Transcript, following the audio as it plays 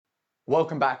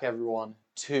Welcome back, everyone,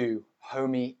 to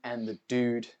Homie and the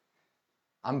Dude.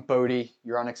 I'm Bodhi,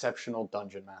 your unexceptional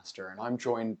dungeon master, and I'm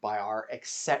joined by our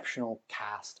exceptional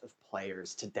cast of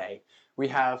players today. We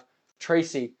have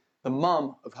Tracy, the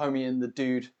mum of Homie and the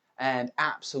Dude, and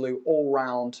absolute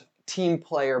all-round team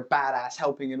player, badass,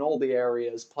 helping in all the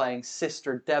areas, playing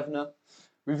Sister Devna.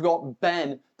 We've got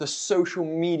Ben, the social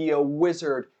media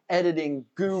wizard, editing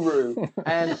guru,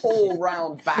 and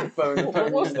all-round backbone of What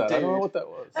Homie was and the that? Dude. I don't know what that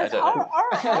was. That's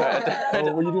I don't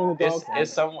know. What were you doing the dog?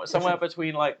 It's somewhere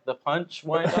between like the punch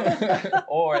wind-up,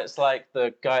 or it's like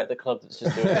the guy at the club that's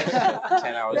just doing it for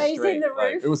 10 hours Raising straight. the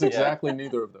Like, roof. It was exactly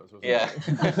neither of those. Wasn't Yeah.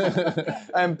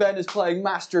 And Ben is playing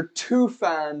Master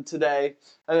Tufan today.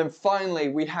 And then finally,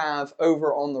 we have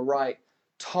over on the right,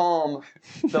 Tom,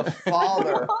 the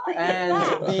father, and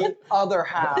the other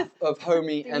half of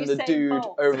Homie and the Usain Dude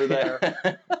Bolt. over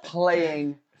there,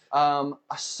 playing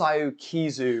Asayo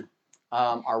Kizu,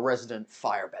 our resident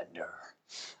firebender.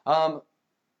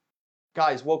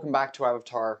 Guys, welcome back to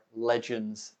Avatar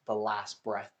Legends: The Last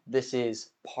Breath. This is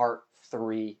part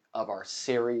 3 of our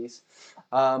series.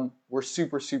 We're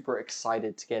super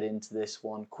excited to get into this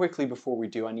one. Quickly before we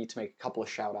do, I need to make a couple of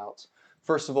shout outs.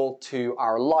 First of all, to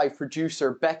our live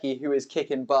producer, Becky, who is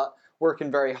kicking butt, working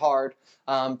very hard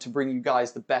to bring you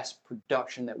guys the best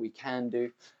production that we can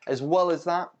do. As well as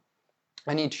that,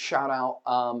 I need to shout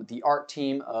out the art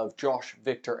team of Josh,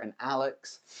 Victor, and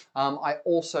Alex. I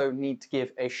also need to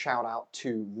give a shout out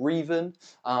to Reven,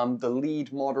 the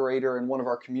lead moderator and one of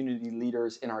our community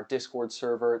leaders in our Discord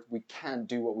server. We can't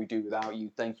do what we do without you.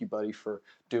 Thank you, buddy, for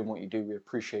doing what you do. We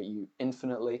appreciate you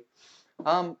infinitely.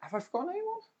 Have I forgotten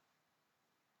anyone?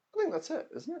 I think that's it,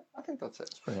 isn't it? I think that's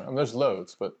it. I mean, there's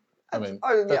loads, but I mean...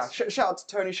 Oh, yeah, shout out to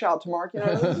Tony, shout out to Mark, you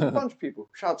know, there's a bunch of people.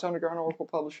 Shout out to Underground Oracle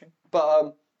Publishing.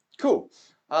 But, cool.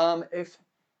 If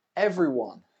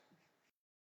everyone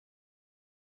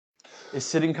is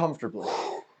sitting comfortably,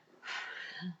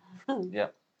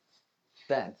 Yep.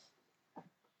 then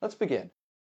let's begin.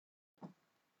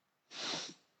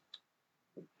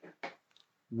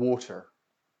 Water,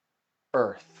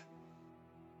 earth,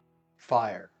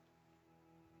 fire,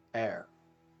 air.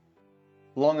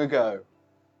 Long ago,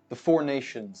 the 4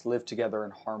 nations lived together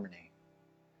in harmony,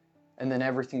 and then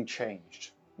everything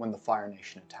changed when the Fire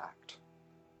Nation attacked.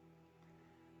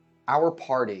 Our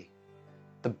party,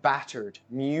 the battered,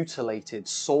 mutilated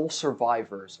sole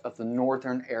survivors of the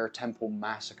Northern Air Temple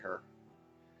massacre,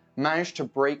 managed to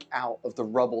break out of the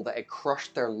rubble that had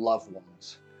crushed their loved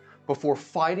ones before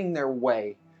fighting their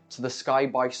way to the Sky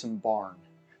Bison barn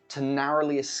to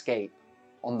narrowly escape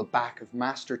on the back of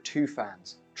Master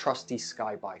Tufan's trusty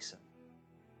Sky Bison,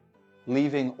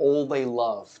 leaving all they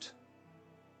loved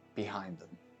behind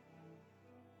them.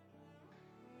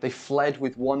 They fled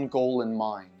with one goal in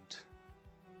mind: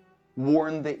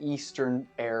 warn the Eastern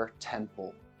Air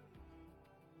Temple.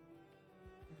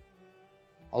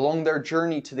 Along their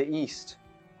journey to the east,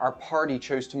 our party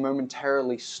chose to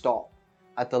momentarily stop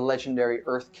at the legendary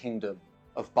Earth Kingdom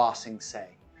of Ba Sing Se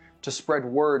to spread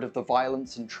word of the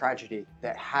violence and tragedy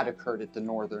that had occurred at the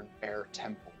Northern Air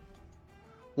Temple.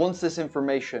 Once this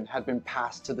information had been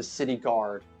passed to the city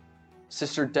guard,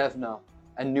 Sister Devna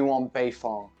and Nuon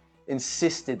Beifong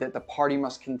insisted that the party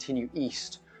must continue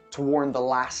east to warn the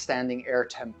last standing air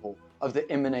temple of the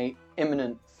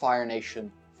imminent Fire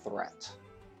Nation threat.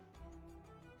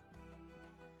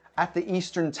 At the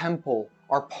Eastern Temple,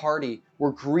 our party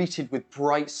were greeted with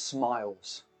bright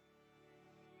smiles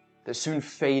that soon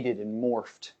faded and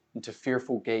morphed into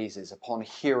fearful gazes upon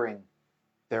hearing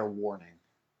their warning.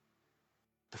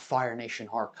 The Fire Nation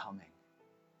are coming,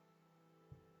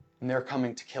 and they're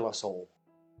coming to kill us all.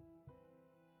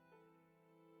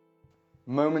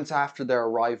 Moments after their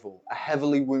arrival, a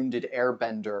heavily wounded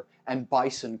airbender and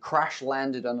bison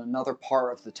crash-landed on another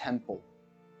part of the temple.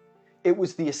 It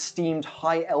was the esteemed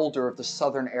High Elder of the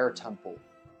Southern Air Temple,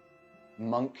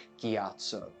 Monk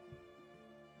Gyatso.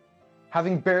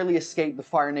 Having barely escaped the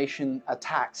Fire Nation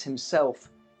attacks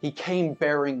himself, he came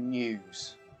bearing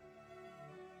news.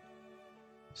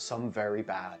 Some very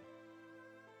bad,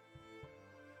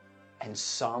 and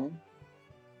some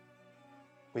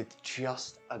with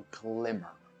just a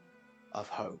glimmer of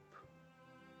hope.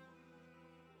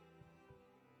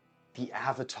 The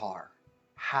Avatar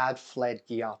had fled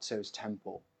Gyatso's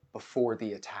temple before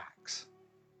the attacks,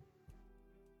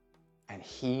 and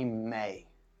he may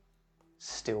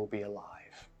still be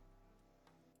alive.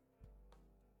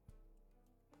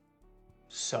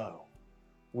 So,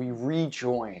 we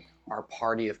rejoin our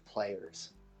party of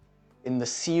players in the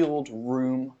sealed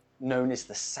room known as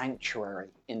the Sanctuary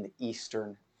in the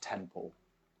Eastern Temple,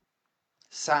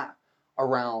 sat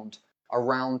around a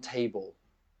round table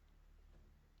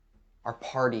our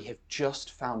party have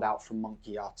just found out from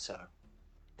Monkey Yatso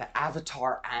that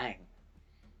Avatar Aang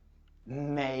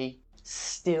may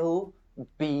still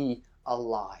be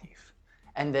alive,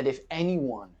 and that if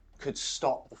anyone could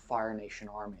stop the Fire Nation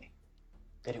army,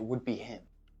 that it would be him.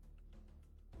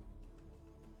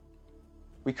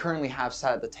 We currently have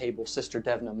sat at the table Sister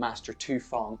Devna, Master Tu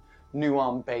Fong,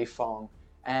 Nuam Bei Fong,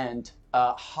 and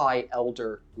High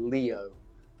Elder Leo,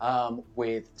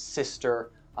 with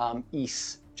Sister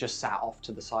Is just sat off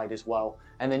to the side as well.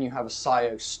 And then you have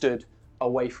Asayo stood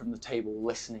away from the table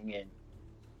listening in.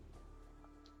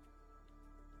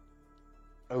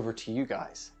 Over to you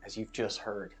guys, as you've just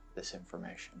heard this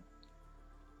information.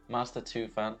 Master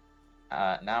Tufan,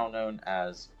 now known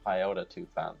as High Elder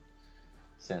Tufan,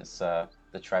 since the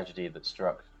tragedy that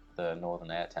struck the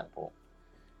Northern Air Temple,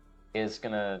 is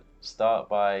going to start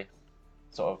by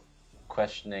sort of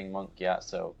questioning Monk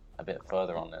Gyatso a bit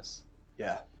further on this.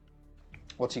 Yeah.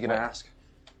 What's he going to ask?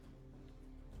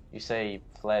 You say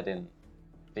he fled in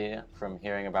fear from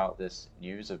hearing about this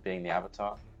news of being the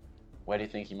Avatar. Where do you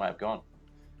think he might have gone?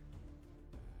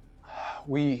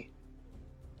 We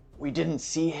didn't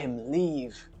see him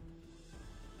leave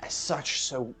as such,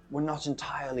 so we're not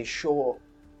entirely sure.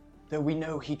 Though we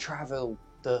know he traveled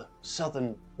the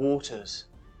southern waters.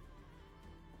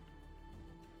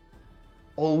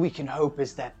 All we can hope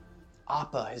is that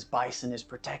Appa, his bison, is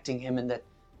protecting him and that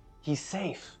he's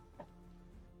safe.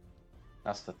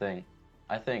 That's the thing.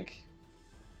 I think,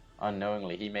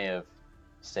 unknowingly, he may have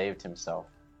saved himself.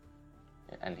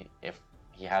 And if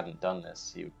he hadn't done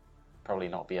this, he would probably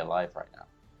not be alive right now.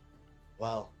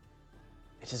 Well,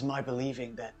 it is my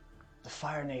believing that the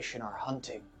Fire Nation are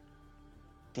hunting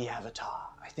the Avatar.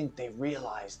 I think they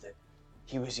realized that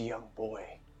he was a young boy.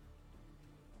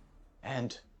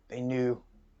 And they knew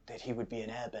that he would be an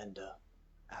airbender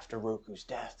after Roku's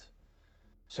death.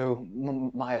 So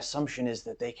my assumption is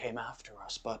that they came after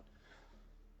us, but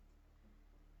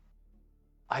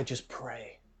I just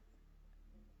pray,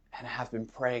 and have been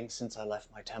praying since I left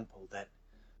my temple, that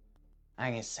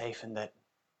Aang is safe and that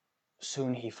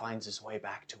soon he finds his way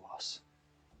back to us.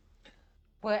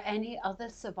 Were any other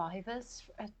survivors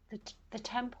at the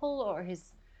temple, or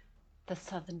is the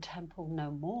southern temple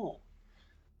no more?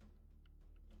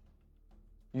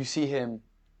 You see him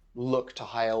look to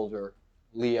High Elder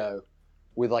Leo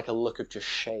with like a look of just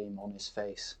shame on his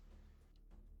face,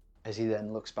 as he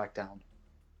then looks back down.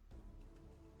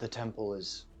 The temple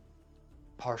is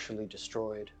partially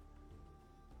destroyed.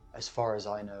 As far as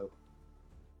I know,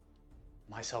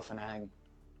 myself and Aang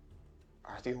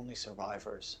are the only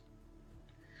survivors.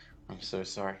 I'm so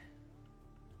sorry.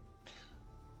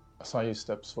 Asayu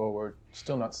steps forward,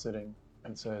 still not sitting,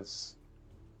 and says,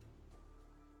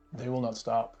 "They will not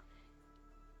stop.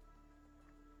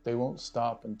 They won't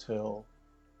stop until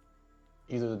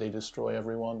either they destroy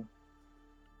everyone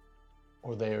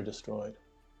or they are destroyed.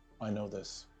 I know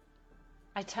this."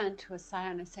 I turn to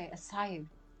Asayu and I say, Asayu,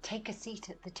 take a seat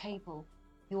at the table.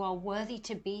 You are worthy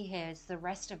to be here as the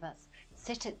rest of us.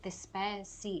 Sit at this spare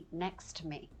seat next to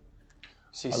me.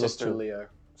 See I look Sister to Leo,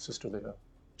 Sister Leo.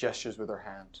 gestures with her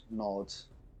hand, nods,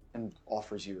 and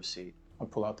offers you a seat. I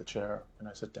pull out the chair and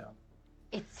I sit down.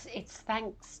 It's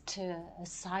thanks to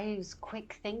Asayu's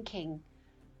quick thinking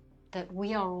that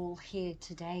we are all here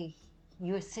today.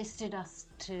 You assisted us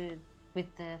with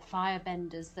the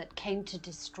firebenders that came to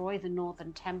destroy the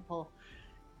Northern Temple.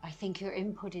 I think your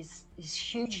input is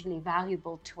hugely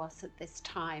valuable to us at this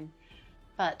time.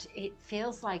 But it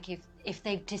feels like if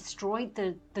they've destroyed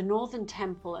the Northern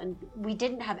Temple and we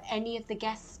didn't have any of the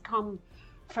guests come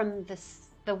from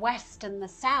the west and the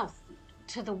south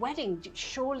to the wedding,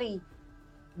 surely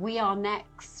we are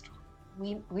next.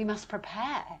 We must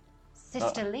prepare.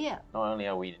 Sister Leo. Not only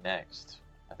are we next,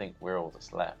 I think we're all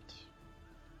that's left.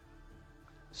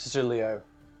 Sister Leo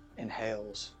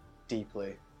inhales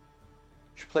deeply.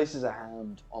 She places a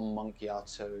hand on Monk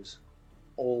Gyatso's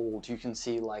old, you can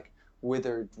see like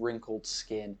withered, wrinkled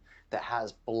skin that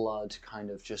has blood kind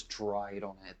of just dried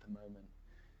on it at the moment.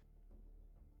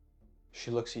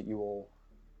 She looks at you all.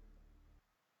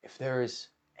 If there is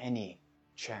any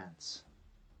chance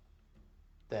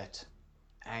that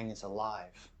Aang is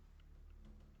alive,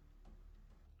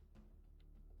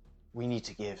 we need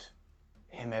to give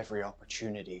him every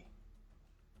opportunity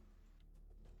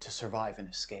to survive and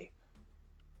escape.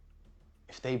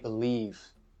 If they believe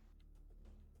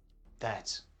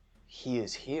that he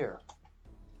is here,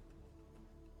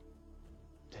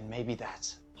 then maybe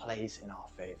that plays in our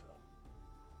favor.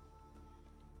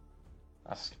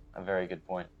 That's a very good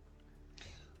point.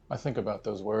 I think about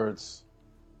those words.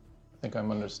 I think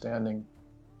I'm understanding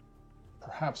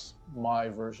perhaps my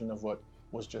version of what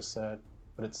was just said.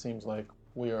 but it seems like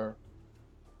we are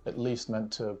at least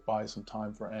meant to buy some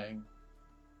time for Aang,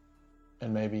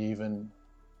 and maybe even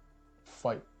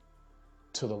fight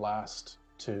to the last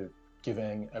to give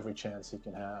Aang every chance he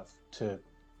can have to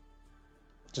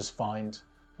just find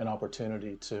an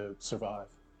opportunity to survive.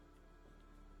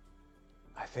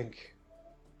 I think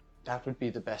that would be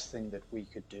the best thing that we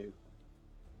could do.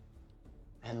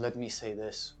 And let me say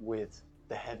this with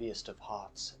the heaviest of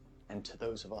hearts, and to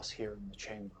those of us here in the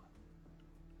chamber.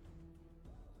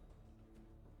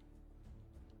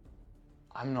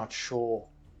 I'm not sure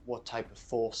what type of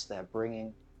force they're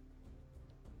bringing.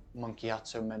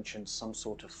 Monkiatsu mentioned some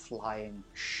sort of flying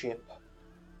ship.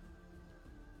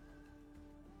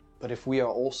 But if we are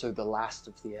also the last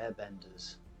of the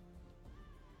airbenders,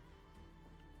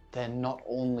 then not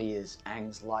only is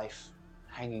Aang's life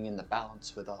hanging in the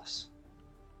balance with us,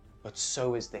 but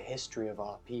so is the history of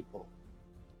our people.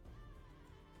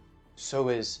 So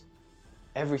is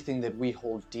everything that we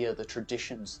hold dear, the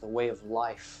traditions, the way of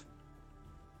life,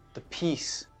 the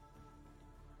peace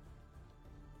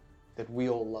that we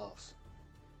all love.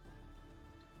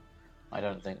 I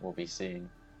don't think we'll be seeing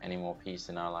any more peace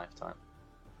in our lifetime.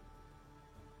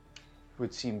 It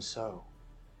would seem so.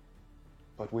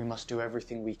 But we must do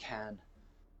everything we can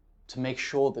to make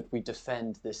sure that we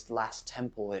defend this last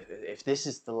temple. If this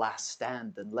is the last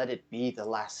stand, then let it be the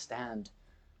last stand.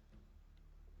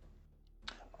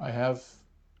 I have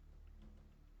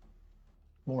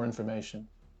more information.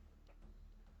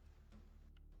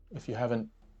 If you haven't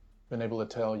been able to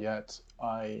tell yet,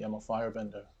 I am a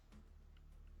firebender.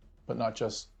 But not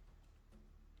just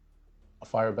a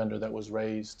firebender that was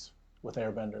raised with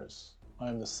airbenders. I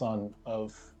am the son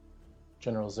of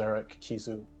General Zarek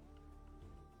Kizu.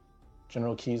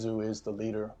 General Kizu is the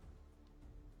leader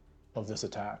of this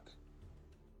attack.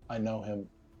 I know him.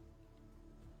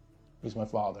 He's my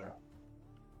father.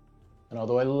 And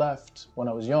although I left when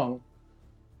I was young,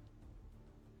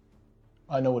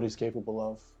 I know what he's capable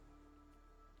of.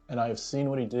 And I have seen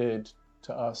what he did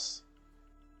to us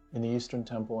in the Eastern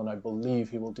Temple, and I believe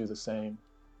he will do the same.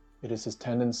 It is his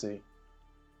tendency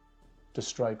to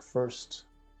strike first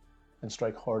and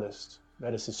strike hardest.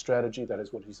 That is his strategy. That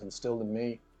is what he's instilled in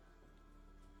me.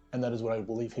 And that is what I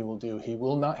believe he will do. He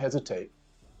will not hesitate.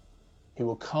 He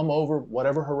will come over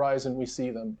whatever horizon we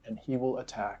see them, and he will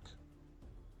attack.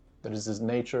 That is his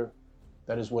nature.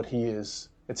 That is what he is.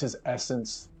 It's his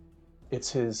essence.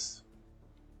 It's his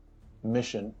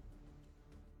mission.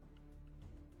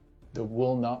 There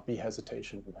will not be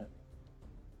hesitation from him.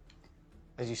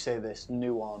 As you say this,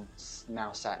 Nuon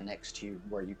now sat next to you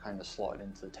where you kind of slotted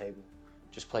into the table,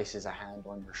 just places a hand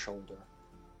on your shoulder.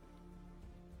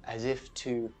 As if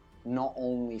to not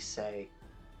only say,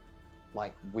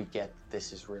 like, we get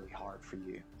this is really hard for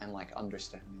you, and like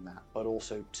understanding that, but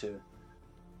also to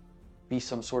be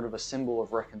some sort of a symbol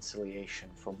of reconciliation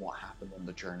from what happened on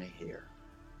the journey here.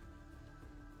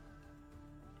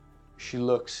 She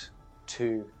looks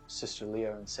to Sister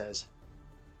Leo and says,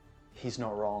 he's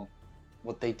not wrong.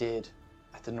 What they did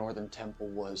at the Northern Temple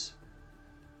was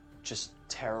just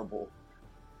terrible,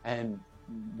 and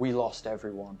we lost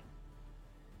everyone.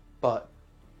 But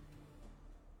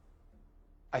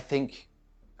I think,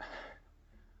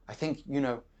 you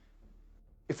know,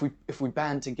 if we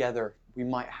band together, we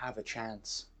might have a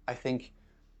chance. I think,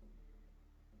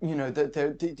 you know,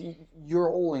 you're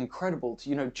all incredible.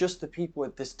 You know, just the people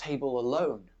at this table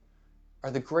alone are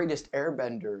the greatest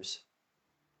airbenders.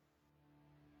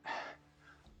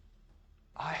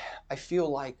 I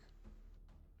feel like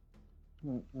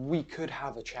we could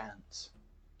have a chance.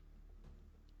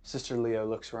 Sister Leo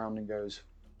looks around and goes,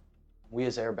 we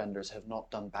as airbenders have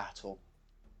not done battle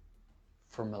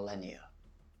for millennia.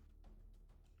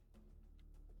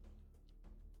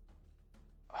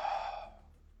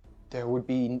 There would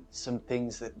be some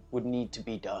things that would need to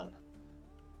be done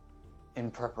in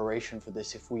preparation for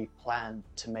this if we plan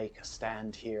to make a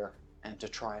stand here and to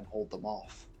try and hold them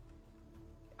off.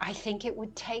 I think it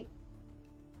would take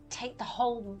the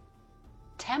whole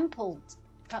temple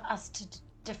for us to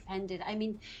defend it. I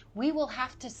mean, we will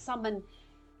have to summon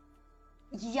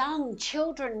young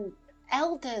children,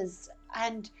 elders,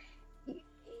 and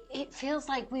it feels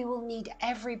like we will need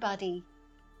everybody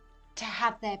to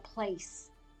have their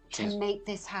place to make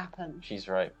this happen. She's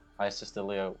right. Hi, Sister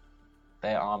Leo.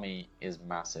 Their army is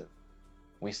massive.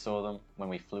 We saw them when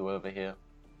we flew over here,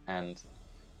 and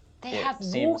they have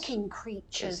walking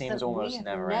creatures that we have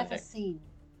never seen.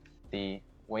 The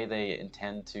way they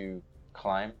intend to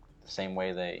climb, the same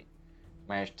way they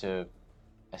managed to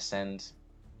ascend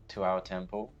to our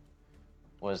temple,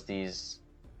 was these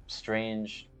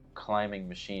strange climbing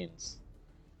machines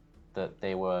that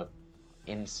they were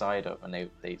inside of, and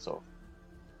they sort of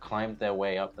climbed their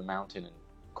way up the mountain and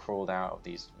crawled out of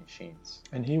these machines.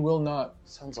 And he will not,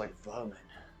 Sounds like vermin.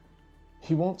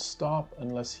 he won't stop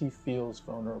unless he feels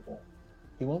vulnerable.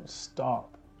 He won't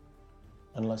stop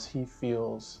unless he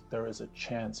feels there is a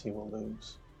chance he will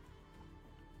lose.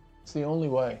 It's the only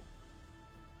way.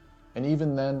 And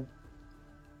even then,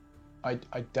 I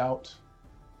doubt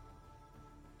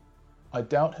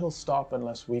he'll stop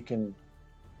unless we can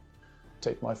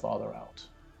take my father out.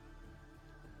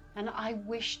 And I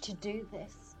wish to do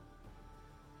this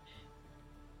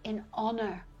in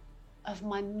honor of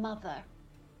my mother,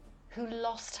 who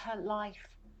lost her life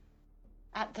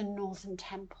at the Northern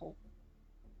Temple.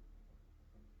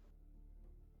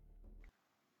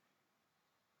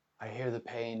 I hear the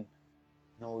pain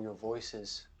in all your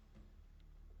voices,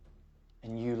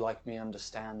 and you, like me,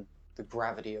 understand the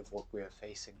gravity of what we are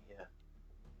facing here.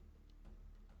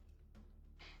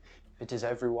 If it is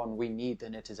everyone we need,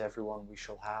 then it is everyone we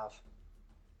shall have.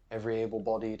 Every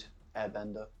able-bodied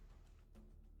airbender.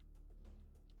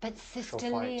 But Sister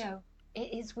Shall fight. Leo,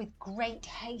 it is with great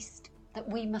haste that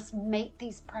we must make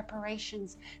these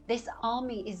preparations. This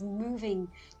army is moving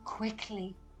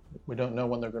quickly. We don't know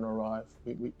when they're going to arrive.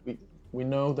 We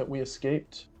know that we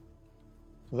escaped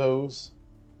those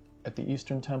at the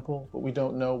Eastern Temple, but we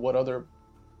don't know what other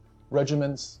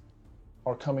regiments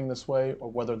are coming this way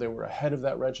or whether they were ahead of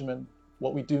that regiment.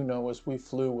 What we do know is we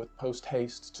flew with post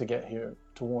haste to get here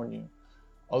to warn you.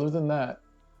 Other than that,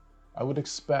 I would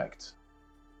expect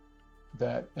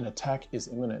that an attack is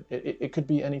imminent. It could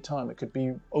be any time. It could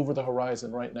be over the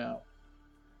horizon right now.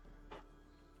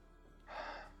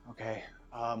 Okay,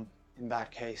 in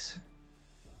that case,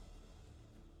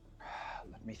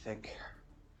 let me think.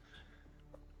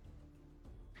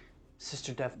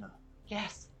 Sister Devna,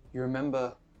 Yes, you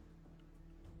remember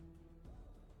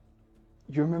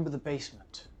the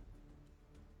basement?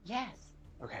 yes.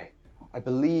 Okay, I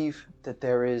believe that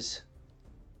there is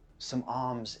some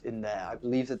arms in there. I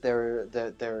believe that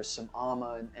there is some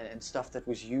armor and stuff that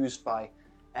was used by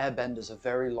airbenders a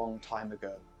very long time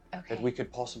ago Okay. that we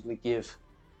could possibly give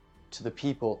to the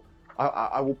people.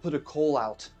 I will put a call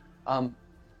out.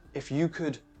 If you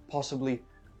could possibly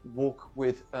walk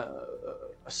with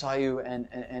Asayu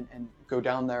and go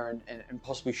down there and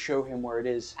possibly show him where it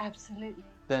is, Absolutely.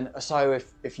 then Asayu,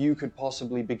 if you could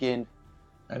possibly begin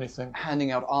Anything?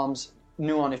 handing out arms.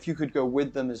 Nuon, if you could go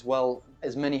with them as well,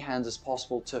 as many hands as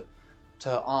possible to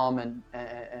arm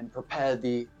and prepare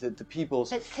the peoples.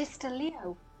 But Sister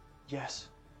Leo, Yes.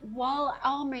 while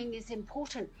arming is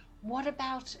important, what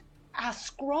about our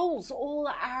scrolls, all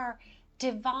our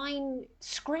divine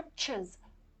scriptures?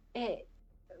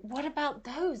 What about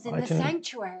those in I the can-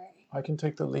 sanctuary? I can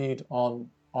take the lead on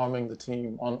arming the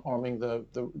team, on arming the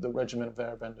regiment of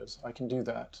airbenders. I can do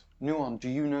that. Nuon, do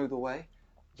you know the way?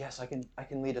 Yes, I can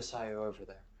lead Asayu over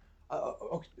there.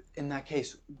 Okay, in that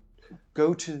case,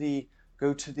 go to the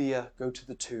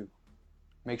two.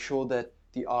 Make sure that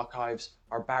the archives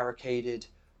are barricaded.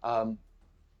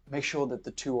 Make sure that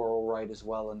the two are all right as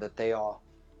well and that they are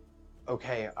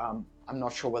okay. I'm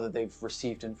not sure whether they've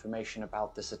received information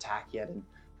about this attack yet, and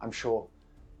I'm sure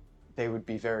they would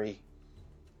be very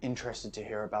interested to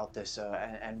hear about this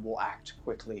and will act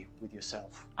quickly with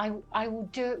yourself. I will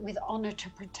do it with honor to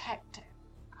protect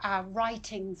our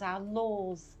writings, our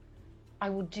laws.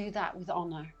 I will do that with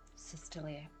honor, Sister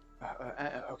Leo.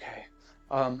 Okay.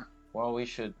 Well, we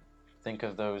should think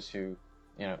of those who,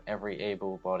 every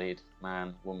able-bodied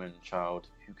man, woman, child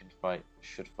who can fight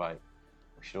should fight.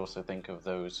 We should also think of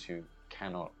those who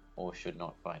cannot or should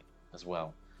not fight as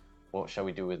well. What shall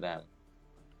we do with them?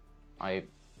 I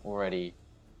already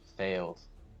failed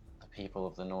the people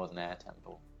of the Northern Air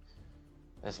Temple.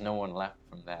 There's no one left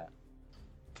from there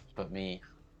but me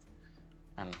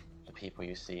and the people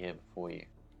you see here before you.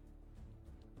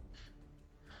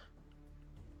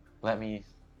 Let me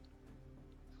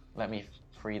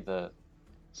free the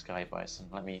Sky Bison.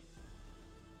 Let me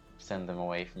send them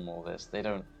away from all this. They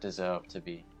don't deserve to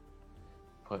be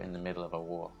put in the middle of a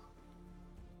war.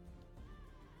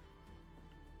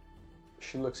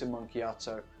 She looks at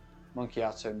Monkiatsu.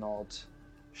 Monkiatsu nods.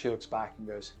 She looks back and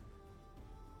goes,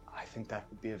 I think that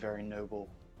would be a very noble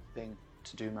thing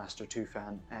to do, Master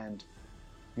Tufan, and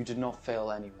you did not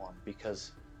fail anyone,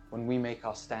 because when we make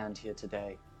our stand here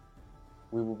today,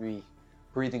 we will be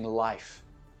breathing life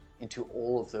into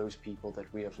all of those people that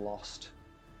we have lost.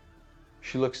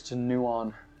 She looks to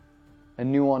Nuon,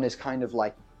 and Nuon is kind of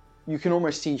like, you can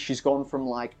almost see she's gone from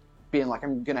like being like,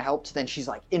 I'm gonna help, to then she's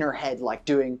like in her head like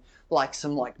doing like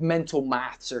some like mental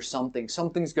maths or something.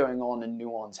 Something's going on in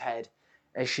Nuon's head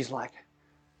as she's like,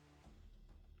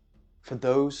 for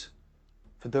those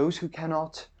For those who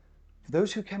cannot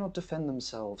defend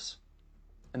themselves,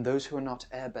 and those who are not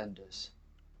airbenders,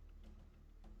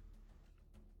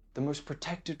 the most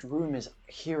protected room is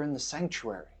here in the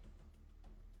sanctuary.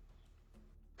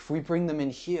 If we bring them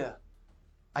in here,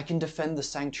 I can defend the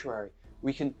sanctuary.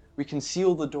 We can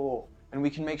seal the door, and we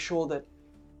can make sure that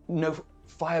no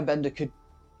firebender could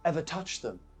ever touch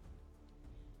them.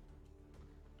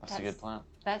 That's a good plan.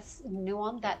 That's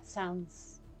Nuon. That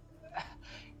sounds.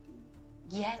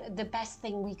 Yeah, the best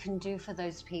thing we can do for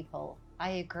those people. I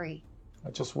agree.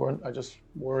 I just worry,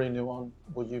 Nuon.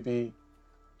 Will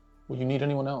you need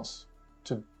anyone else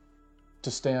to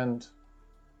stand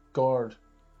guard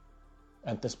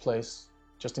at this place,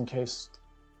 just in case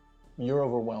you're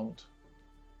overwhelmed?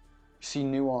 You see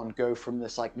Nuon go from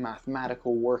this like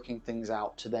mathematical working things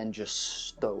out to then just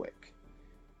stoic.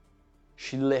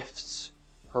 She lifts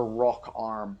her rock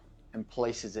arm and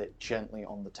places it gently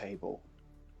on the table.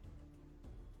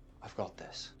 I've got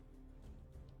this.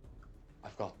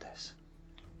 I've got this.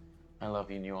 I love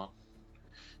you, Nuon.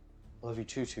 I love you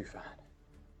too, Tufan.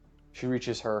 She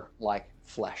reaches her like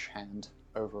flesh hand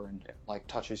over and like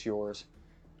touches yours.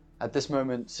 At this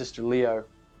moment, Sister Leo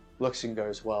looks and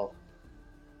goes, well,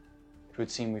 it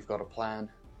would seem we've got a plan.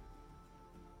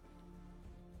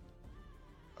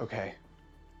 Okay.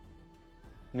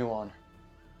 Nuon.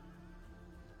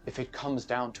 If it comes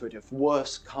down to it, if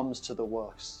worse comes to the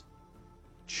worst,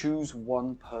 choose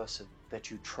one person that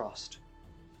you trust.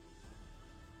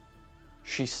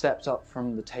 She steps up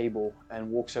from the table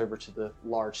and walks over to the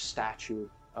large statue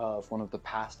of one of the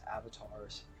past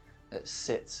avatars that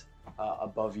sits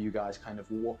above you guys, kind of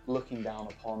looking down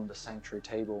upon the sanctuary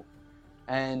table.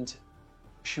 And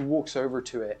she walks over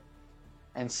to it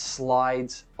and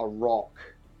slides a rock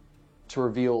to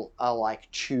reveal a like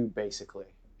tube, basically.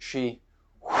 She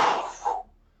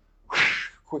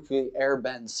quickly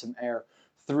airbends some air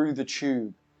through the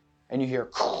tube, and you hear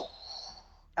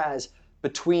as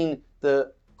between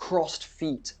the crossed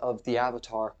feet of the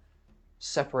avatar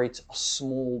separates a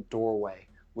small doorway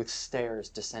with stairs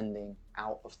descending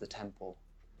out of the temple.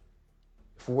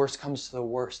 If worst comes to the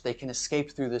worst, they can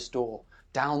escape through this door,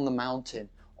 down the mountain,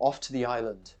 off to the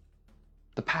island.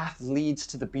 The path leads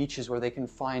to the beaches where they can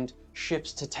find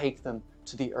ships to take them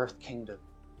to the Earth Kingdom.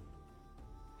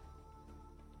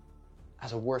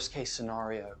 As a worst case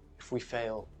scenario, if we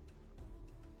fail,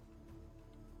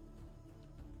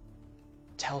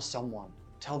 tell someone.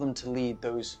 Tell them to lead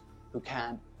those who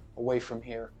can away from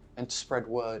here and to spread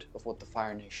word of what the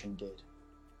Fire Nation did.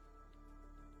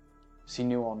 See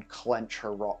Nuon clench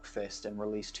her rock fist and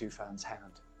release Tufan's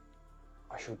hand.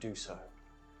 I shall do so.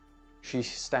 She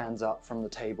stands up from the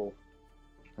table.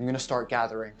 I'm going to start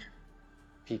gathering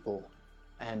people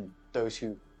and those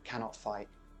who cannot fight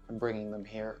and bringing them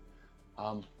here.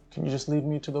 Can you just lead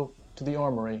me to the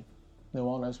armory,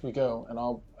 Nuon, as we go? And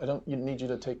I don't need you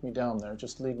to take me down there.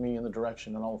 Just lead me in the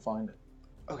direction, and I'll find it.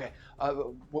 Okay.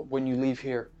 When you leave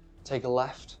here, take a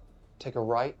left, take a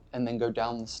right, and then go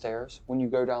down the stairs. When you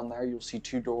go down there, you'll see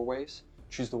two doorways.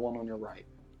 Choose the one on your right.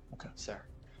 Okay. It's there.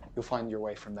 You'll find your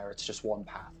way from there. It's just one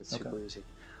path. It's super Okay. easy.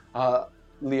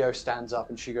 Leo stands up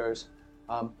and she goes,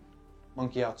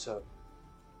 Monkey Atso,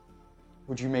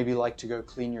 would you maybe like to go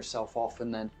clean yourself off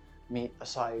and then meet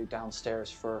Asayu downstairs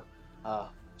for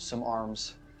some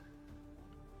arms?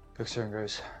 Looks at her and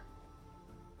goes,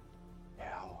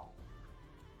 yeah,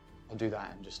 I'll do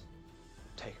that and just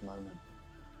take a moment.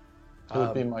 It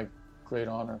would be my great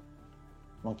honor,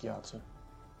 Monkey Atsu.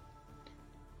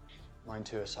 Mine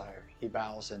too, Asayu. He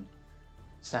bows and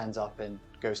stands up and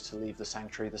goes to leave the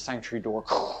sanctuary. The sanctuary door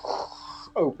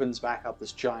opens back up.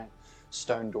 This giant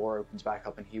stone door opens back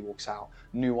up and he walks out.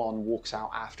 Nuon walks out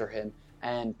after him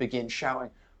and begins shouting,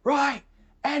 right,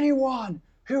 anyone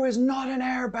who is not an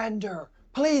airbender,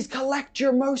 please collect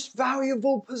your most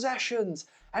valuable possessions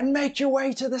and make your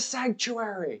way to the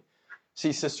sanctuary.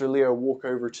 See Sister Leo walk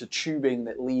over to tubing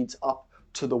that leads up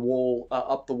to the wall,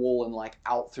 up the wall and like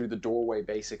out through the doorway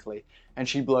basically. And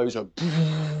she blows a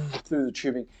through the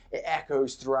tubing. It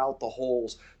echoes throughout the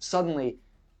halls. Suddenly,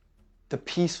 the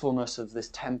peacefulness of this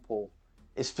temple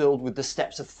is filled with the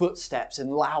steps of footsteps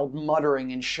and loud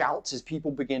muttering and shouts as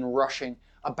people begin rushing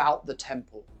about the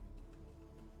temple.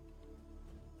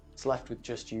 It's left with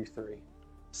just you three,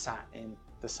 sat in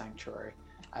the sanctuary,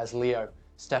 as Leo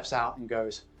steps out and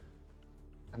goes,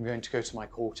 I'm going to go to my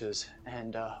quarters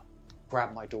and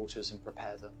grab my daughters and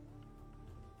prepare them.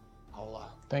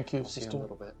 Thank you, I'll see you in Sister. a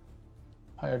little bit.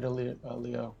 Hired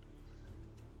Leo.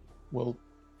 We'll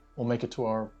make it to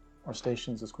our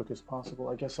stations as quick as possible.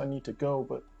 I guess I need to go,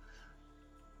 but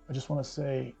I just want to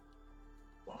say,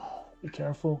 be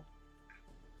careful.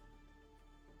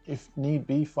 if need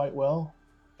be, fight well,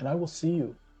 and I will see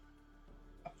you.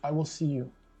 I will see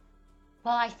you.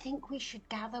 Well, I think we should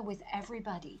gather with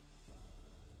everybody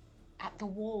at the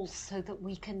walls so that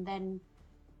we can then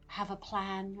have a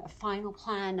plan, a final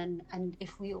plan, and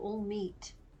if we all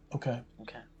meet. Okay.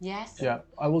 Okay. Yes? Yeah,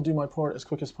 I will do my part as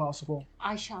quick as possible.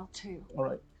 I shall too. All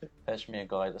right. Fetch me a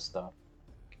glider staff.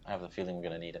 I have the feeling we're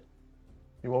gonna need it.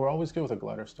 You were always good with a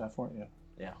glider staff, weren't you?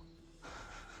 Yeah.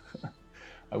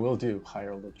 I will do,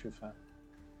 Hyrule Trufan.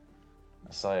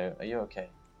 So, are you okay?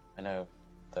 I know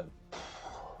that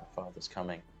my father's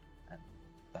coming, and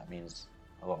that means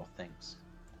a lot of things.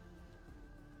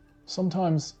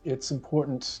 Sometimes it's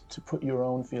important to put your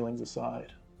own feelings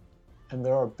aside. And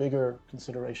there are bigger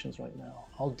considerations right now.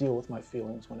 I'll deal with my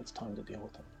feelings when it's time to deal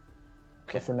with them.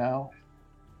 Okay. But for now,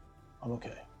 I'm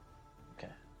okay.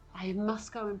 Okay. I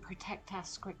must go and protect our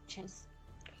scriptures.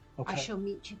 Okay. I shall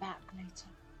meet you back later.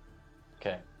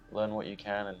 Okay. Learn what you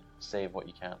can and save what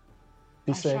you can.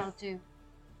 Be I safe. shall do.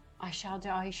 I shall do.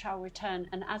 I shall return.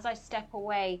 And as I step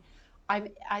away,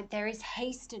 there is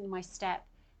haste in my step,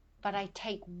 but I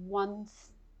take one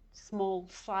small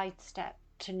side step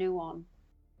to Nuon,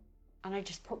 and I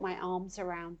just put my arms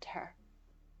around her,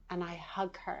 and I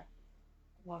hug her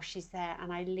while she's there,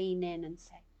 and I lean in and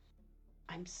say,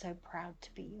 "I'm so proud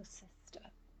to be your sister,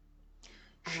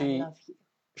 and I love you."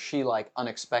 She like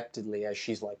unexpectedly, as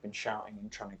she's like been shouting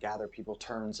and trying to gather people,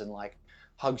 turns and like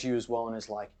hugs you as well and is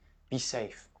like, "Be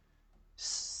safe.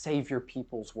 Save your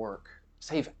people's work.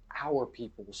 Save our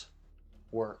people's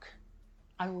work."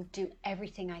 I will do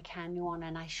everything I can, Nuon,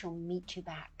 and I shall meet you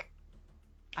back.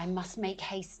 I must make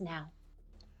haste now.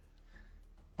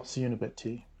 I'll see you in a bit,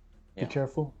 T. Yeah. Be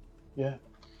careful. Yeah.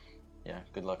 Yeah,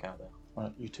 good luck out there. All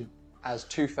right, you too. As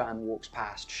Tufan walks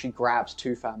past, she grabs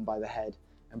Tufan by the head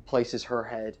and places her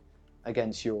head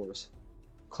against yours,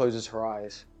 closes her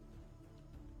eyes,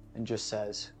 and just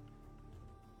says,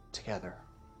 "Together,"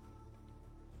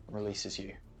 releases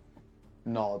you,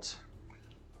 nods.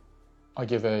 I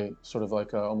give a sort of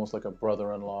like almost like a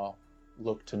brother-in-law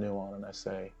look to Nuon, and I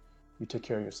say, "You take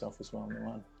care of yourself as well,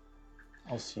 Nuon.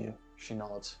 I'll see you." She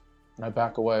nods. And I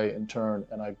back away and turn,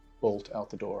 and I bolt out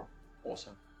the door.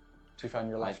 Awesome. Tufan,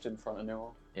 you're left in front of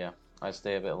Noel. Yeah, I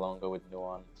stay a bit longer with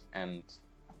Nuan, and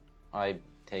I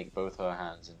take both her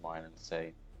hands in mine and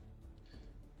say,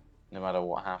 no matter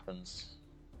what happens,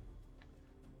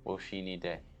 Woshini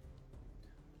Day.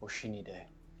 Woshini Day.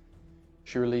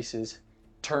 She releases,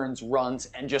 turns, runs,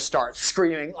 and just starts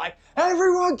screaming like,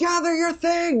 "Everyone gather your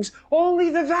things! Only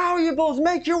the valuables!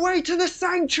 Make your way to the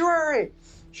sanctuary!"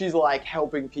 She's like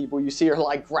helping people. You see her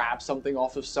like grab something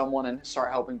off of someone and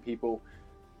start helping people.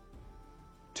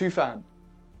 Tufan,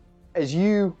 as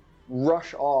you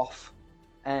rush off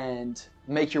and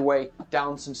make your way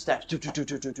down some steps,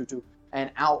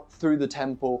 and out through the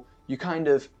temple, you kind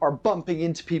of are bumping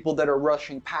into people that are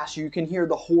rushing past you. You can hear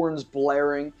the horns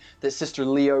blaring that Sister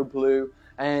Leo blew,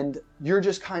 and you're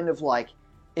just kind of like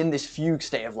in this fugue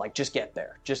state of like, just get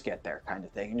there kind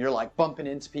of thing. And you're like bumping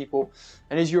into people.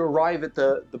 And as you arrive at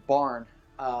the barn,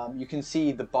 you can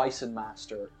see the Bison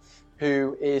Master,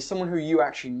 who is someone who you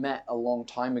actually met a long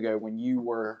time ago when you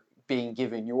were being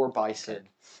given your bison.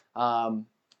 You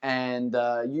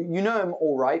know him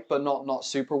all right, but not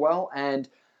super well. And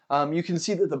you can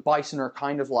see that the bison are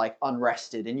kind of like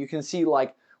unrested. And you can see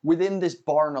like within this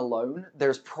barn alone,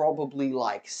 there's probably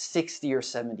like 60 or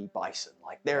 70 bison.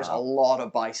 Like there's a lot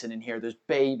of bison in here. There's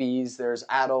babies, there's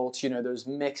adults, there's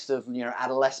mixed of,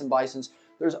 adolescent bisons.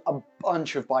 There's a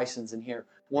bunch of bisons in here.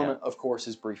 One, of course,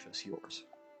 is Briefus, yours.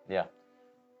 Yeah.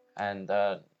 And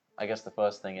I guess the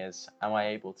first thing is, am I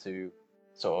able to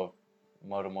sort of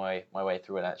motor my way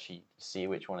through and actually see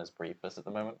which one is Briefus at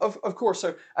the moment? Of course.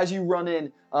 So as you run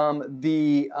in,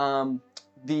 the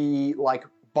like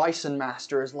Bison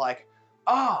Master is like,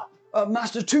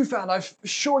 Master Tufan, I'm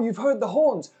sure you've heard the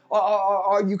horns.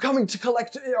 Are you coming to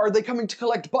collect? Are they coming to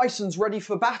collect bisons ready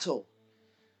for battle?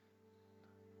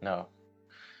 No.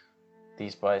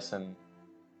 These bison,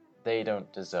 they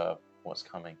don't deserve what's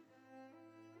coming.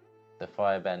 The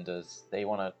Firebenders, they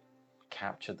want to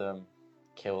capture them,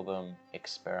 kill them,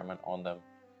 experiment on them.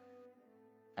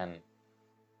 And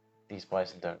these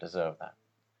bison don't deserve that.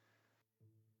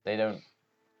 They don't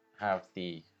have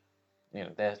the,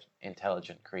 they're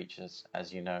intelligent creatures,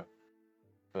 as you know,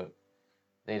 but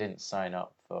they didn't sign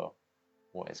up for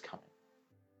what is coming.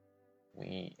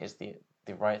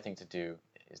 The right thing to do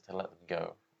is to let them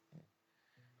go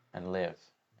and live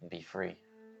and be free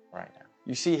right now.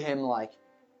 You see him like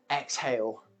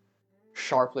exhale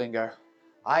sharply and go,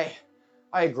 I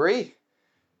agree.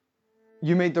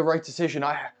 You made the right decision.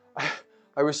 I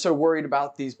I was so worried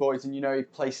about these boys. And, he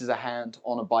places a hand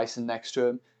on a bison next to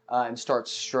him and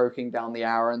starts stroking down the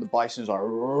arrow. And the bison's like,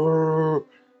 "Rrr."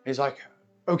 He's like,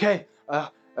 okay,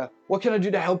 what can I do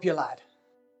to help you, lad?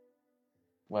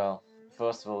 Well,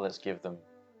 first of all, let's give them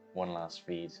one last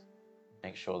feed.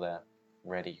 Make sure they're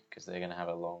ready, because they're going to have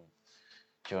a long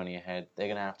journey ahead. They're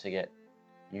going to have to get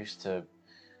used to,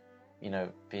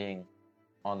 being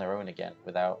on their own again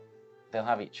without... They'll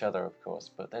have each other, of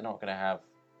course, but they're not going to have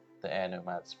the air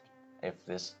nomads if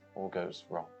this all goes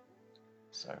wrong.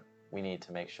 So we need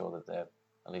to make sure that they're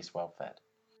at least well fed.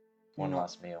 One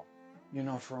last meal. You're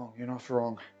not wrong. You're not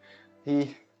wrong.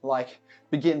 He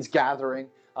begins gathering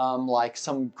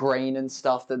some grain and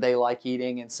stuff that they like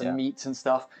eating, and some meats and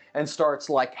stuff, and starts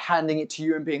handing it to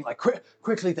you and being like,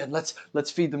 quickly then,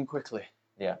 let's feed them quickly.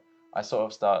 Yeah, I sort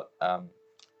of start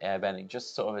airbending,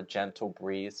 just sort of a gentle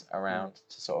breeze around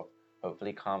to sort of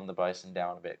hopefully calm the bison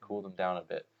down a bit, cool them down a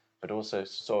bit, but also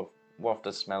sort of waft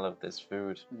the smell of this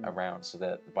food around so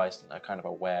that the bison are kind of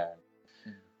aware.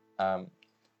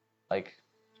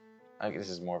 I guess this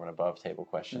is more of an above table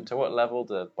question. To what level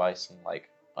do bison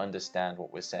understand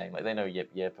what we're saying? They know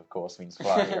yip yip, of course, means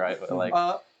fly, right?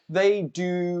 But they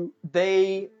do. Are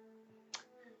they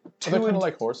kind of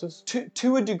like horses?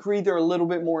 To a degree, they're a little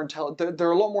bit more intelligent.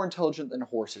 They're a lot more intelligent than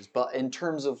horses. But in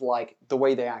terms of the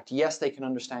way they act, yes, they can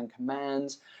understand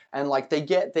commands, and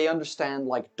they understand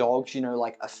dogs,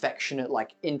 affectionate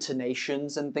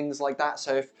intonations and things like that.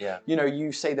 So if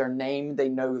you say their name, they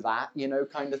know that,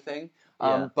 kind of thing.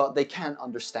 But they can't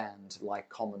understand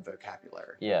common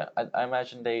vocabulary. Yeah, I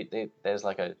imagine there's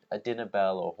a dinner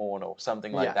bell or horn or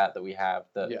something like that we have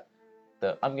that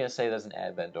I'm gonna say there's an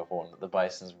airbender horn that the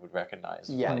bisons would recognize.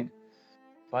 Yeah.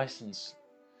 Bisons,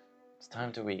 it's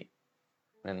time to eat.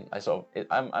 And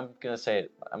I'm gonna say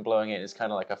it. I'm blowing it. It's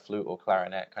kind of like a flute or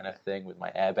clarinet kind of thing with my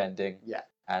airbending. Yeah.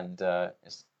 And I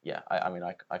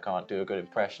can't do a good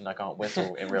impression. I can't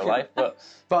whistle in real life, but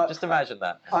just imagine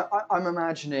that. I'm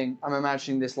imagining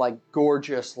this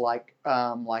gorgeous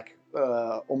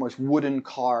almost wooden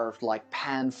carved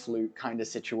pan flute kind of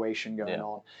situation going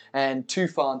on, and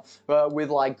Tufan with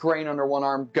grain under one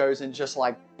arm goes and just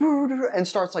and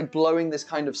starts blowing this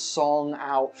kind of song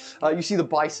out. You see the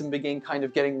bison begin kind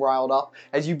of getting riled up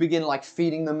as you begin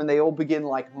feeding them, and they all begin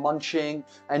munching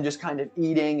and just kind of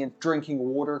eating and drinking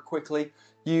water quickly.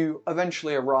 You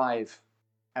eventually arrive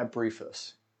at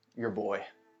Briefus, your boy.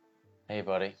 Hey,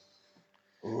 buddy.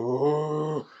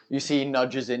 Ooh. You see he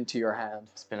nudges into your hand.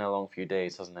 It's been a long few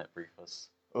days, hasn't it, Briefus?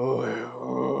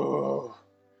 Ooh.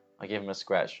 I give him a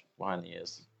scratch behind the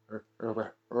ears. I'm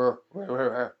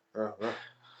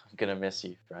gonna miss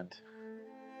you, friend.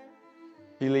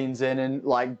 He leans in and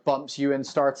bumps you and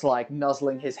starts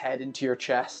nuzzling his head into your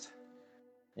chest.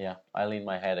 Yeah, I lean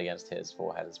my head against his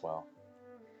forehead as well.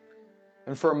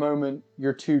 And for a moment,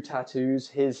 your two tattoos,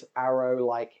 his arrow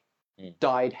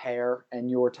dyed hair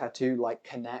and your tattoo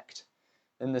connect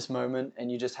in this moment,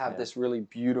 and you just have this really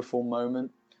beautiful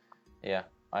moment. Yeah,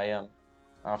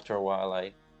 after a while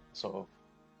I sort of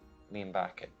lean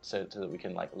back so that we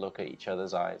can look at each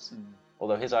other's eyes.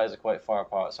 Although his eyes are quite far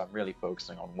apart, so I'm really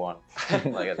focusing on one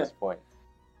at this point.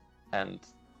 And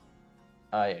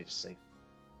I just say,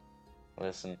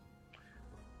 listen,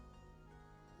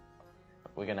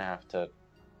 we're gonna have to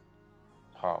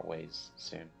part ways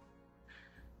soon.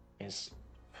 It's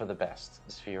for the best.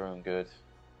 It's for your own good,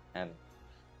 and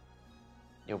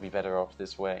you'll be better off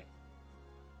this way.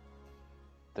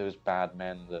 Those bad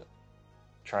men that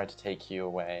try to take you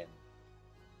away and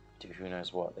do who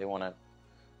knows what, they wanna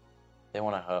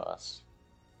hurt us.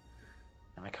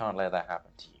 And I can't let that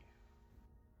happen to you.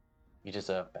 You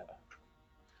deserve better.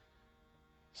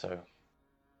 So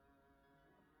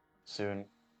soon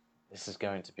this is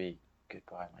going to be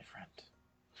goodbye, my friend.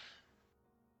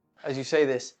 As you say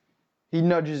this, he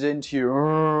nudges into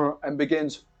you and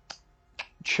begins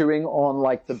chewing on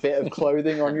the bit of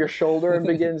clothing on your shoulder and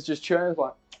begins just chewing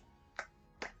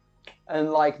and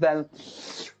then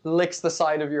licks the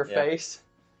side of your face.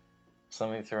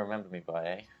 Something to remember me by,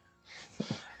 eh?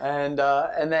 And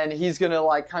then he's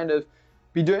gonna kind of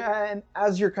be doing, and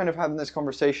as you're kind of having this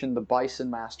conversation, the bison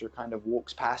master kind of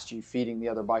walks past you, feeding the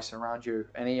other bison around you,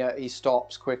 and he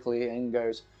stops quickly and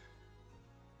goes,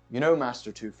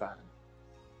 Master Tufan,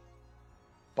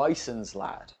 bisons,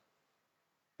 lad,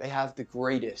 they have the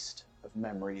greatest of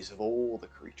memories of all the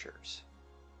creatures.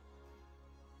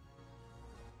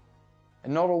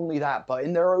 And not only that, but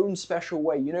in their own special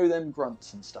way, them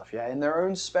grunts and stuff, in their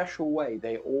own special way,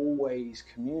 they always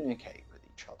communicate with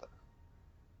each other.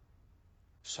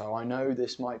 So I know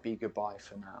this might be goodbye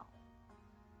for now.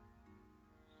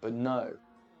 But know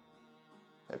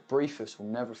that Briefus will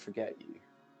never forget you.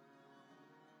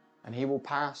 And he will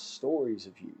pass stories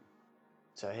of you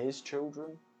to his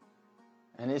children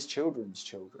and his children's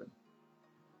children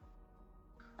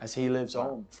as he lives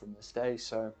on from this day.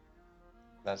 So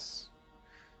That's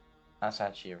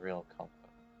actually a real comfort.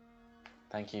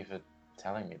 Thank you for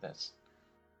telling me this.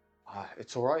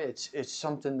 it's all right. It's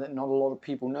something that not a lot of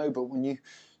people know, but when you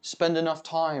spend enough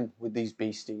time with these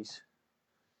beasties,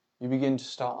 you begin to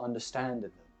start understanding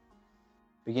them,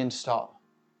 begin to start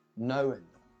knowing them.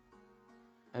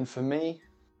 And for me,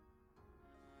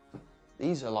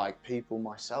 these are like people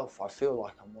myself. I feel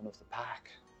like I'm one of the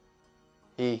pack.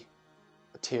 A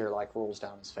tear like rolls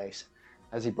down his face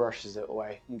as he brushes it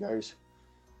away and goes,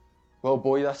 well,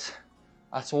 boy, that's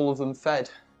all of them fed.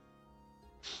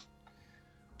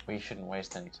 We shouldn't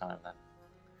waste any time then.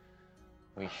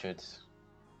 We should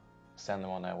send them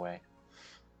on their way.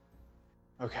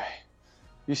 Okay.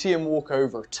 You see him walk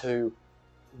over to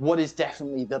what is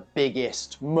definitely the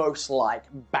biggest, most like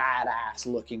badass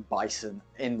looking bison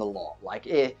in the lot. Like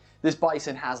this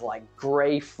bison has like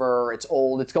gray fur, it's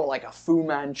old, it's got like a Fu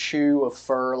Manchu of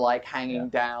fur like hanging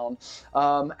down,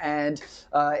 and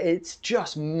it's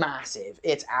just massive.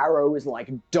 Its arrow is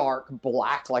like dark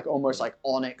black, like almost like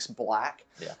onyx black.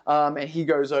 Yeah. And he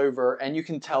goes over and you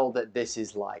can tell that this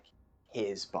is like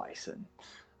his bison.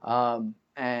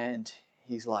 And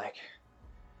he's like,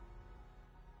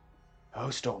 oh,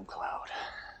 Stormcloud,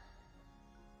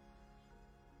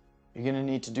 you're gonna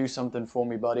need to do something for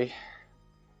me, buddy.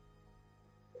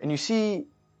 And you see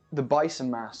the Bison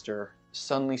Master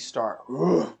suddenly start.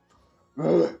 You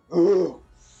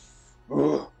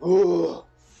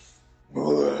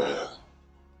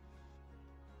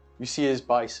see his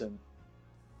bison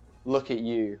look at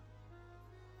you,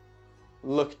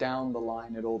 look down the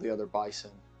line at all the other bison,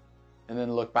 and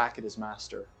then look back at his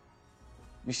master.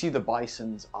 You see the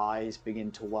bison's eyes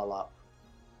begin to well up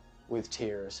with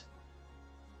tears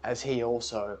as he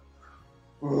also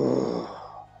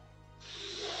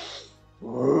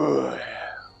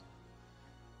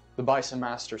the bison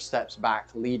master steps back,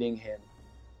 leading him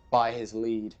by his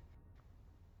lead,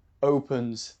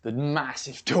 opens the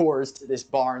massive doors to this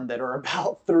barn that are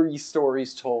about 3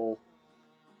 stories tall,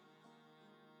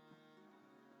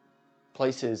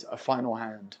 places a final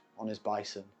hand on his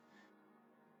bison,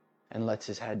 and lets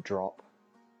his head drop.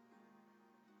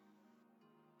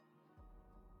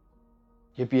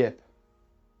 Yip yip.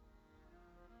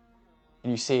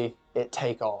 And you see it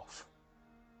take off.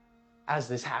 As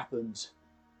this happens,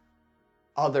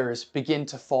 others begin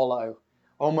to follow,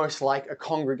 almost like a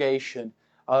congregation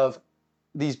of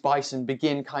these bison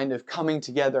begin kind of coming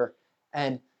together,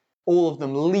 and all of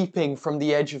them leaping from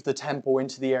the edge of the temple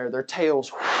into the air, their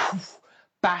tails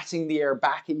batting the air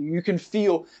back at you. You can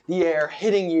feel the air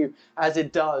hitting you as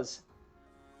it does.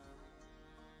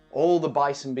 All the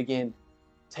bison begin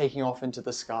taking off into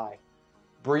the sky,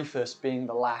 Briefus being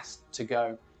the last to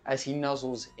go as he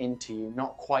nuzzles into you,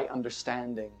 not quite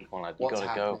understanding what's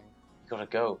happening. Go. You gotta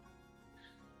go.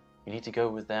 You need to go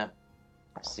with them.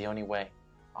 It's the only way.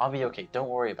 I'll be okay. Don't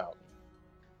worry about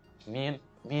me.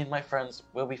 Me and my friends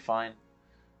will be fine.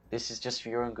 This is just for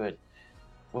your own good.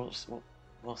 I'll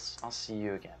see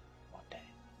you again one day.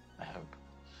 I hope.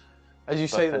 As you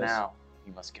but say for this, now,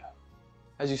 you must go.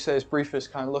 as you say this,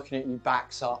 Briefus kind of looking at you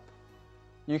backs up.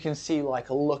 You can see like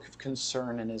a look of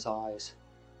concern in his eyes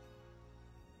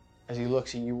as he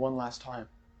looks at you one last time.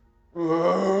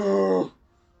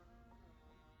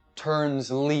 Turns,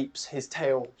 leaps, his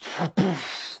tail.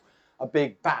 A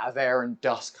big bat of air and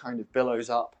dust kind of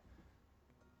billows up.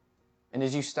 And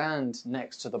as you stand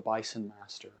next to the Bison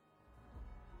Master,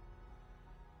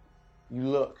 you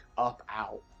look up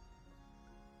out.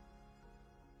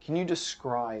 Can you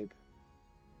describe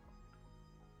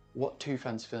what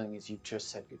Tufan's feeling is you've just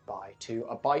said goodbye to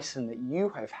a bison that you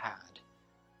have had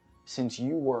since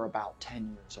you were about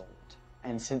 10 years old,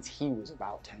 and since he was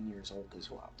about 10 years old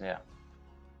as well? Yeah.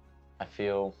 I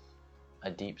feel a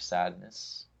deep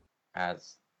sadness,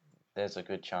 as there's a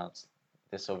good chance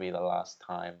this will be the last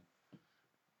time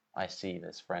I see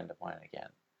this friend of mine again.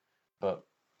 But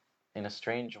in a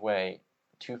strange way,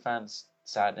 Tufan's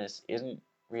sadness isn't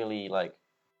really like,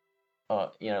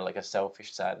 like a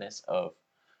selfish sadness of,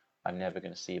 I'm never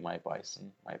going to see my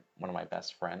bison, one of my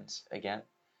best friends again.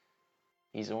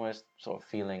 He's almost sort of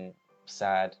feeling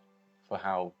sad for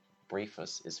how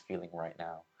Briefus is feeling right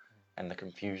now, and the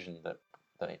confusion that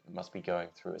must be going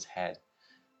through his head,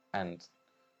 and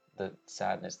the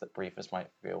sadness that Briefus might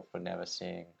feel for never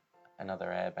seeing another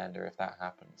airbender if that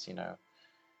happens,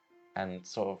 And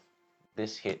sort of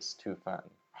this hits Tufan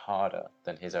harder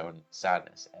than his own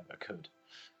sadness ever could.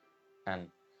 And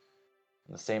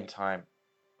at the same time,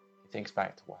 he thinks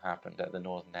back to what happened at the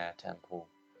Northern Air Temple,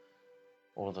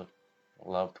 all the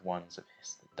loved ones of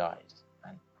his that died,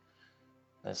 and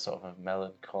there's sort of a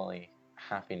melancholy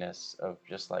happiness of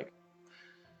just like,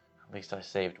 at least I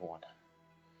saved one.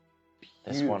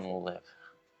 This one will live.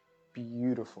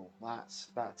 Beautiful. That's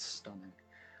stunning.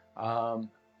 And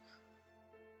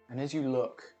as you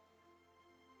look,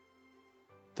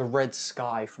 the red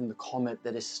sky from the comet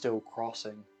that is still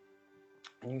crossing,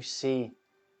 and you see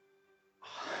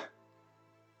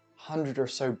 100 or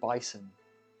so bison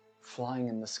flying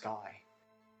in the sky,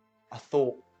 a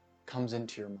thought comes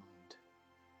into your mind.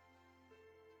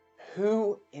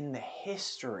 Who in the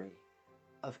history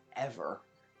of ever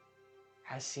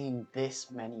has seen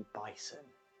this many bison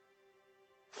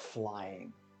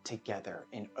flying together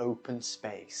in open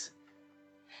space?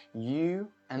 You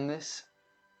and this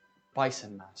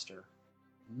bison master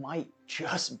might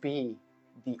just be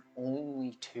the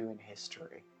only two in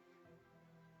history.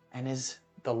 And as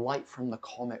the light from the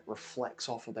comet reflects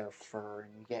off of their fur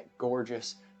and you get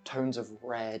gorgeous tones of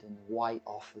red and white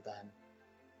off of them,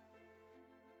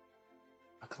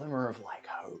 a glimmer of like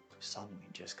hope suddenly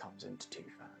just comes into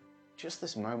Tufan. Just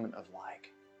this moment of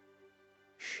like,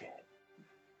 shit.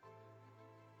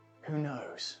 Who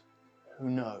knows? Who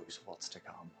knows what's to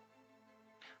come?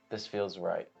 This feels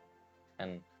right.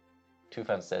 And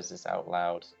Tufan says this out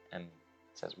loud and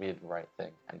says, we did the right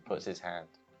thing, and puts his hand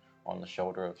on the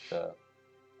shoulder of the,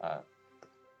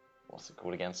 what's it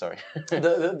called again? Sorry.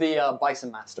 the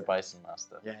Bison Master. The Bison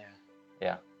Master.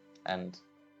 Yeah. And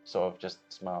sort of just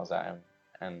smiles at him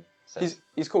and says...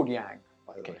 He's called Yang,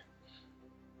 by the way.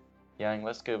 Yang,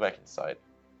 let's go back inside.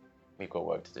 We've got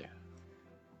work to do.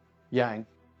 Yang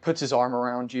puts his arm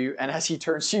around you, and as he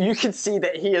turns to you, you can see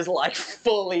that he is like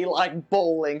fully like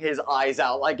bawling his eyes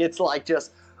out, like it's like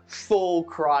just full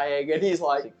crying, and he's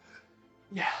like,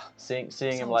 yeah. Seeing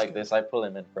him like this, I pull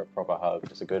him in for a proper hug,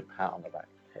 just a good pat on the back.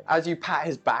 As you pat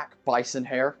his back, bison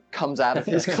hair comes out of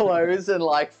his clothes and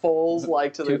like falls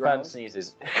like to the ground. Tufan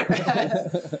sneezes.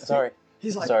 Sorry.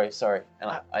 He's like, sorry.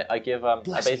 And I give I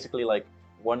basically like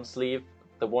one sleeve,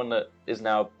 the one that is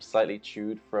now slightly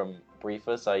chewed from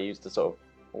Briefer, so I use to sort of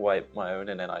wipe my own,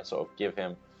 and then I sort of give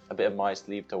him a bit of my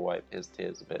sleeve to wipe his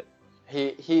tears a bit.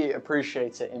 He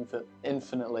appreciates it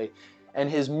infinitely, and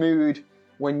his mood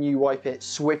when you wipe it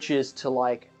switches to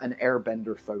like an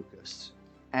airbender focus,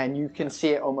 and you can see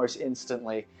it almost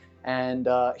instantly, and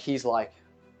he's like,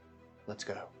 let's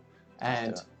go.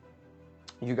 And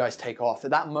you guys take off.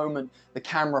 At that moment, the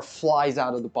camera flies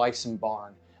out of the bison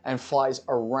barn and flies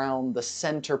around the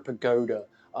center pagoda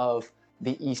of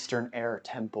the Eastern Air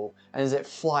Temple. And as it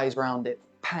flies around, it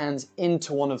pans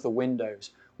into one of the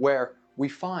windows where we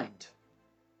find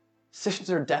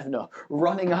Sister Devna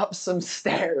running up some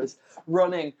stairs,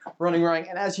 running.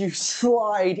 And as you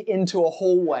slide into a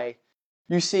hallway,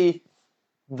 you see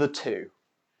the two.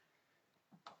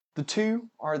 The two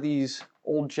are these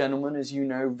old gentlemen, as you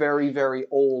know, very, very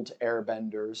old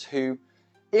airbenders who,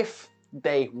 if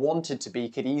they wanted to be,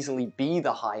 could easily be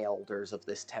the High Elders of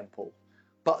this temple.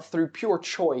 But through pure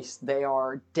choice, they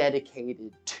are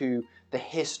dedicated to the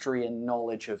history and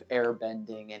knowledge of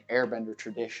airbending and airbender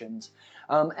traditions.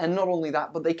 And not only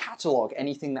that, but they catalog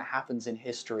anything that happens in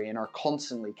history and are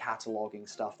constantly cataloging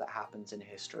stuff that happens in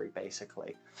history,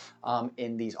 basically,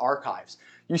 in these archives.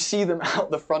 You see them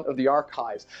out the front of the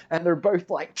archives, and they're both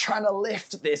like trying to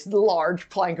lift this large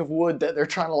plank of wood that they're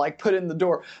trying to like put in the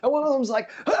door. And one of them's like,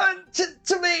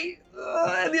 to me!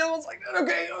 And the other one's like,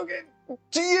 okay.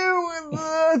 To you,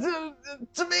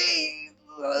 to me.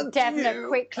 Devna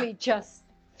quickly just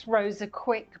throws a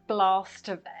quick blast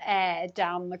of air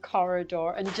down the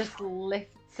corridor and just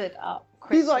lifts it up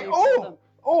quickly. He's like, oh,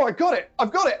 I got it,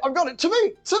 to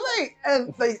me.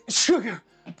 And they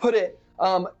put it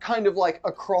kind of like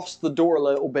across the door a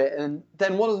little bit, and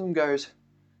then one of them goes,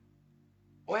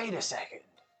 wait a second.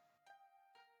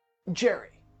 Jerry,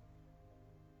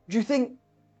 do you think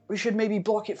we should maybe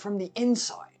block it from the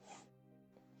inside?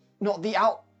 Not the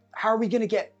out. How are we going to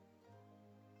get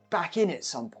back in at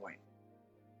some point?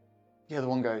 The other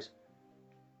one goes,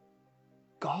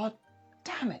 God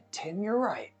damn it, Tim, you're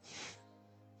right.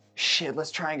 Shit,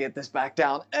 let's try and get this back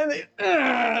down. And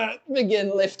they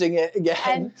begin lifting it again.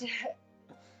 And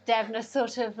Devna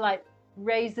sort of like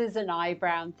raises an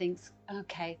eyebrow and thinks,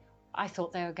 okay, I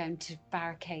thought they were going to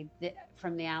barricade it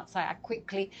from the outside. I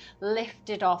quickly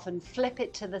lift it off and flip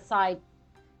it to the side.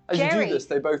 As Jerry, you do this,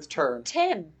 they both turn.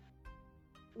 Tim,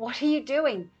 what are you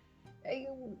doing?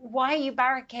 Why are you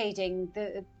barricading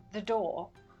the door?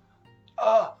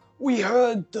 We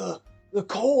heard the the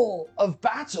call of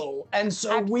battle, and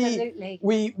so Absolutely.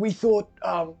 we thought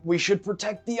we should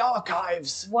protect the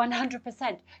archives.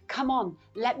 100%. Come on,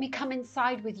 let me come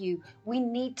inside with you. We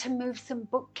need to move some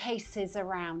bookcases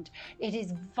around. It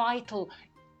is vital.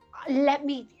 Let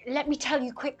me tell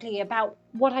you quickly about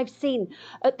what I've seen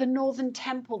at the Northern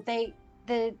Temple. The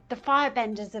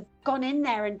firebenders have gone in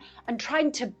there and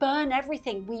trying to burn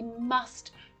everything. We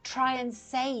must try and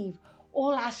save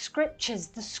all our scriptures,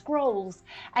 the scrolls,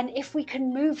 and if we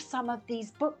can move some of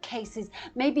these bookcases,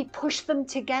 maybe push them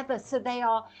together so they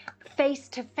are face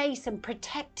to face and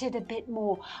protected a bit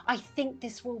more, I think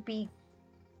this will be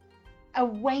a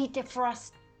way for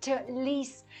us to at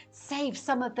least save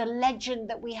some of the legend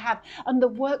that we have and the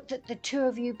work that the two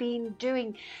of you been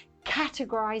doing,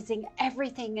 categorizing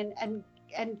everything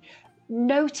and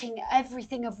noting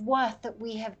everything of worth that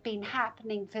we have been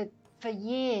happening for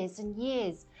years and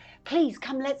years. Please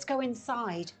come, let's go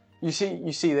inside. You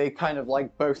see, they kind of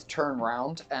like both turn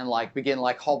around and like begin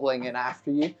like hobbling in after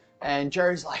you. And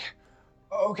Jerry's like,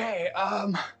 okay,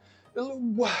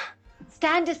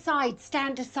 Stand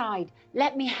aside.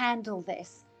 Let me handle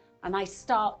this. And I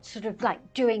start sort of like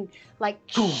doing like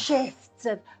shifts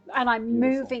of, and I'm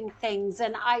moving things.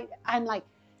 And I'm like,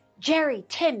 Jerry,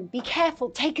 Tim, be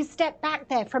careful. Take a step back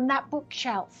there from that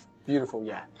bookshelf. Beautiful,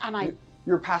 yeah. And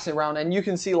you're passing around and you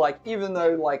can see like even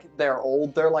though like they're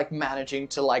old, they're like managing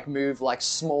to like move like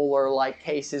smaller like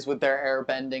cases with their air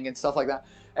bending and stuff like that.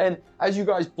 And as you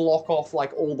guys block off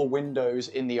like all the windows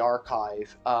in the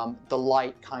archive, the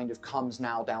light kind of comes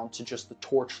now down to just the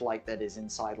torchlight that is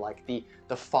inside, like the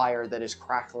fire that is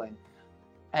crackling.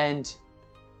 And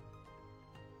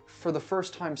for the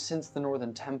first time since the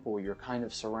Northern Temple, you're kind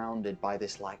of surrounded by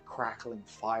this like crackling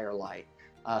firelight,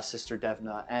 Sister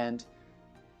Devna, and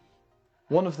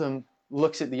one of them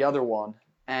looks at the other one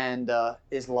and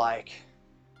is like,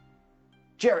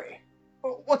 Jerry,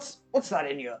 what's that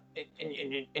in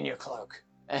your cloak?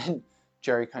 And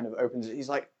Jerry kind of opens it. He's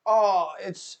like, oh,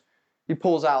 he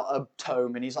pulls out a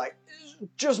tome and he's like,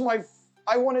 just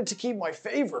I wanted to keep my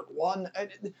favorite one.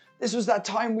 This was that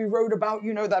time we wrote about,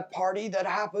 that party that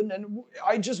happened, and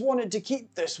I just wanted to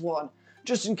keep this one,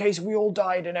 just in case we all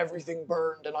died and everything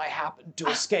burned and I happened to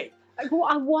escape.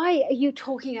 Why are you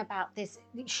talking about this?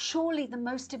 Surely the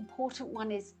most important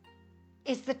one is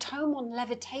the tome on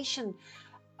levitation.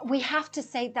 We have to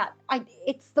say that.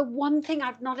 It's the one thing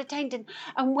I've not attained.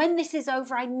 And when this is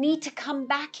over, I need to come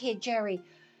back here, Jerry,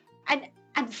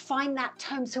 and find that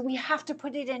tome. So we have to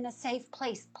put it in a safe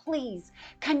place. Please,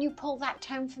 can you pull that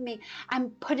tome for me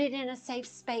and put it in a safe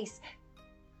space?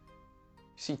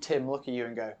 See Tim look at you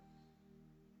and go,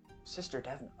 Sister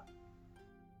Devna,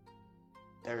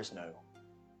 there's no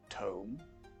tome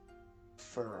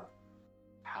for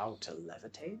how to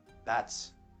levitate?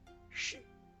 That's...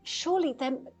 Surely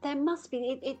there must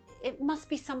be. It must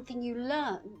be something you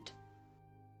learned.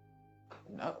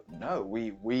 No,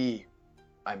 we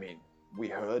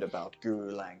heard about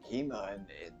Guru Langhima and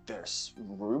there's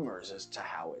rumors as to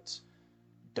how it's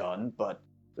done, but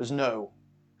there's no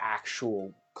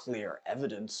actual clear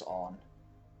evidence on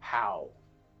how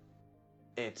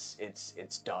it's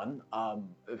done.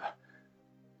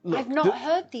 Look, I've not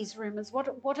heard these rumors.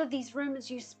 What are these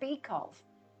rumors you speak of?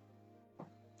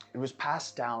 It was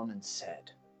passed down and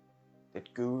said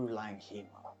that Guru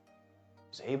Langhima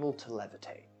was able to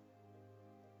levitate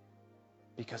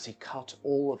because he cut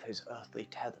all of his earthly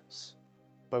tethers,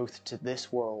 both to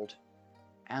this world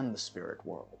and the spirit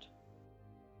world.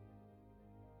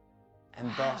 And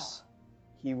thus,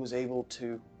 he was able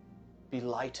to be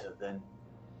lighter than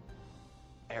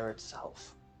air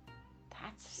itself.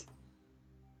 That's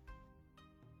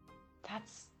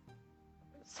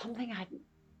something I'd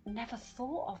never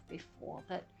thought of before,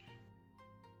 that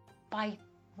by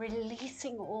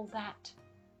releasing all that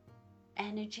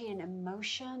energy and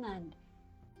emotion and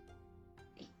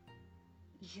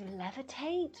you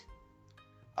levitate?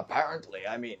 Apparently,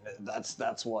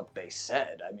 that's what they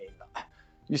said.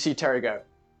 You see Terry go,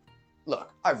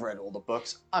 look, I've read all the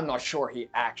books. I'm not sure he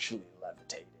actually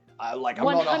levitated. I'm not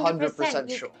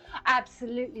 100% sure.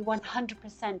 Absolutely,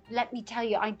 100%. Let me tell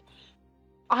you,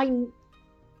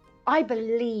 I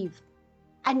believe.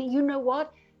 And you know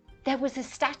what? There was a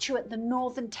statue at the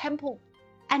Northern Temple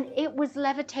and it was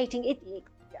levitating.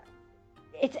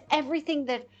 It's everything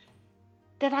that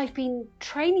I've been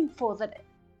training for,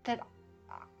 but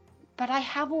I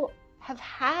have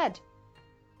had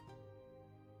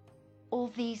all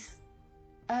these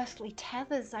earthly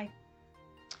tethers. I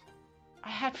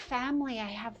had family. I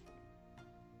have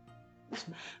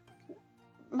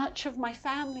much of my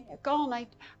family are gone.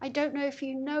 I don't know if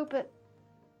you know, but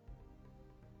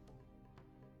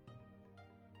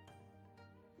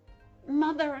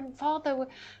mother and father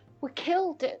were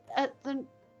killed at the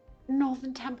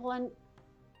Northern Temple,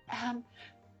 and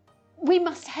we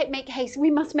must make haste. We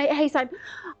must make haste.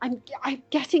 I'm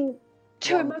getting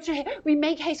too emotional here. We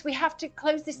make haste. We have to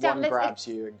close this down. One grabs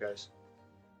you and goes,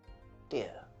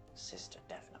 "Dear Sister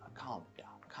Devna, calm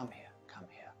down. Come here. Come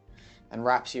here." And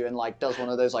wraps you and like does one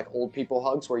of those like old people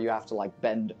hugs where you have to like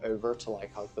bend over to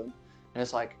like hug them. And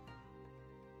it's like,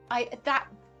 at that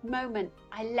moment,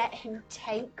 I let him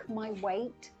take my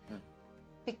weight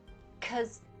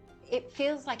because it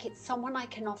feels like it's someone I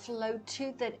can offload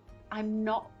to that I'm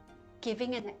not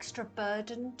giving an extra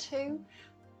burden to.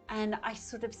 And I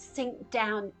sort of sink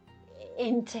down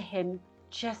into him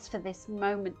just for this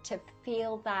moment to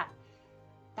feel that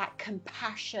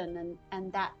compassion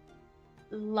and that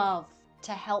love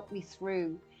to help me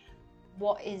through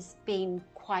what is being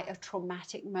quite a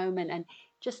traumatic moment. And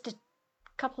just a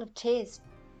couple of tears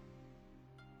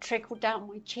trickle down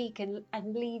my cheek and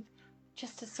leave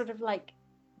just a sort of like,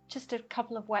 just a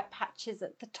couple of wet patches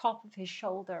at the top of his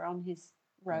shoulder on his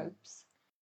robes.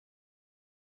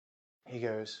 he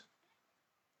goes,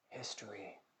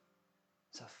 "History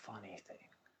is a funny thing.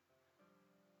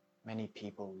 Many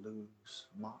people lose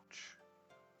much,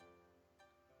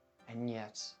 and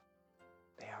yet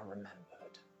they are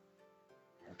remembered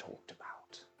and talked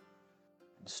about,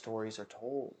 and stories are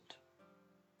told.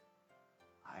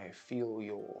 I feel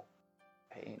your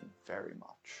pain very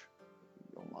much.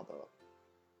 Your mother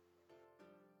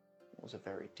was a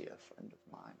very dear friend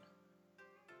of mine.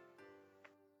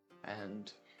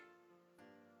 And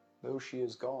though she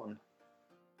is gone,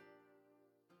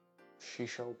 she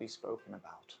shall be spoken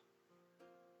about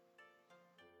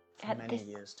for many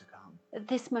years to come." At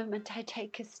this moment, I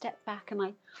take a step back and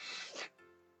I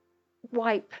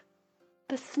wipe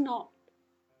the snot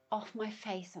off my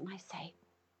face and I say,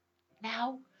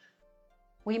 "Now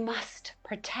we must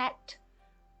protect.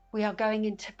 We are going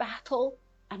into battle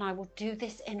and I will do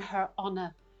this in her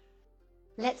honor.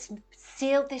 Let's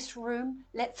seal this room.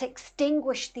 Let's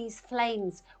extinguish these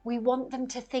flames. We want them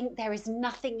to think there is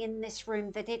nothing in this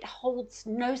room, that it holds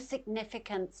no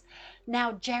significance.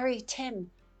 Now, Jerry, Tim,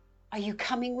 are you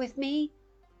coming with me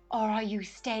or are you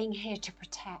staying here to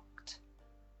protect?"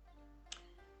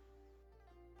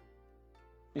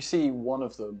 You see one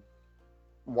of them,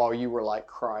 while you were like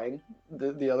crying,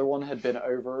 the other one had been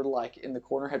over like in the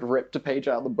corner, had ripped a page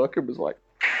out of the book and was like,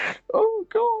 "Oh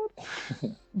God."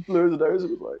 Blew the nose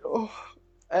and was like, "Oh."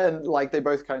 And like they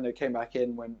both kind of came back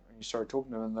in when you started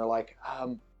talking to them and they're like,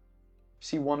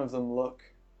 see one of them look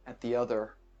at the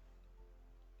other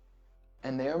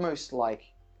and they almost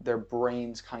like their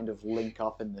brains kind of link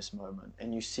up in this moment,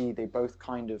 and you see they both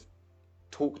kind of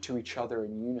talk to each other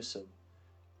in unison.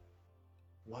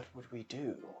 What would we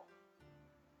do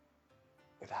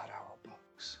without our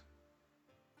books?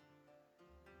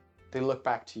 They look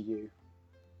back to you.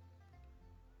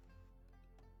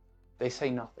 They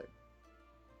say nothing,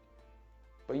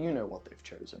 but you know what they've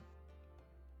chosen.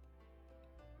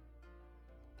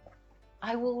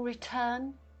 I will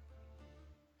return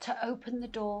to open the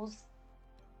doors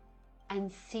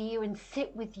and see you and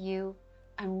sit with you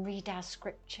and read our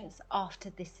scriptures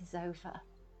after this is over.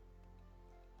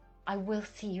 I will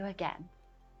see you again.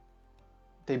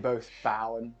 They both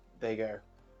bow and they go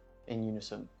in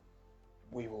unison,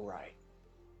 "We will write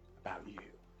about you."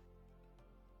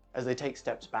 As they take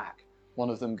steps back, one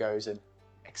of them goes and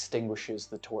extinguishes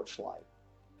the torchlight.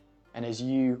 And as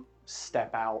you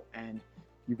step out and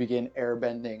you begin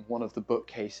airbending one of the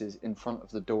bookcases in front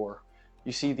of the door,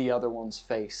 you see the other one's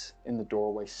face in the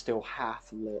doorway, still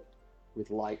half lit with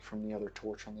light from the other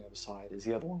torch on the other side, as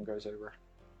the other one goes over.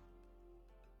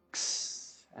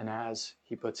 And as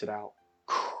he puts it out,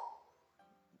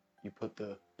 you put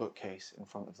the bookcase in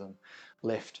front of them,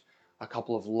 lift a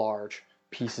couple of large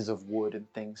pieces of wood and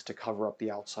things to cover up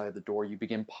the outside of the door. You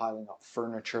begin piling up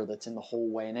furniture that's in the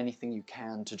hallway and anything you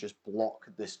can to just block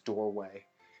this doorway.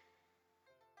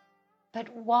 But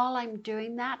while I'm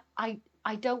doing that,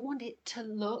 I don't want it to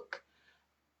look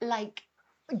like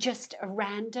just a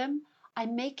random. I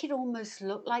make it almost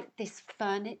look like this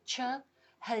furniture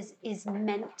is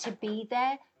meant to be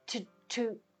there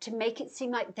to make it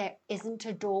seem like there isn't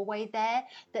a doorway there,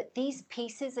 that these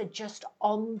pieces are just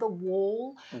on the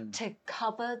wall to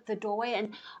cover the doorway.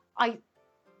 And I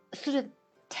sort of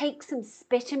take some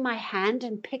spit in my hand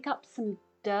and pick up some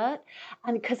dirt,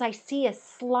 and because I see a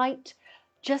slight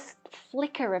just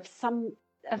flicker of some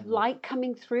of light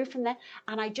coming through from there,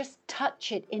 and I just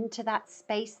touch it into that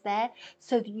space there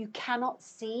so that you cannot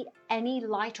see any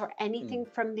light or anything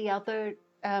from the other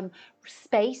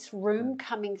room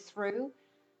coming through.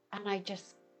 And I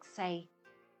just say,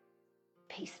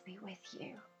 "Peace be with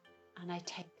you." and I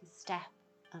take a step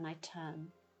and I turn.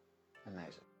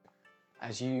 Amazing.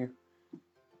 As you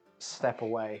step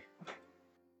away,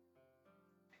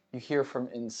 you hear from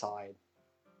inside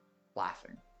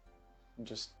laughing,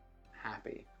 just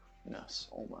happiness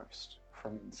almost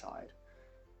from inside.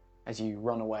 As you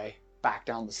run away, back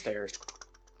down the stairs,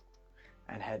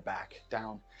 and head back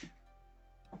down.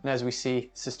 And as we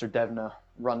see Sister Devna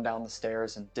run down the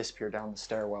stairs and disappear down the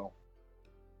stairwell,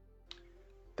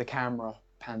 the camera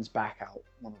pans back out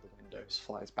one of the windows,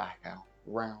 flies back out,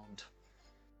 round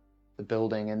the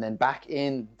building, and then back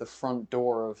in the front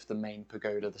door of the main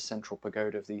pagoda, the central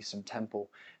pagoda of the Eastern Temple.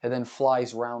 It then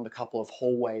flies round a couple of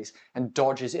hallways and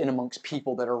dodges in amongst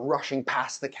people that are rushing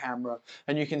past the camera.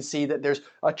 And you can see that there's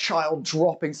a child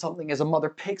dropping something as a mother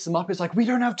picks him up. It's like, we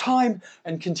don't have time,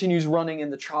 and continues running,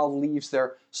 and the child leaves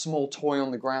their small toy on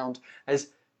the ground. As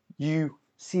you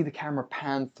see the camera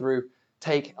pan through,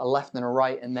 take a left and a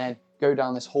right, and then go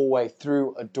down this hallway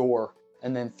through a door,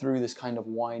 and then through this kind of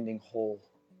winding hall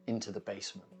into the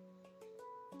basement.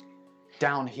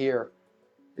 Down here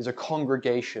is a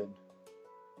congregation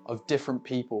of different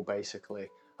people, basically.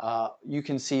 You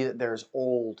can see that there's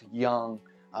old, young,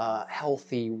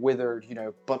 healthy, withered,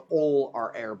 but all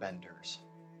are airbenders.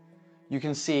 You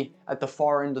can see at the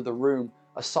far end of the room,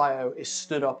 Asayo is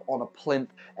stood up on a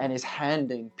plinth and is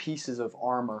handing pieces of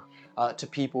armor to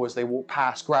people as they walk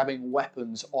past, grabbing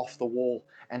weapons off the wall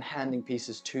and handing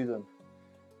pieces to them.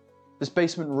 This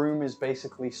basement room is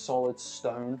basically solid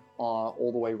stone all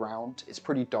the way around. It's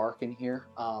pretty dark in here,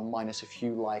 minus a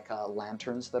few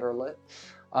lanterns that are lit.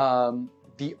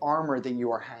 The armor that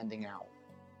you are handing out,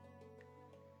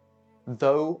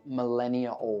 though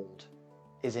millennia old,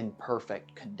 is in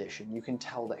perfect condition. You can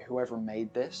tell that whoever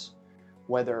made this,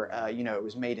 whether it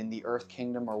was made in the Earth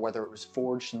Kingdom or whether it was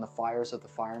forged in the fires of the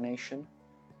Fire Nation,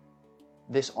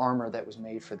 this armor that was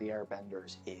made for the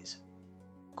Airbenders is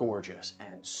gorgeous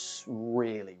and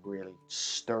really, really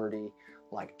sturdy,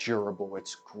 durable.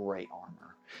 It's great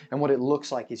armor. And what it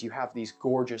looks like is you have these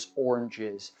gorgeous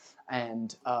oranges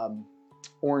and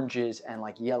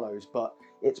yellows, but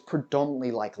it's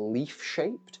predominantly leaf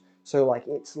shaped. So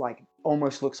it's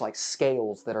almost looks like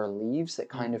scales that are leaves that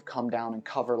kind of come down and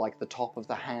cover the top of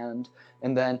the hand,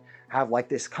 and then have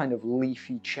this kind of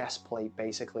leafy chest plate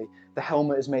basically. The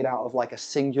helmet is made out of a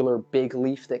singular big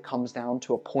leaf that comes down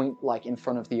to a point in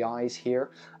front of the eyes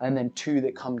here, and then two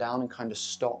that come down and kind of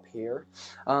stop here.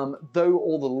 Though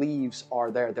all the leaves are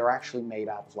there, they're actually made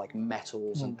out of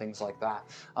metals and things like that,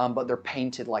 but they're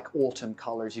painted autumn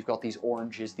colors. You've got these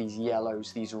oranges, these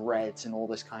yellows, these reds, and all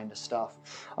this kind of stuff.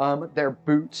 Their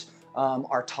boots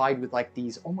are tied with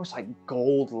these almost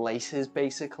gold laces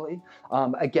basically.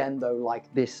 Again though,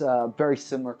 this very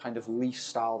similar kind of leaf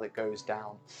style that goes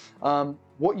down.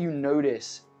 What you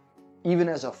notice, even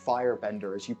as a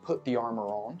firebender, as you put the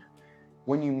armor on,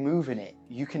 when you move in it,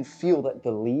 you can feel that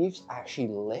the leaves actually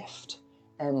lift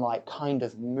and kind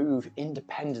of move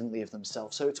independently of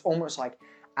themselves. So it's almost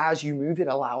as you move, it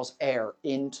allows air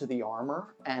into the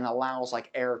armor and allows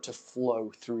air to flow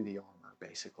through the armor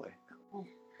basically.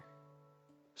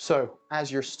 So,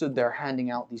 as you're stood there handing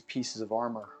out these pieces of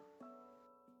armor,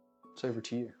 it's over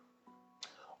to you.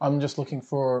 I'm just looking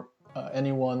for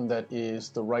anyone that is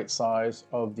the right size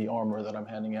of the armor that I'm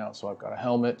handing out. So I've got a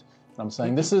helmet, and I'm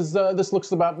saying, this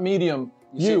looks about medium.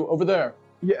 You over there.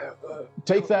 Yeah.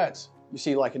 Take that. You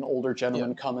see an older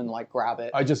gentleman come and grab it.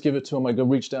 I just give it to him. I go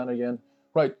reach down again.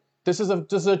 Right. This is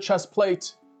a chest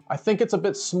plate. I think it's a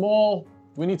bit small.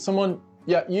 We need someone.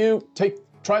 Yeah,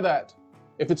 try that.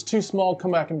 If it's too small, come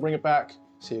back and bring it back.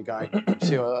 See a guy,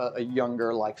 see a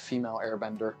younger female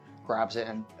airbender grabs it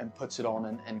and puts it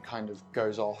on and kind of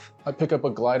goes off. I pick up a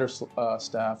glider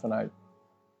staff and I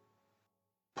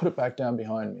put it back down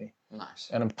behind me.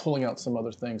 Nice. And I'm pulling out some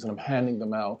other things and I'm handing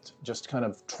them out, just kind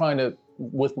of trying to,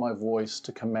 with my voice,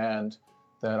 to command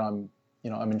that I'm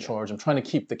in charge. I'm trying to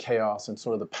keep the chaos and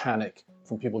sort of the panic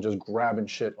from people just grabbing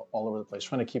shit all over the place,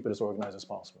 trying to keep it as organized as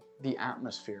possible. The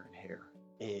atmosphere in here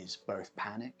is both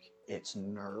panic, it's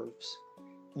nerves.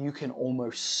 You can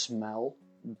almost smell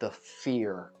the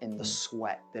fear in the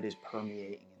sweat that is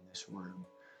permeating in this room.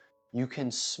 You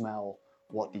can smell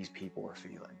what these people are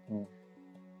feeling.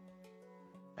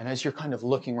 And as you're kind of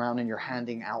looking around and you're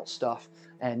handing out stuff,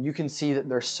 and you can see that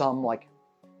there's some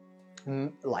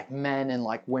men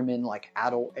and women,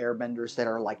 adult airbenders that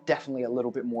are definitely a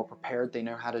little bit more prepared. They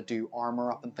know how to do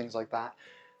armor up and things like that.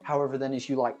 However, then as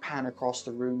you pan across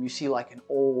the room, you see an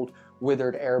old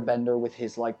withered airbender with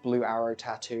his blue arrow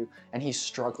tattoo, and he's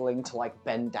struggling to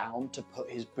bend down to put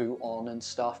his boot on and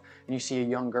stuff. And you see a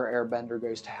younger airbender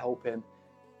goes to help him,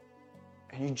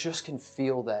 and you just can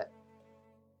feel that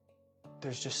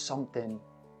there's just something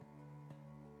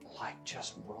like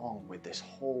just wrong with this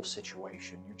whole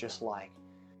situation. You're just like,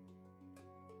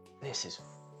 this is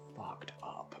fucked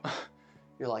up.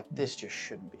 You're like, this just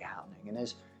shouldn't be happening. And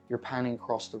as you're panning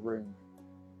across the room,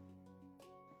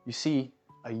 you see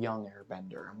a young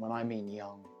airbender. And when I mean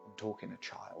young, I'm talking a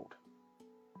child.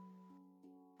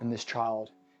 And this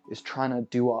child is trying to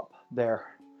do up their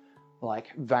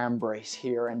like vambrace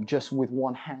here, and just with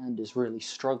one hand is really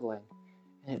struggling.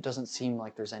 And it doesn't seem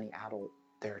like there's any adult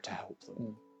there to help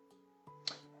them.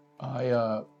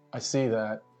 I see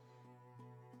that,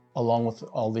 along with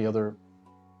all the other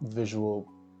visual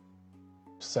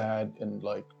sad and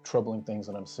like troubling things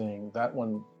that I'm seeing. That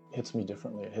one hits me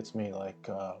differently. It hits me like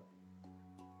I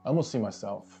almost see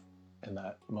myself in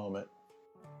that moment.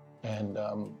 And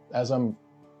as I'm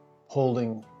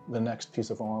holding the next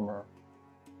piece of armor,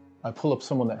 I pull up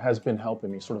someone that has been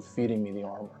helping me, sort of feeding me the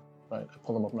armor, right? I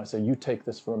pull them up and I say, you take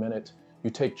this for a minute,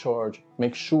 you take charge,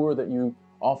 make sure that you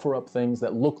offer up things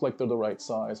that look like they're the right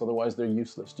size, otherwise they're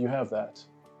useless. Do you have that?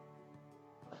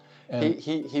 And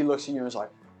He looks at you and is like,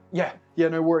 yeah,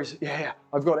 no worries, yeah,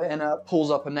 I've got it. And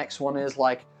pulls up a next one, is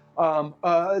like,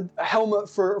 a helmet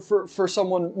for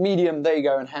someone medium, there you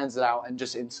go, and hands it out. And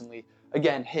just instantly,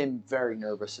 again, him very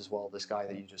nervous as well, this guy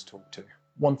that you just talked to.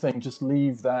 one thing, just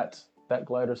leave that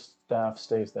glider staff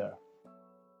stays there.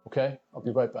 Okay? I'll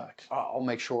be right back. I'll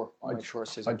make sure. I'll make sure it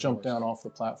stays. I jump down off the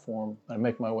platform and I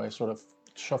make my way, sort of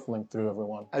shuffling through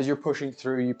everyone. As you're pushing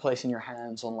through, you placing your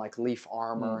hands on like leaf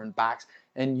armor and backs,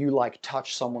 and you like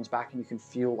touch someone's back, and you can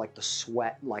feel like the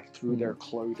sweat like through their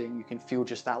clothing. You can feel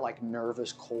just that like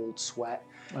nervous, cold sweat.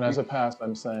 And as I pass,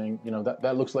 I'm saying, you know,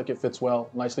 that looks like it fits well.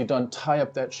 Nicely done. Tie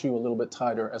up that shoe a little bit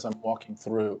tighter as I'm walking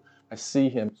through. I see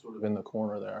him sort of in the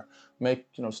corner there.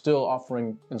 Still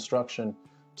offering instruction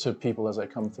to people as I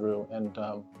come through, and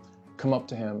come up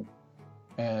to him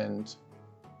and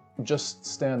just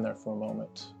stand there for a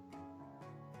moment.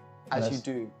 As you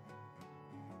do,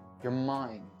 your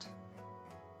mind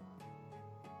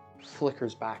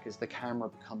flickers back as the camera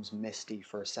becomes misty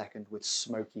for a second with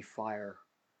smoky fire,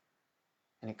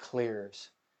 and it clears.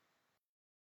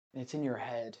 And it's in your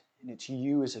head, and it's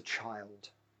you as a child,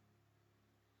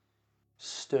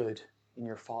 stood in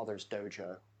your father's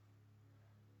dojo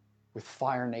with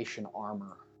Fire Nation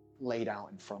armor laid out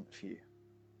in front of you.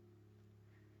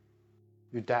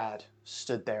 Your dad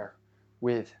stood there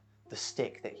with the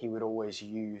stick that he would always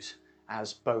use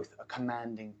as both a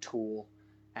commanding tool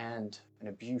and an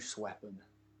abuse weapon.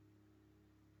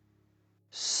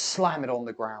 Slam it on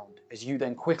the ground as you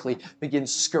then quickly begin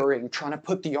scurrying, trying to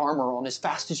put the armor on as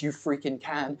fast as you freaking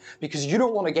can, because you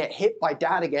don't want to get hit by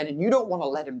Dad again, and you don't want to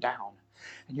let him down.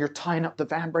 And you're tying up the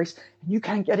vambrace and you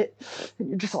can't get it, and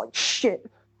you're just like, shit,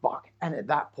 fuck. And at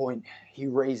that point, he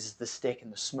raises the stick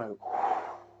and the smoke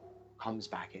comes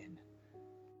back in.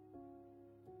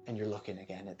 And you're looking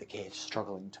again at the kid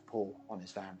struggling to pull on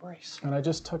his vambrace. And I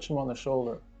just touch him on the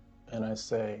shoulder and I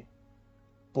say,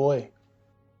 boy,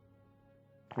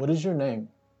 what is your name?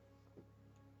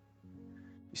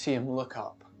 You see him look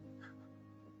up.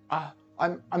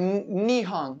 I'm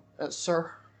Nihon,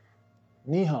 sir.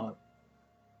 Nihon.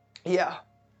 Yeah.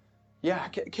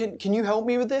 Can you help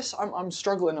me with this? I'm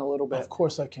struggling a little bit. Of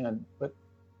course I can, but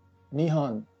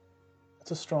Nihon,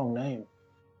 that's a strong name.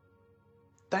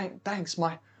 Thanks.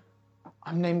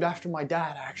 I'm named after my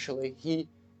dad, actually. He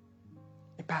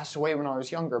passed away when I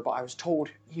was younger, but I was told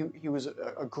he was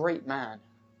a great man.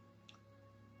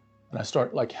 And I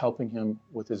start like helping him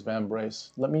with his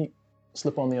vambrace. Let me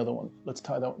slip on the other one. Let's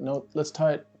tie that. No, let's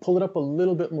tie it. Pull it up a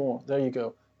little bit more. There you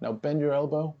go. Now bend your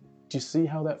elbow. Do you see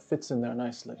how that fits in there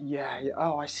nicely? Yeah.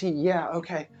 Oh, I see. Yeah,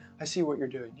 okay. I see what you're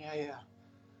doing. Yeah.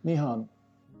 Nihon,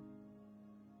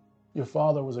 your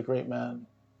father was a great man.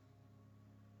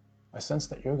 I sense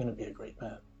that you're going to be a great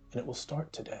man, and it will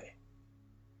start today.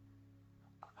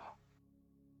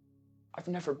 I've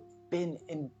never been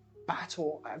in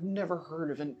battle. I've never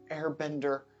heard of an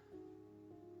airbender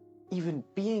even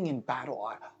being in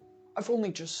battle. I've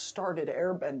only just started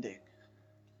airbending.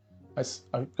 I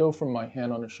go from my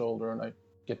hand on his shoulder and I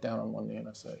get down on one knee and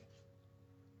I say,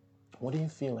 what are you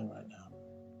feeling right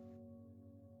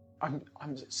now?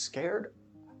 I'm scared.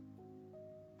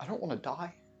 I don't want to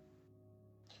die.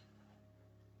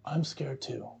 I'm scared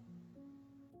too.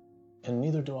 And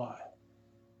neither do I.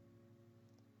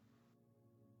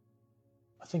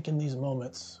 I think in these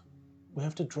moments, we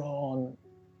have to draw on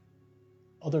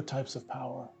other types of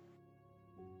power.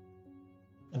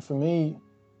 And for me,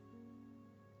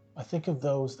 I think of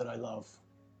those that I love.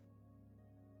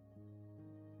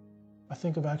 I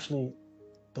think of actually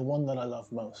the one that I love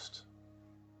most.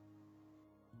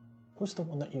 Who's the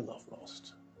one that you love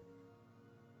most?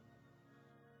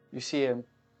 You see him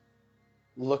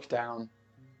look down,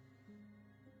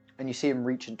 and you see him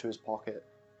reach into his pocket,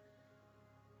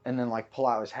 and then like pull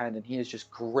out his hand, and he is just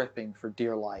gripping for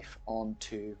dear life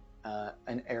onto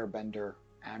an airbender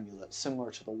amulet,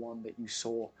 similar to the one that you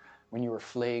saw when you were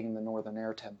fleeing the Northern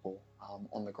Air Temple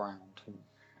on the ground.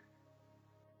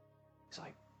 He's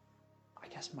like, I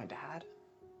guess my dad?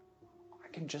 I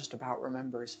can just about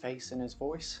remember his face and his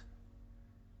voice.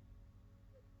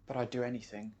 But I'd do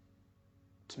anything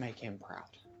to make him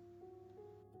proud.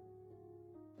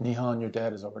 Nihan, your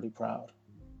dad is already proud.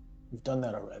 You've done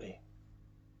that already.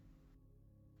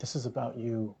 This is about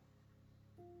you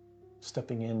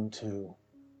stepping into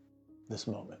this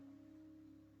moment.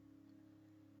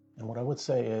 And what I would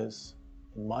say is,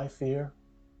 in my fear,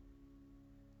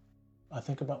 I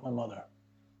think about my mother.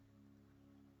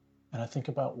 And I think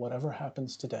about whatever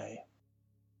happens today,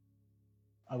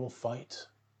 I will fight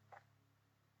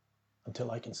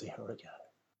until I can see her again.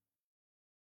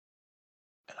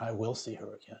 And I will see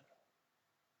her again.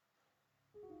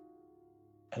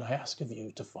 And I ask of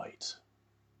you to fight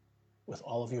with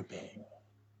all of your being.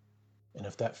 And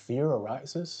if that fear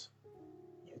arises,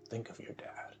 you think of your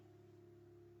dad.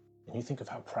 And you think of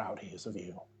how proud he is of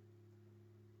you.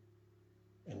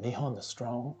 And Nihan the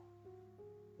Strong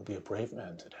will be a brave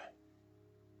man today.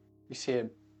 You see him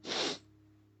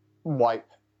wipe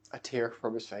a tear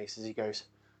from his face as he goes,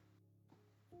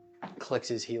 clicks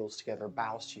his heels together,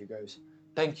 bows to you, goes,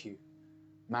 thank you,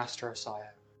 Master Osayo.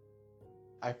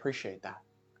 I appreciate that.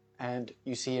 And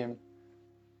you see him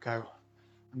go,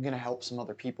 I'm going to help some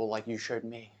other people like you showed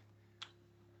me.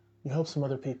 You help some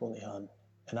other people, Nihan,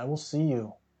 and I will see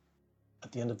you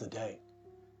at the end of the day.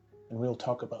 And we'll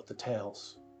talk about the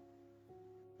tales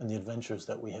and the adventures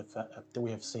that we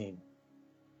have seen.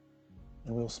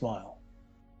 And we'll smile.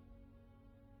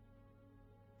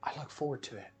 I look forward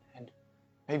to it. And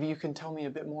maybe you can tell me a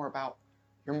bit more about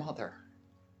your mother.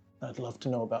 I'd love to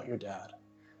know about your dad.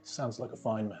 Sounds like a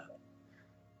fine man.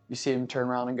 You see him turn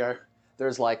around and go,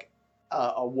 there's like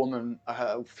a woman,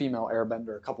 a female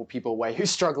airbender, a couple people away who's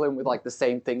struggling with like the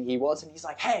same thing he was. And he's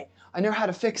like, hey, I know how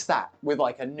to fix that, with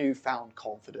like a newfound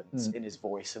confidence in his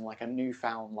voice and like a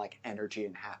newfound like energy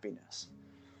and happiness.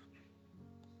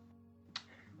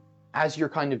 As you're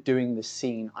kind of doing this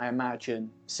scene, I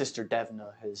imagine Sister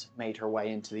Devna has made her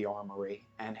way into the armory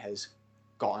and has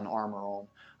gotten armor on.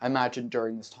 I imagine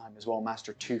during this time as well,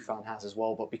 Master Tufan has as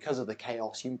well, but because of the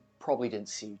chaos, you probably didn't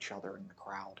see each other in the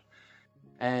crowd.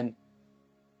 And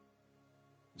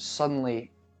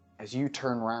suddenly, as you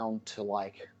turn around to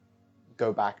like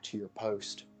go back to your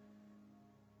post,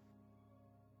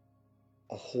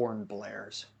 a horn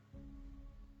blares.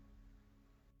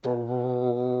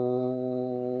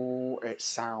 It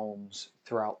sounds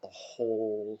throughout the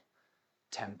whole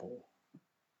temple.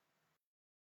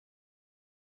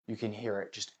 You can hear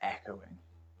it just echoing.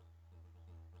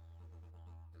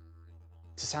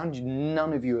 It's a sound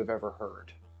none of you have ever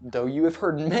heard, though you have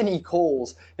heard many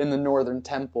calls in the Northern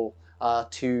Temple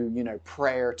to,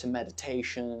 prayer, to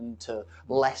meditation, to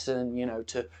lesson,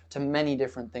 to many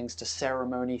different things, to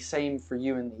ceremony. Same for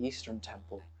you in the Eastern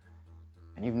Temple.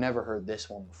 And you've never heard this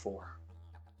one before.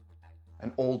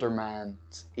 An older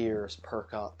man's ears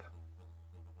perk up.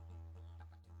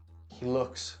 He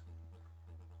looks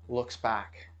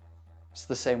back. It's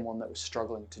the same one that was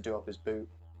struggling to do up his boot.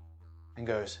 And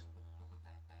goes,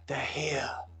 they're here.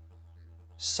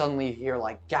 Suddenly you hear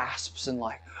like gasps and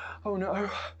like, oh no,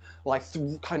 like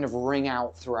kind of ring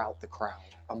out throughout the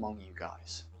crowd among you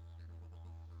guys.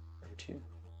 Over to you.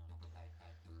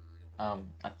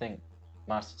 I think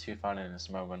Master Tufan in this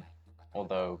moment,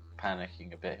 although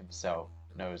panicking a bit himself,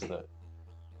 knows that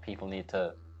people need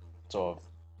to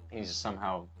he needs to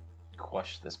somehow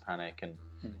quash this panic and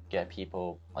get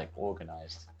people like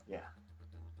organized. Yeah.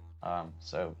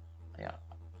 So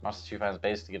Master Tufan's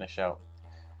basically gonna shout,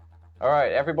 all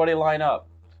right, everybody line up.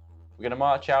 We're gonna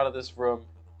march out of this room,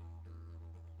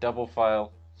 double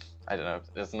file. I don't know,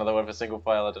 there's another word for single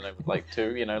file, I don't know, like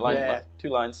two, line, Yeah. like, 2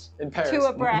 lines. In Paris. Two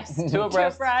abreast. Two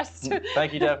abreast.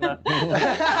 Thank you, Devna.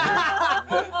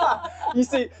 You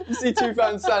see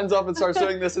Tufan stands up and starts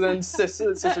doing this, and then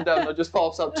Sister Devna just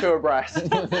pops up two abreast.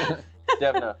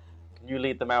 Devna, can you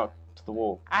lead them out to the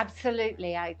wall?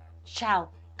 Absolutely, I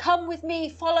shall. Come with me,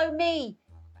 follow me.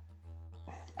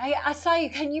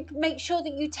 Asayu, can you make sure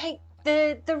that you take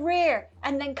the rear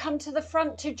and then come to the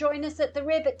front to join us at the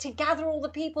rear, but to gather all the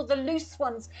people, the loose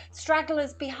ones,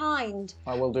 stragglers behind.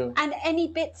 I will do. And any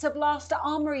bits of last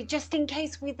armory, just in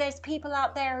case there's people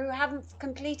out there who haven't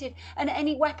completed, and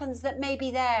any weapons that may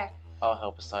be there. I'll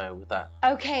help Asaya with that.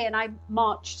 Okay, and I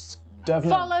march. Devna.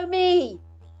 Follow me.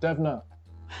 Devna.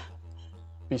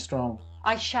 Be strong.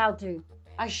 I shall do.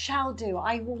 I shall do.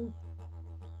 I will.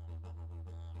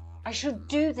 I shall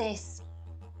do this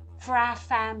for our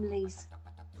families,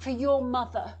 for your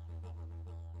mother,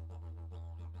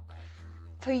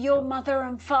 for your mother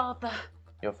and father.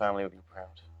 Your family will be proud.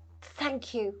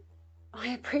 Thank you.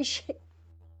 I appreciate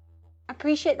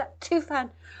that,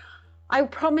 Tufan. I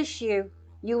promise you,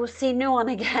 you will see no one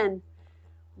again.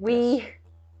 We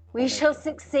shall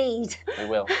succeed. We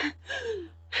will.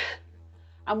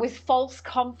 And with false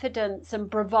confidence and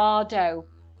bravado,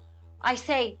 I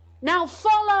say, now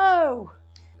follow!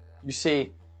 You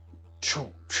see,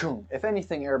 chum, chum. If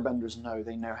anything, airbenders know,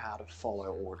 they know how to follow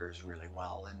orders really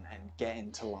well and get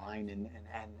into line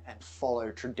and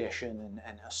follow tradition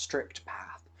and a strict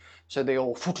path. So they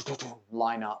all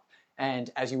line up.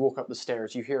 And as you walk up the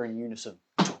stairs, you hear in unison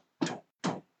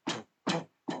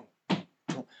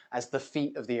as the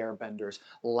feet of the airbenders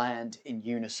land in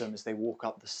unison as they walk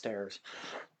up the stairs.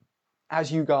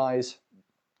 As you guys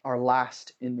are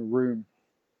last in the room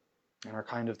and are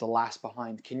kind of the last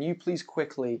behind, can you please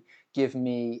quickly give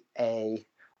me a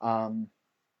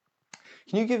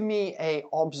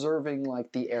observing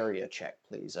like the area check,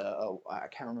 please? I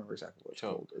can't remember exactly what it's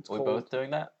Sure. called. It's We're called, both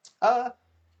doing that?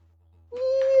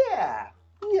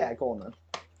 Yeah, go on then.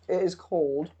 It is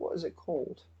called, what is it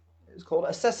called? It's called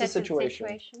Assess the Assess the Situation.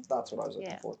 Situation. That's what I was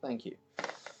looking Yeah. for. Thank you.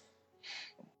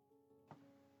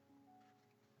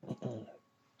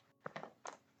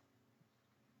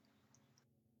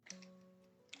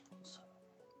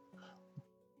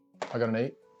 I got an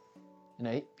 8. An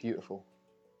 8, beautiful.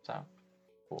 So,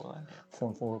 4 then. Yeah. 4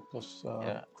 and 4 plus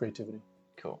Yeah. creativity.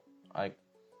 Cool.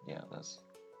 That's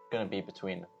gonna be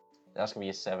between. That's gonna be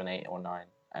a 7, 8, or 9,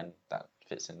 and that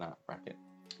fits in that bracket.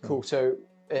 Cool. So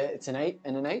it's an 8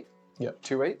 and an 8? Yep.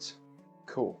 2 8s?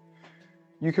 Cool.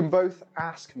 You can both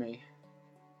ask me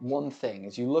one thing.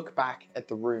 As you look back at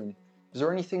the room, is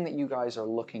there anything that you guys are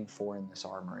looking for in this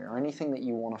armory, or anything that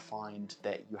you want to find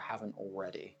that you haven't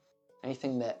already?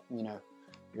 Anything that, you know,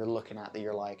 you're looking at that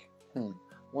you're like,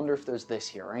 wonder if there's this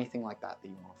here, or anything like that that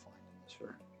you want to find in this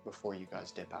room before you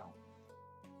guys dip out?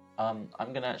 I'm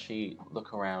gonna actually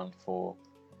look around for.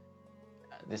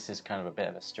 This is kind of a bit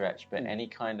of a stretch, but any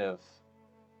kind of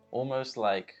almost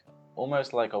like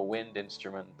a wind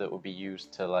instrument that would be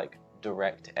used to like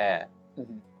direct air,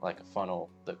 like a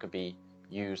funnel that could be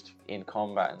used in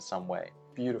combat in some way.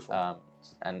 Beautiful.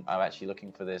 And I'm actually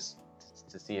looking for this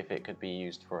to see if it could be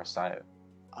used for a Sayo.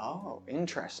 Oh,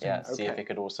 interesting. Yeah, see if it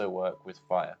could also work with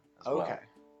fire as well. Okay.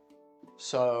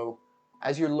 So,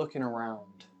 as you're looking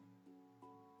around,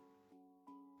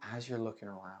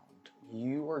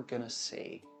 you're gonna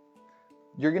see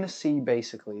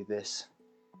basically this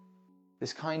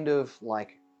kind of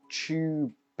like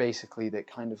tube, basically, that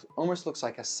kind of almost looks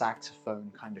like a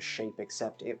saxophone kind of shape,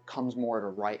 except it comes more at a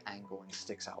right angle and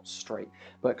sticks out straight,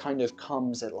 but kind of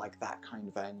comes at like that kind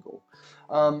of angle.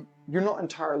 You're not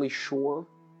entirely sure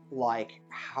like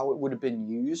how it would have been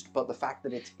used, but the fact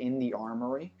that it's in the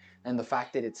armory and the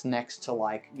fact that it's next to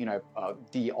like, you know,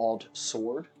 the odd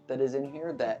sword that is in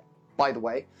here, that, by the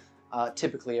way,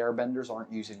 typically airbenders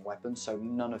aren't using weapons, so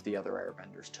none of the other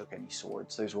airbenders took any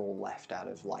swords. Those were all left out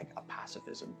of like a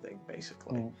pacifism thing,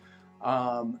 basically.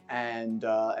 And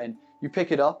you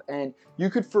pick it up, and you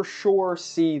could for sure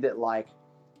see that, like,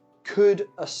 could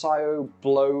a Sayo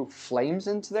blow flames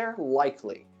into there?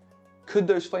 Likely. Could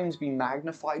those flames be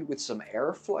magnified with some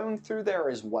air flowing through there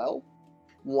as well?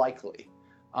 Likely.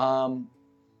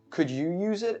 Could you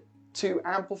use it to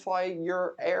amplify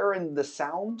your air and the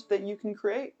sound that you can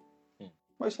create?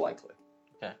 Most likely.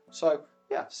 Okay. So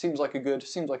yeah, seems like a good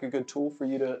tool for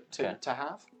you to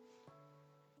have.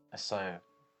 So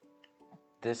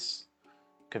this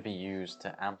could be used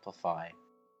to amplify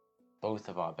both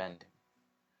of our bending.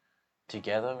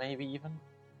 Together, maybe even.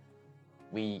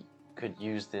 We could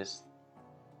use this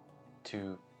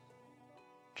to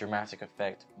dramatic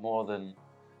effect more than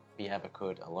we ever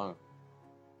could alone.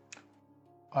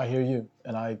 I hear you,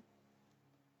 and I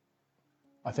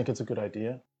think it's a good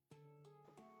idea.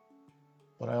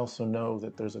 But I also know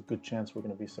that there's a good chance we're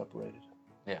going to be separated.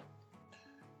 Yeah.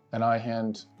 And I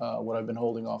hand what I've been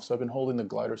holding off. So I've been holding the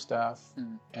glider staff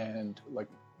and like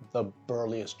the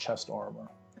burliest chest armor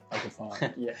I could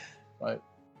find. Yeah. Right?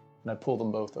 And I pull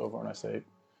them both over and I say,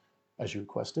 as you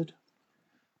requested,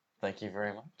 Thank you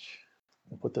very much.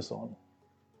 and put this on.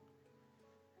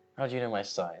 How do you know my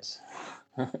size?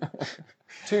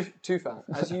 Tufan,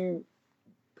 as you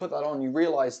put that on, you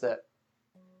realize that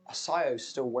Asayo's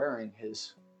still wearing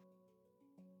his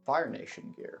Fire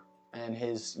Nation gear and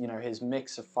his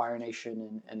mix of Fire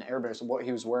Nation and Airbender, so what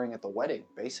he was wearing at the wedding,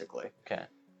 basically. Okay.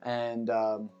 And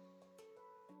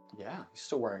yeah, he's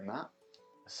still wearing that.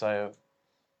 So,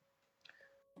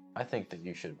 I think that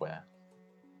you should wear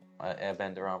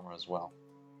airbender armor as well.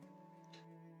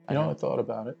 You know, I thought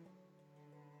about it,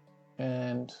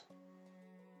 and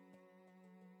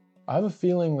I have a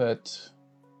feeling that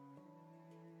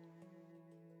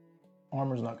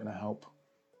armor's not going to help.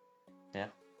 Yeah?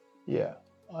 Yeah,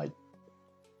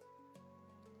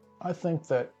 I think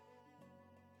that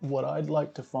what I'd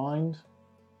like to find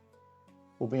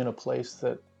will be in a place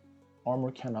that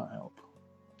armor cannot help.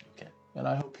 Okay. And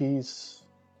I hope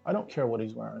I don't care what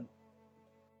he's wearing.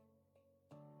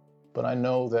 But I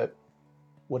know that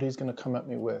what he's going to come at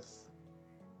me with,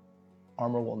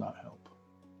 armor will not help.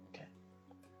 Okay.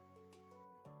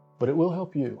 But it will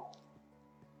help you.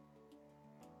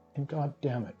 And God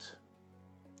damn it,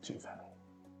 Tufan,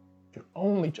 your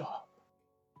only job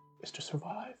is to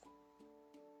survive.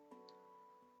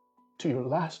 To your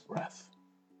last breath,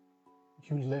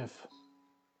 you live.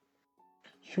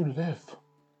 You live.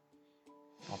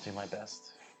 I'll do my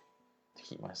best to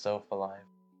keep myself alive,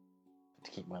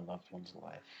 to keep my loved ones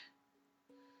alive.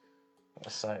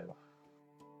 So,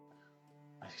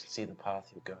 I can see the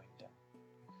path you're going down.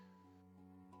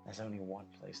 There's only one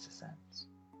place to send.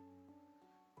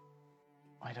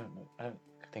 I don't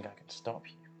think I can stop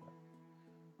you.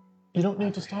 You don't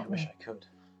need to stop I wish me. I could.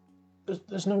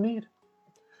 There's no need.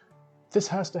 This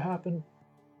has to happen.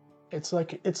 It's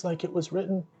like it was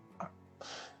written.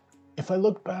 If I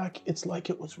look back, it's like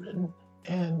it was written,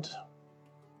 and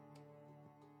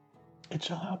it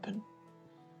shall happen.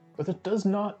 But it does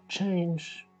not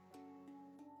change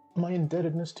my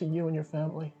indebtedness to you and your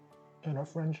family and our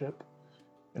friendship.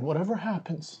 And whatever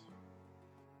happens,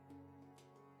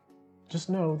 just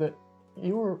know that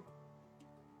you're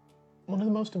one of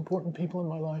the most important people in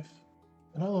my life,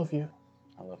 and I love you.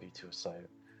 I love you too, Asayo.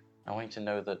 I want you to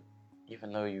know that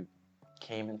even though you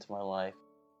came into my life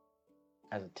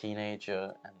as a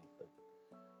teenager and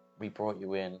we brought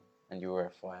you in and you were a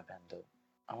firebender,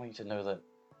 I want you to know that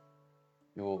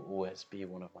you will always be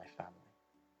one of my family.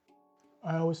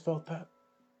 I always felt that.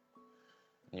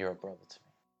 And you're a brother to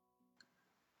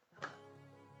me.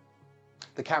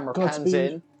 The camera Godspeed. pans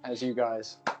in as you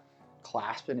guys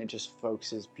clasp, and it just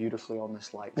focuses beautifully on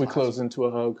this light. We clasp. close into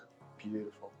a hug.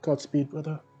 Beautiful. Godspeed,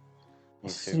 brother. You I'll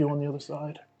too. see you on the other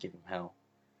side. Give him hell.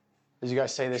 As you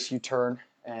guys say this, you turn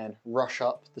and rush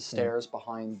up the stairs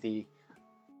behind the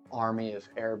army of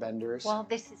airbenders. While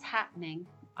this is happening,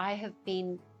 I have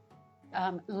been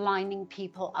lining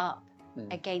people up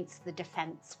against the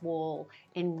defense wall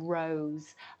in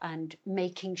rows and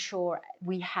making sure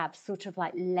we have sort of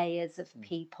like layers of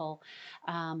people.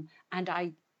 And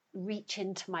I reach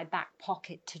into my back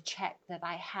pocket to check that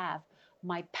I have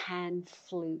my pan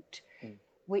flute,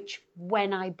 which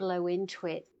when I blow into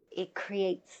it, it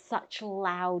creates such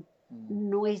loud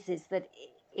noises that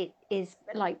it is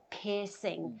like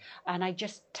piercing. And I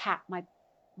just tap my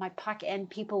pocket, and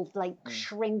people like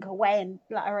shrink away and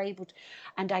are able to,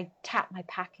 and I tap my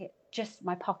pocket, just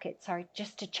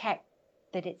to check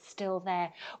that it's still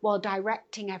there, while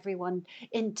directing everyone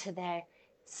into their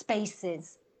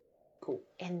spaces. Cool.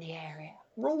 In the area.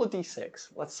 Roll a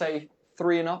d6. Let's say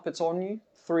 3 and up, it's on you.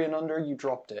 3 and under, you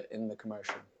dropped it in the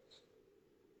commotion.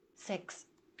 6.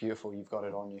 Beautiful, you've got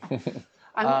it on you.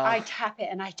 I tap it,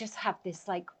 and I just have this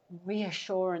like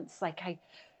reassurance, like okay,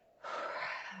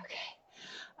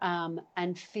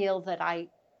 and feel that I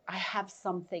have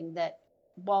something that,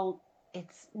 while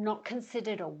it's not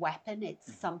considered a weapon,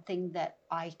 it's something that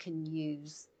I can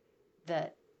use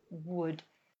that would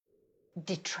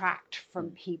detract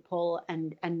from people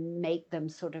and make them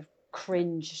sort of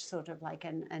cringe, sort of like,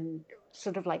 and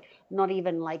sort of like not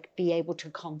even like be able to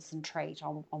concentrate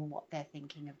on what they're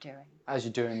thinking of doing. As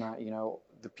you're doing that,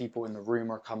 the people in the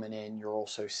room are coming in. You're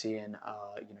also seeing,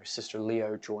 Sister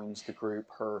Leo joins the group.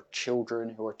 Her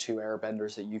children, who are 2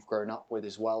 airbenders that you've grown up with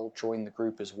as well, join the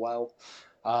group as well.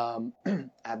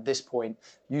 At this point,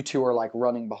 you 2 are like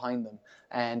running behind them.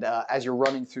 And as you're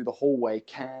running through the hallway,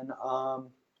 can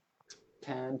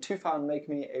Tufan make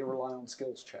me a rely on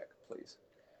skills check, please?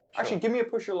 Sure. Actually, give me a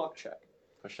push your luck check.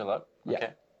 Push your luck? Yeah.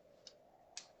 Okay.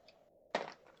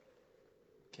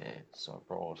 Okay, so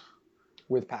I rolled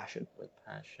With passion. with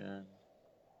passion.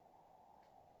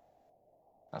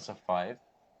 That's a 5.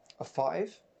 A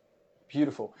 5?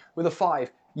 Beautiful. With a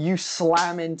 5, you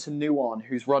slam into Nuon,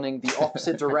 who's running the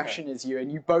opposite direction as you,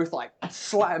 and you both like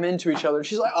slam into each other. And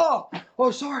she's like, oh,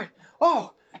 sorry.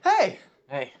 Oh, hey,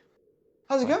 Hey,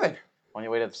 how's it going? on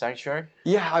your way to the sanctuary?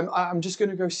 Yeah, I'm just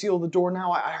gonna go seal the door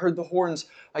now. I heard the horns.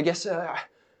 I guess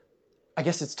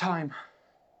it's time.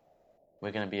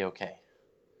 We're gonna be okay.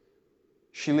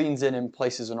 She leans in and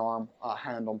places a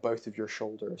hand on both of your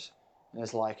shoulders, and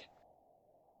is like,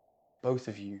 both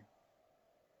of you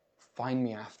find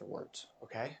me afterwards,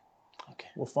 okay? Okay.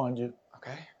 We'll find you.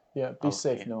 Okay? Yeah, be Oh,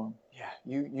 safe, yeah. Noam. Yeah,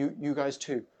 you guys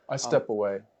too. I step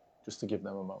away just to give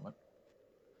them a moment.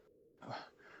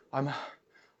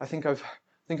 I think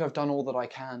I've done all that I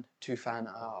can, Tufan.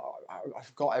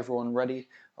 I've got everyone ready.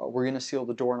 We're gonna seal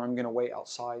the door, and I'm gonna wait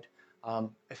outside.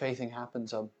 If anything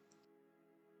happens,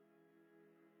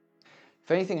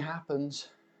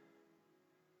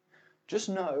 just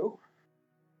know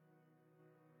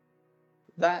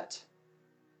that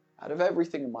out of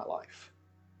everything in my life,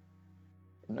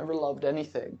 I've never loved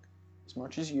anything as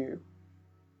much as you.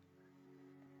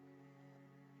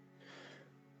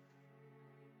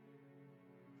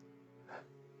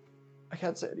 I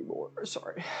can't say anymore.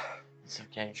 Sorry. It's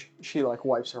okay. She like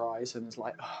wipes her eyes and is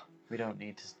like, "Ugh." We don't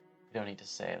need to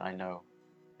say it. I know,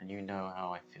 and you know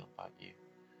how I feel about you.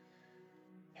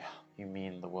 Yeah. You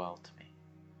mean the world to me.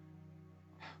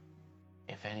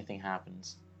 If anything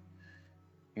happens,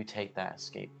 you take that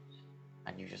escape,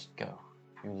 and you just go.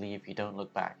 You leave. You don't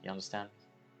look back. You understand?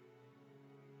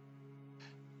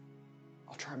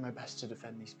 I'll try my best to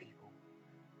defend these people.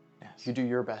 Yes. You do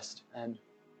your best, and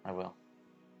I will.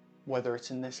 whether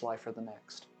it's in this life or the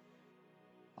next,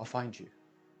 I'll find you.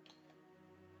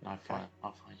 I'll find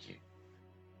you.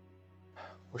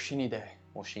 Washinide.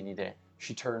 Washinide.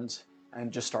 She turns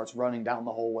and just starts running down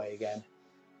the hallway again.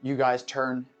 You guys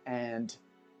turn, and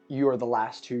you are the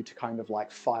last two to kind of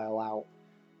like file out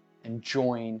and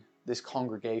join this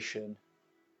congregation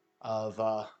of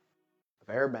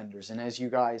airbenders. And as you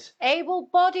guys,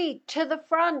 Able-bodied to the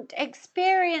front,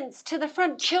 experienced to the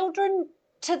front, children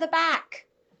to the back.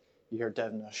 you hear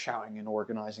Devna shouting and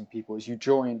organizing people as you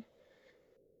join. You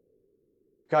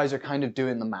guys are kind of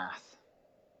doing the math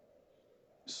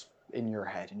in your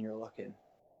head, and you're looking.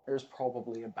 There's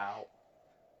probably about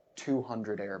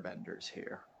 200 airbenders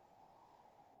here.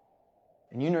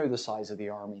 And you know the size of the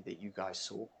army that you guys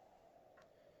saw.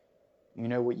 You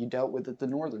know what you dealt with at the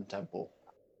Northern Temple.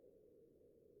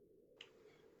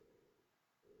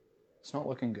 It's not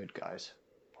looking good, guys.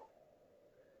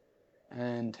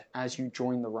 And as you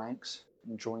join the ranks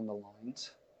and join the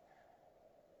lines,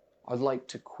 I'd like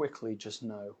to quickly just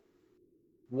know,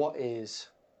 what is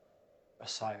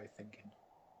Asayo thinking?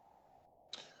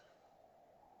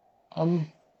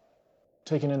 I'm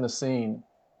taking in the scene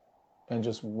and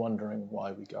just wondering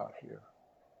why we got here.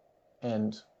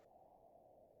 And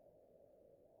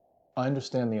I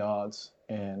understand the odds,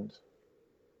 and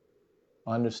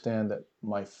I understand that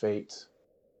my fate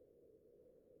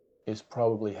is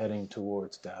probably heading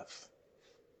towards death.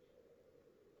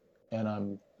 And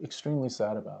I'm extremely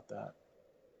sad about that.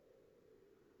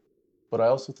 But I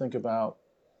also think about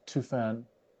Tufan,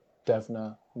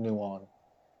 Devna, Nuon,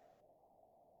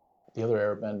 the other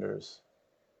airbenders,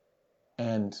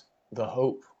 and the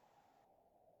hope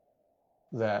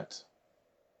that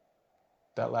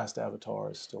that last avatar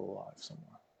is still alive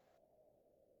somewhere.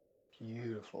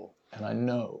 Beautiful. And I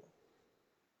know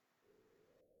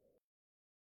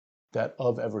that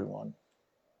of everyone,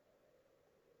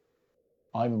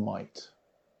 I might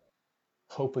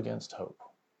hope against hope,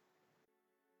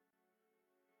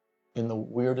 in the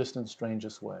weirdest and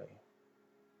strangest way,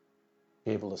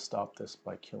 be able to stop this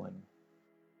by killing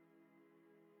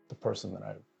the person that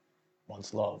I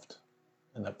once loved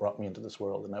and that brought me into this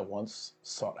world, and I once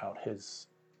sought out his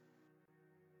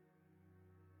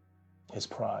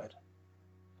pride,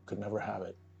 could never have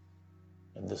it,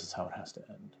 and this is how it has to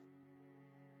end.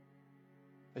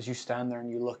 As you stand there and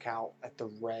you look out at the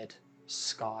red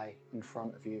sky in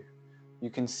front of you, you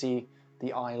can see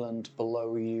the island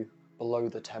below you, below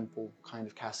the temple, kind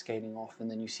of cascading off,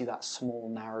 and then you see that small,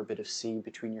 narrow bit of sea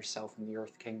between yourself and the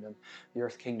Earth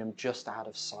Kingdom just out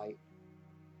of sight.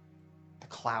 The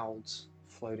clouds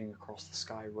floating across the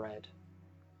sky red.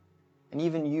 And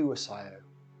even you, Asayo,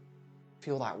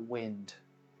 feel that wind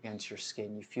against your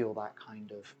skin. You feel that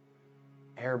kind of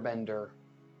airbender,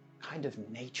 kind of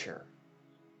nature,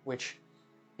 which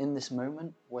in this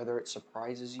moment, whether it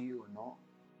surprises you or not,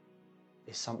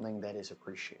 is something that is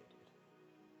appreciated.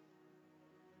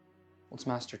 What's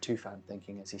Master Tufan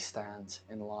thinking as he stands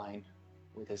in line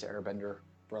with his airbender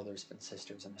brothers and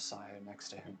sisters and Asayo next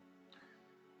to him?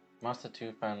 Master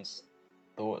Tufan's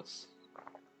thoughts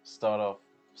start off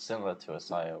similar to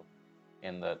Asayo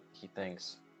in that he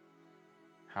thinks,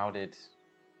 how did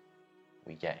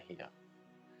we get here?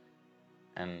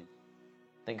 And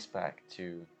thinks back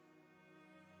to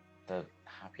the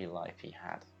happy life he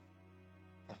had.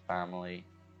 The family,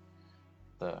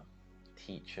 the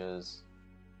teachers,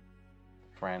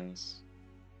 friends,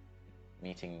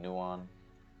 meeting Nuon,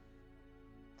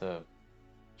 the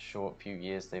short few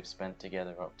years they've spent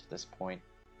together up to this point,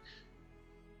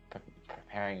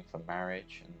 preparing for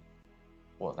marriage and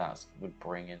what that would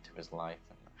bring into his life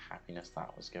and the happiness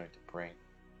that was going to bring.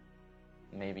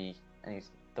 Maybe, and he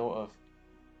thought of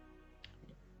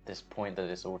this point that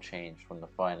it's all changed when the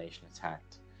Fire Nation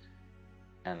attacked,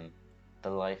 and the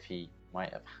life he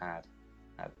might have had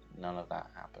none of that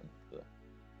happened. The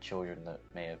children that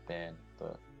may have been,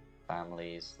 the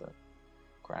families, the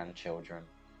grandchildren,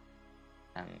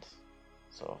 and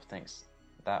sort of thinks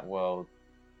that world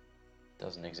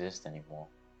doesn't exist anymore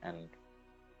and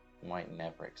might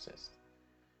never exist.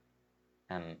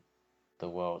 And the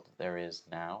world there is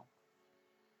now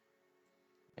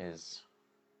is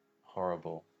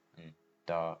horrible and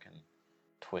dark and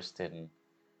twisted and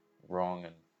wrong,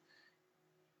 and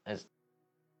there's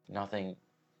nothing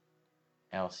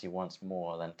else he wants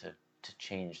more than to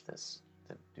change this,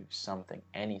 to do something,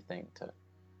 anything to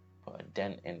put a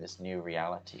dent in this new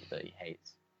reality that he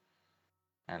hates,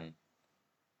 and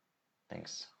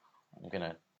thinks, I'm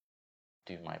gonna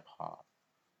do my part,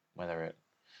 whether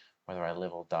I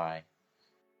live or die.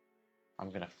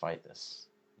 I'm gonna fight this.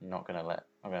 I'm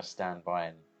gonna stand by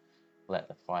and let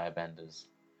the firebenders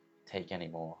take any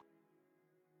more.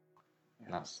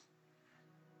 And that's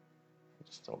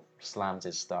just sort of slams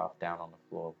his staff down on the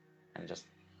floor and just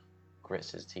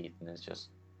grits his teeth and is just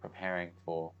preparing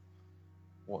for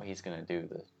what he's gonna do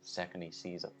the second he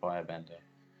sees a firebender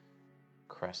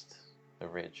crest the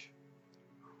ridge.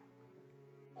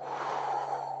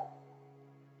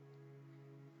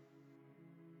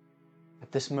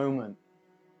 At this moment,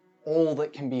 all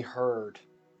that can be heard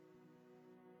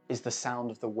is the sound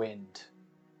of the wind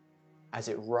as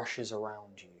it rushes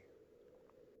around you.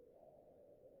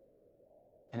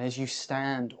 And as you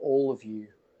stand, all of you,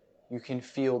 you can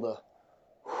feel the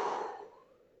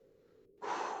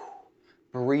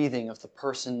breathing of the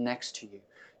person next to you.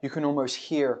 You can almost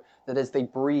hear that as they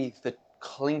breathe, the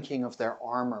clinking of their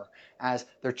armor as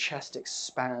their chest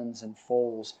expands and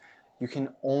falls. You can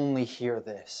only hear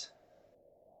this.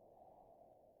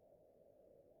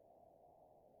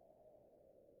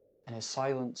 And as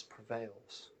silence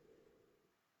prevails,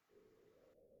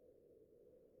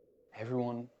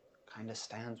 everyone kind of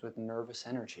stands with nervous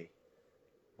energy,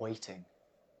 waiting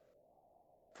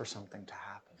for something to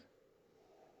happen.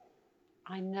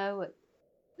 I know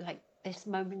at this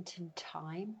moment in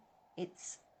time,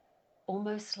 it's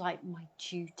almost like my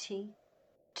duty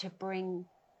to bring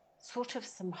sort of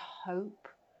some hope.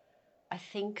 I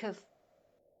think of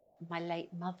my late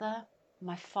mother,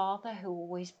 my father, who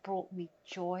always brought me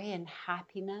joy and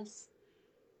happiness.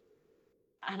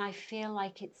 And I feel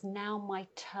like it's now my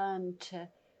turn to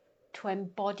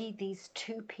embody these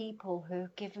two people who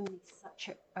have given me such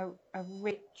a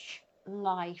rich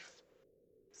life,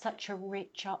 such a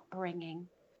rich upbringing,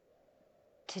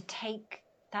 to take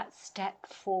that step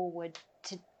forward,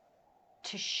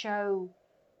 to show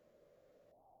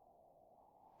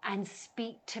and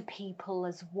speak to people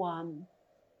as one.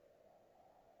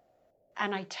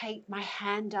 And I take my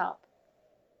hand up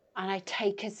and I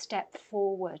take a step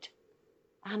forward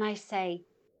and I say,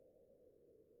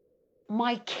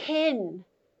 my kin,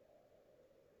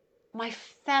 my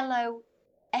fellow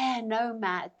air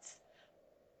nomads,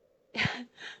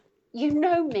 you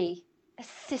know me as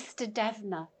Sister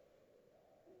Devna,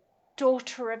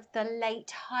 daughter of the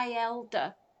late High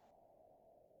Elder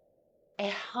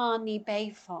Ehani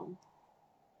Beifong.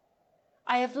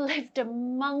 I have lived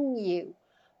among you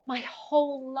my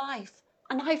whole life,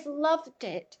 and I've loved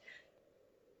it.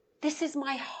 This is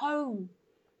my home,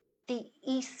 the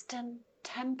Eastern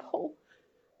Temple.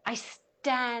 I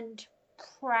stand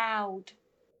proud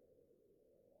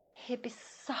here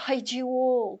beside you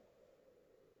all.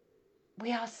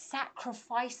 We are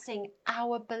sacrificing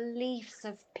our beliefs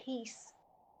of peace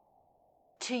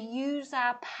to use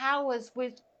our powers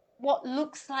with what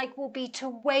looks like will be to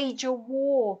wage a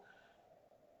war.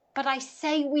 But I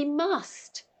say we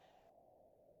must.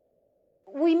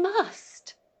 We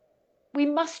must. We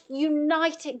must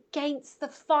unite against the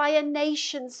Fire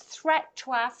Nation's threat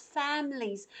to our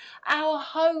families, our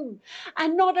home,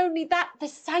 and not only that, the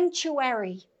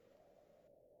sanctuary.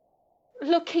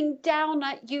 Looking down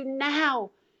at you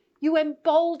now, you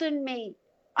embolden me.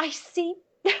 I see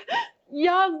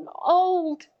young,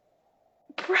 old,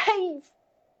 brave,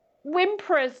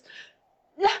 whimperers,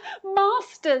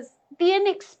 masters, the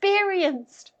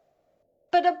inexperienced.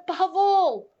 But above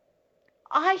all,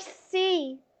 I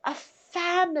see a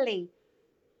family.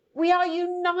 We are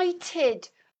united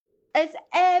as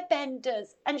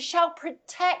airbenders and shall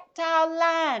protect our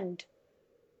land.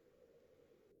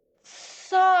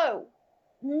 So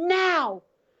now,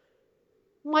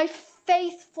 my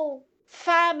faithful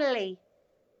family,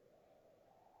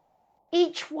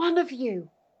 each one of you,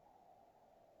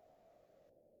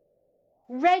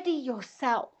 ready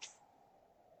yourselves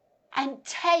and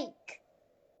take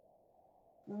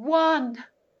one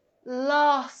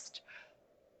last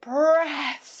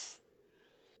breath.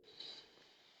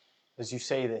 As you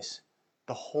say this,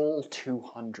 the whole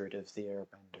 200 of the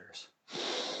airbenders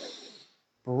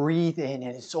breathe in,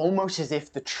 and it's almost as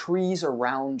if the trees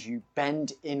around you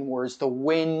bend inwards. The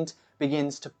wind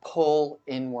begins to pull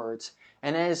inwards.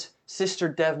 And as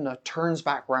Sister Devna turns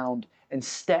back round and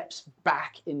steps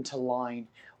back into line,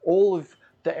 all of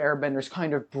the airbenders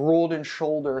kind of broaden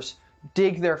shoulders,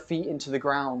 dig their feet into the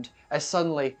ground, as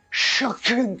suddenly,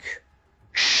 shukink,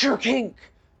 shukink,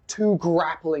 two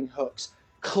grappling hooks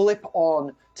clip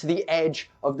on to the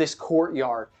edge of this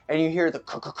courtyard, and you hear the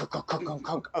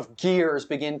kunk of gears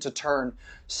begin to turn.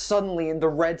 Suddenly, in the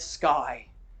red sky,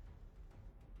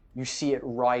 you see it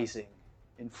rising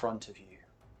in front of you.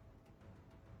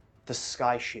 The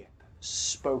skyship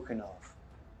spoken of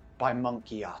by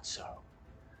Monkey Atso.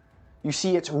 You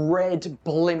see its red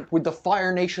blimp with the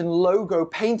Fire Nation logo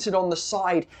painted on the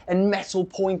side and metal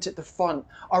point at the front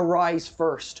arise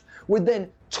first, with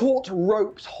then taut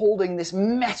ropes holding this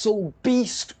metal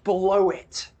beast below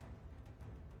it.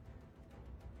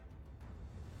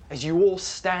 As you all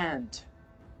stand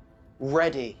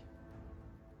ready,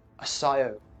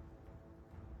 Asayo,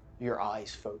 your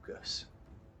eyes focus.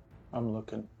 I'm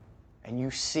looking. And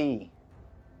you see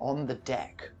on the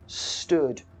deck,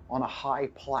 stood on a high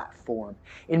platform,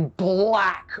 in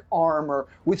black armor,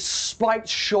 with spiked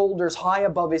shoulders high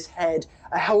above his head,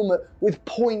 a helmet with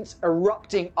points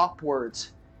erupting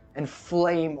upwards, and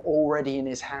flame already in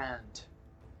his hand.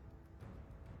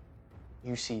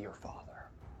 You see your father.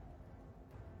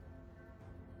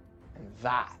 And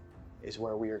that is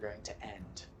where we are going to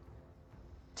end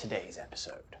today's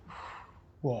episode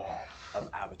Whoa. of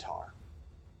Avatar: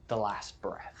 The Last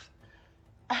Breath.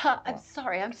 I'm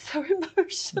sorry, I'm so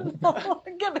emotional.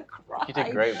 I'm gonna cry. You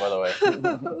did great, by the way.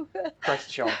 Press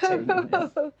job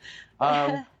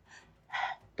team.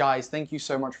 Guys, thank you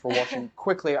so much for watching.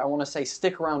 Quickly, I want to say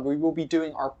stick around. We will be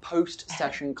doing our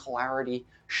post-session clarity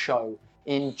show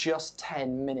in just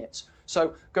 10 minutes.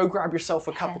 So go grab yourself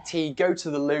a cup of tea, go to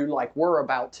the loo like we're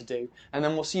about to do, and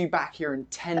then we'll see you back here in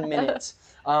 10 minutes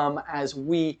as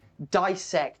we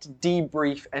dissect,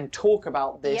 debrief, and talk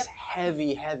about this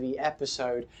heavy, heavy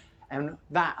episode and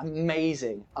that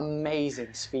amazing,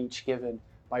 amazing speech given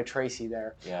by Tracy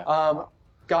there. Yeah.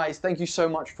 Guys, thank you so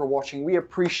much for watching. We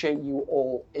appreciate you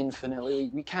all infinitely.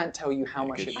 We can't tell you how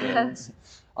much it means.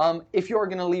 If you are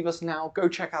going to leave us now, go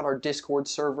check out our Discord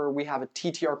server. We have a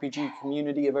TTRPG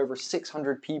community of over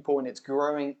 600 people, and it's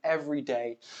growing every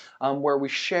day, where we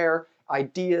share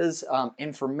ideas,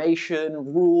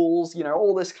 information, rules, you know,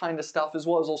 all this kind of stuff, as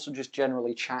well as also just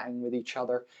generally chatting with each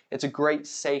other. It's a great,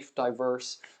 safe,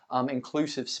 diverse,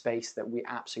 inclusive space that we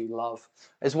absolutely love.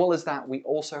 As well as that, we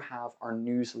also have our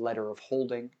newsletter of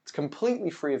holding. It's completely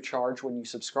free of charge when you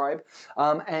subscribe,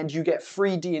 and you get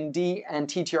free D&D and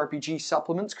TTRPG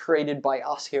supplements created by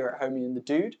us here at Homie and the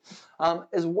Dude.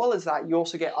 As well as that, you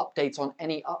also get updates on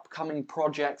any upcoming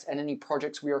projects and any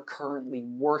projects we are currently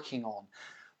working on.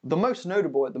 The most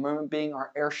notable at the moment being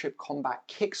our Airship Combat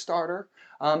Kickstarter.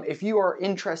 If you are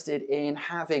interested in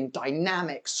having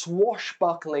dynamic,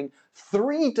 swashbuckling,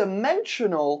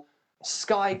 three-dimensional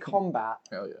sky combat,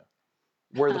 Hell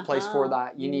yeah. we're the place for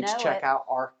that. You need to check out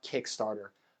our Kickstarter.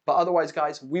 But otherwise,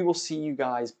 guys, we will see you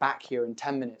guys back here in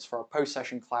 10 minutes for our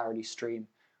post-session clarity stream.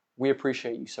 We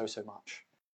appreciate you so, so much.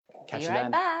 Catch you Be right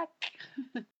then. back.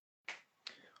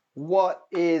 What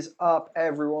is up,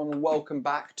 everyone? Welcome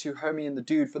back to Homie and the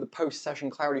Dude for the post-session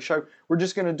clarity show. We're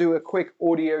just going to do a quick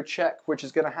audio check, which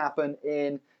is going to happen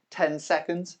in 10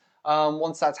 seconds.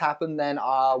 Once that's happened, then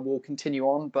we'll continue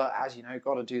on. But as you know,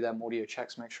 got to do them audio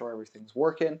checks, make sure everything's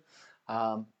working.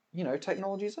 You know,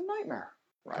 technology is a nightmare,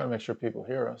 right? Gotta make sure people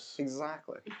hear us.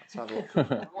 Exactly. Let's have a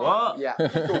look. What? Yeah,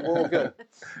 cool, we're all good.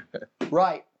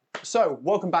 Right. So,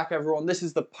 welcome back, everyone. This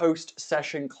is the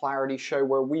post-session clarity show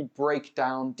where we break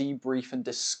down, debrief, and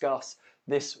discuss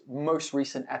this most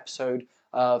recent episode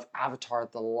of Avatar: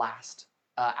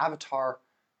 Avatar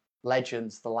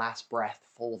Legends: The Last Breath,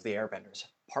 Fall of the Airbenders,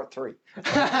 Part 3.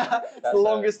 It's the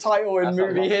longest title in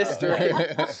movie history.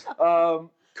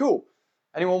 Cool.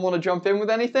 Anyone want to jump in with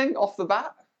anything off the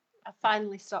bat? I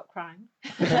finally stopped crying.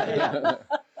 Yeah.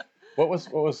 What was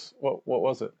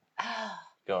it?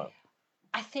 Go on.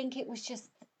 I think it was just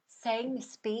saying the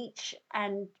speech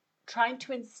and trying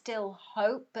to instill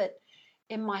hope, but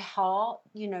in my heart,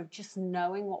 you know, just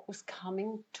knowing what was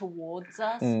coming towards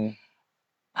us. And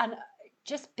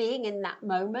just being in that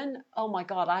moment, oh my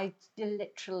God, I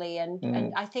literally,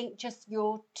 and I think just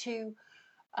your two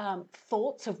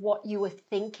thoughts of what you were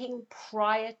thinking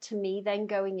prior to me then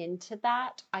going into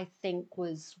that, I think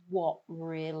was what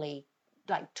really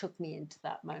like took me into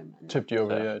that moment. Tipped you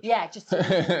over the edge. Yeah, just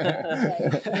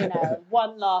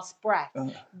one last breath,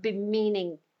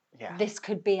 meaning Yeah. this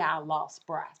could be our last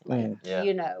breath. Like, Yeah.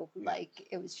 like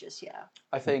it was just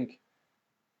I think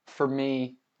for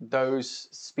me, those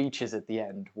speeches at the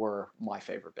end were my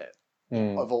favorite bit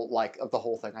of all, like of the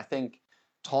whole thing. I think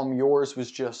Tom, yours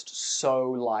was just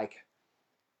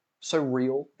so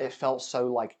real. It felt so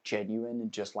like genuine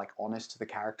and just like honest to the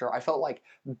character. I felt like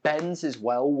Ben's as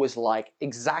well was like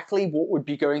exactly what would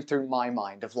be going through my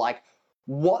mind of like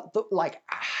what the like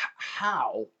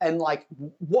how and like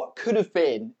what could have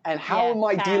been and how Yeah, am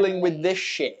I dealing with family. this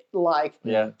shit like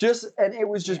just and it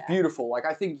was just beautiful. Like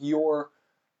I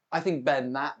think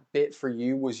Ben, that bit for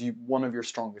you was one of your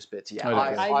strongest bits. Yeah,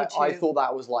 I do I too. thought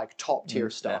that was like top tier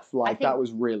stuff. Like think- that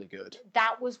was really good.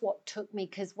 that was what took me,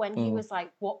 because when he was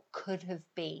like, what could have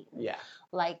been, Yeah,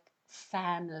 like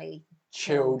family,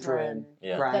 children,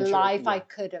 Yeah. the grandchildren. life I yeah.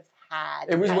 could have had.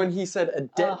 It was and- when he said a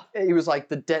dent. Ugh. It was like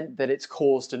the dent that it's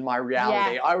caused in my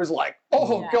reality. Yeah. I was like,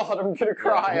 oh Yeah. God, I'm gonna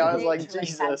cry. I was like, Literally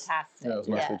Jesus. fantastic. Yeah, it was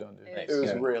nicely done, dude. It It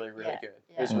was Yeah. really, really Yeah. good.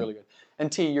 Yeah. It was really good.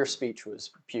 And T, your speech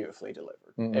was beautifully delivered.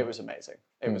 Mhm. It was amazing.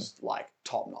 It was like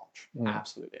top notch.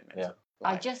 Absolutely amazing. Yeah.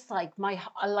 I Like, just like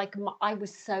I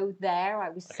was so there. I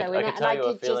was I so could, in I it, could and tell I you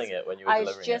were could feeling just. it when you were I was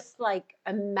delivering just like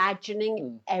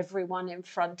imagining everyone in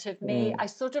front of me. I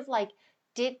sort of like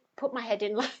did put my head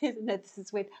in like no, this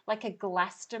is weird, like a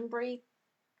Glastonbury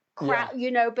crowd, but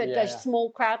Yeah, a yeah.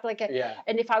 small crowd, like a. yeah.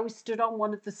 And if I was stood on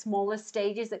one of the smaller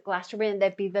stages at Glastonbury, and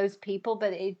there'd be those people,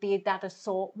 but it'd be that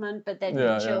assortment, but there'd Yeah,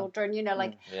 yeah. be children,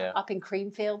 like it. Yeah. up in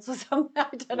Creamfields or something.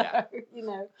 I don't Yeah.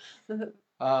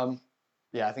 know.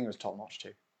 Yeah, I think it was top notch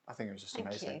too. I think it was just Thank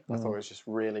amazing. you. I thought it was just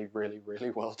really, really, really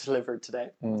well delivered today.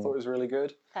 I thought it was really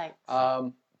good. Thanks.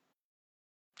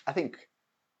 I think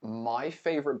my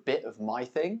favorite bit of my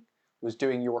thing was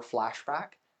doing your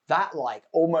flashback. That like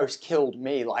almost killed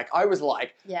me. Like I was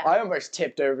like, Yeah. I almost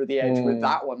tipped over the edge with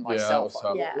that one Yeah, that myself. was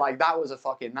tough. Yeah. Like that was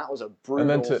a brutal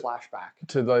then to- flashback.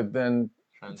 To like then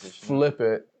Transition. flip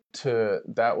it to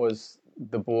that was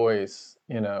the boy's,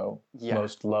 Yeah.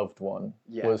 most loved one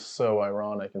Yeah. was so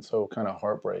ironic and so kind of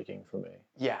heartbreaking for me.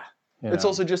 Yeah. you It's know?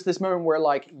 also just this moment where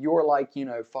like you're like,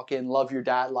 fucking love your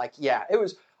dad. Like, yeah, it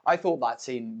was. I thought that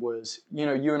scene was,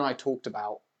 you and I talked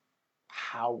about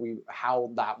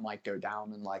how that might go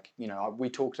down, and like, we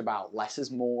talked about less is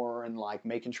more, and like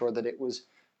making sure that it was,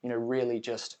 really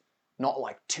just not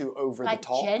like too over like the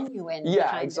top. genuine. Yeah,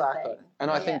 kind exactly. Of thing.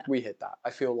 And I Yeah. think we hit that. I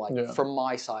feel like Yeah. from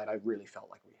my side, I really felt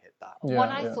like we hit that. Yeah, what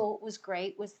I yeah. thought was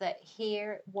great was that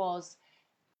here was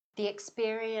the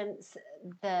experience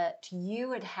that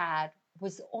you had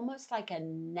was almost like a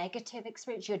negative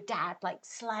experience. Your dad like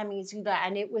slamming you there,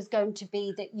 and it was going to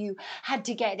be that you had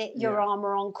to get your Yeah.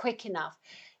 armor on quick enough.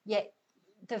 Yet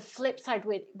the flip side,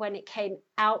 when it came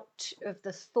out of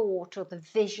the thought or the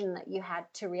vision that you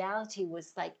had to reality,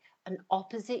 was like an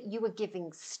opposite. You were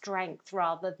giving strength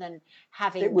rather than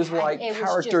having. It was like it was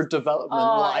character just- development,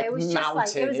 like it was mountain.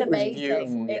 just like it was It was amazing.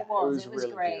 beautiful. It Yeah, was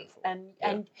really great. beautiful.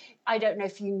 And I don't know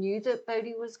if you knew that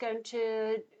Bodhi was going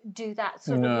to do that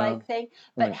sort No. of like thing,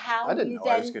 but Mm. how I didn't you know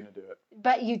then I was going to do it.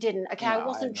 but you didn't. Okay, No, I I had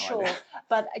wasn't no sure. idea.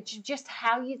 But just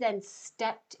how you then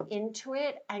stepped into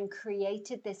it and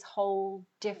created this whole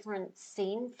different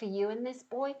scene for you and this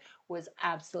boy was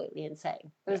absolutely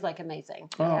insane. It was like amazing.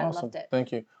 Oh, I awesome. loved it.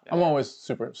 Thank you. I'm always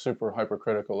super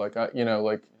hypercritical. Like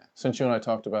since you and I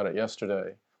talked about it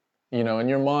yesterday, in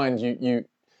your mind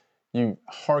you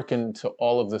hearken to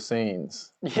all of the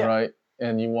scenes, Yeah. right?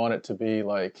 And you want it to be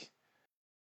like,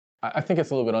 I think it's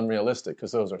a little bit unrealistic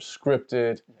because those are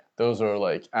scripted. Yeah. Those are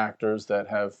like actors that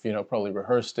have, probably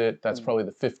rehearsed it. That's probably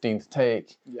the 15th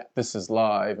take. Yeah. This is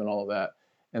live and all of that.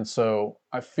 And so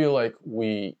I feel like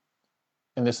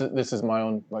and this is my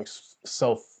own like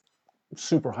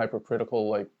super hypercritical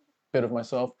like bit of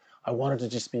myself. I wanted to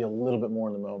just be a little bit more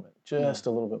in the moment, just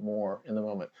a little bit more in the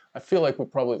moment. I feel like we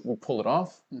pull it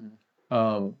off.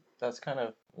 That's kind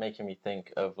of making me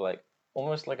think of like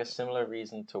almost like a similar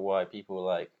reason to why people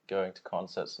like going to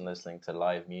concerts and listening to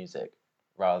live music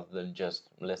rather than just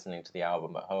listening to the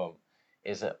album at home.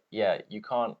 Is that you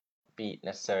can't beat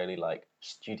necessarily like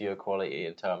studio quality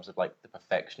in terms of like the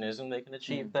perfectionism they can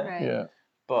achieve there. Right. Yeah.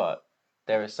 But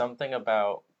there is something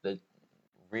about the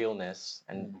realness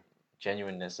and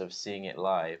genuineness of seeing it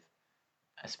live,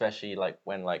 especially like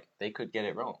when like they could get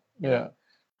it wrong. you Yeah. know?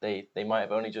 They might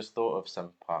have only just thought of some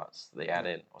parts they add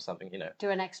in or something, Do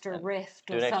an extra riff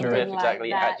Do or an extra something riff, like exactly.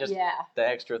 that. Just yeah. the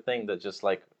extra thing that just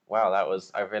like wow,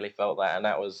 I really felt that, and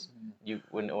that was, you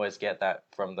wouldn't always get that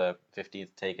from the 50th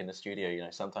take in the studio. You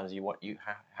know, sometimes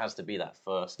has to be that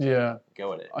first Yeah.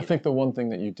 go at it. I think the one thing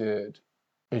that you did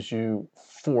is you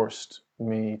forced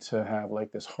me to have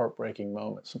like this heartbreaking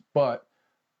moment. But,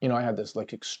 you know, I had this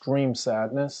like extreme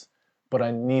sadness, but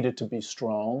I needed to be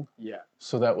strong. Yeah.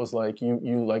 So that was like,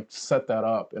 you like set that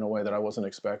up in a way that I wasn't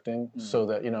expecting, so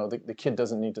that, you know, the kid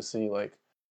doesn't need to see like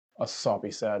a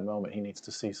soppy, sad moment. He needs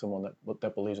to see someone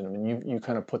that believes in him, and you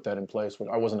kind of put that in place. Which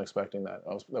I wasn't expecting that.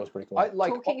 That was pretty cool.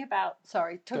 Talking about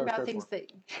Go things for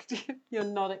that you're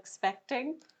not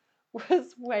expecting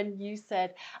was when you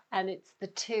said, and it's the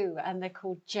two, and they're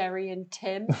called Jerry and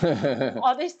Tim.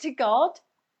 Honest to God,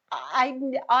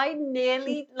 I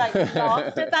nearly like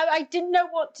laughed at that. I didn't know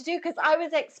what to do because I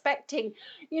was expecting,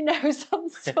 you know, some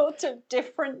sort of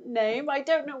different name. I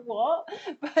don't know what,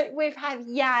 but we've had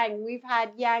Yang, we've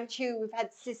had Yang Chu, we've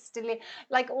had Sisterly,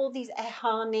 like all these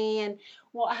Ehani and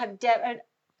what have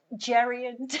Jerry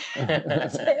and Tim. Well,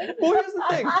 here's the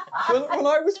thing. When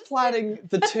I was planning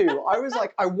the two, I was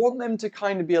like, I want them to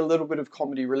kind of be a little bit of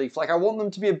comedy relief. Like, I want them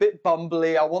to be a bit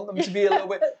bumbly. I want them to be a little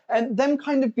bit, and them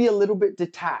kind of be a little bit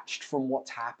detached from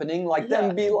what's happening. Like,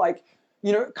 them be like,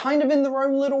 you know, kind of in their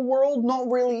own little world, not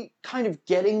really kind of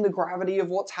getting the gravity of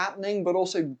what's happening, but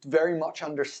also very much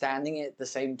understanding it at the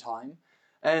same time.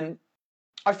 And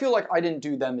I feel like I didn't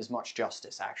do them as much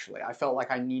justice, actually. I felt like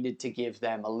I needed to give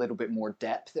them a little bit more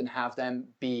depth and have them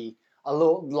be a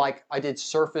little, like, I did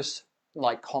surface,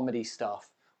 like, comedy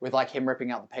stuff with, like, him ripping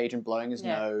out the page and blowing his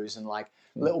nose and, like,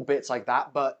 little bits like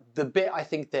that. But the bit I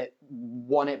think that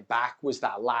won it back was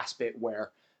that last bit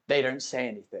where they don't say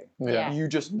anything. Yeah. You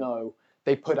just know.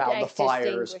 They put out the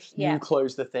fires, you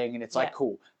close the thing, and it's like,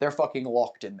 cool. They're fucking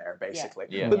locked in there, basically.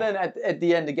 Yeah. But then at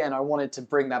the end, again, I wanted to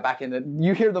bring that back in. That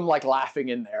you hear them, like, laughing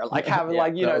in there. Like, having,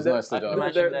 like, you know, nicely done.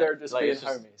 they're just like, being it's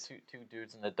just homies. two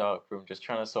dudes in the dark room just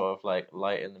trying to sort of, like,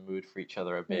 lighten the mood for each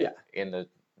other a bit in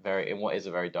what is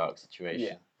a very dark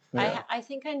situation. Yeah. I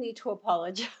think I need to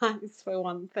apologize for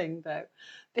one thing though,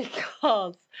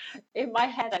 because in my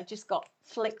head I just got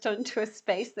flicked onto a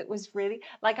space that was really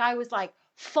like I was like,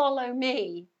 follow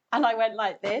me, and I went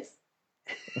like this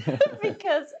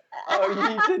because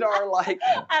You did our, like,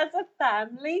 as a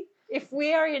family, if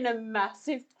we are in a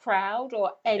massive crowd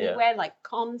or anywhere like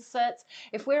concerts,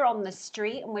 if we're on the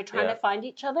street and we're trying to find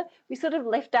each other, we sort of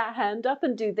lift our hand up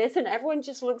and do this, and everyone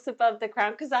just looks above the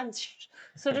crowd because I'm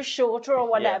sort of shorter or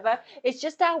whatever. It's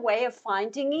just our way of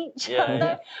finding each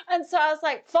other. And so I was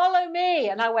like, follow me,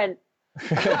 and I went.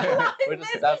 That's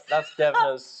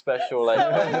Devna's special. Like,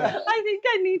 I think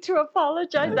I need to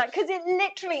apologize that because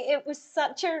it was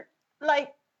such a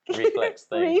like. reflex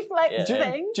thing.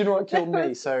 Thing. Do you know what killed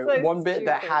me? So one bit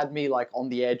that stupid. had me, like, on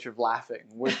the edge of laughing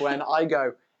was when I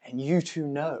go, and you two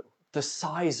know the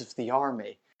size of the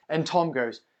army. And Tom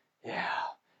goes, yeah.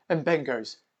 And Ben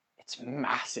goes, it's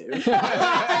massive.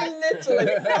 I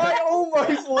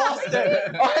almost lost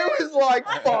it. I was like,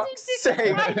 fuck's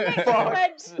sake.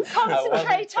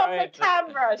 Concentrate on the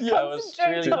camera. I was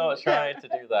really not trying to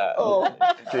do that. Oh.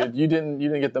 Dude, you didn't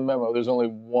get the memo. There's only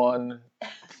one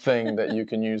thing that you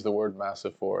can use the word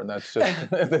massive for, and that's just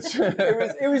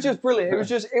It was just brilliant.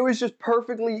 It was just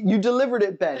perfectly, you delivered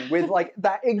it, Ben, with, like,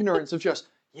 that ignorance of just,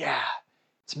 yeah,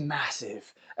 it's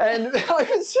massive. And I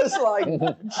was just like,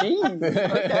 geez,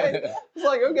 okay. It's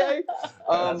like, okay.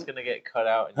 That's gonna get cut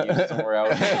out and used somewhere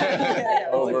else.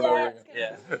 Over and over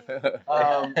Yeah.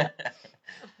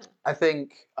 I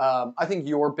think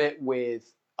your bit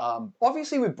with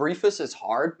obviously with Briefus is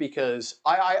hard because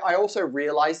I also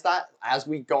realized that as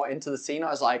we got into the scene, I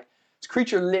was like, this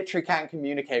creature literally can't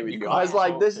communicate with you. I was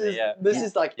like, this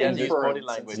is like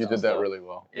inference. You did that really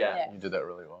well. Yeah. You did that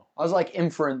really well. I was like,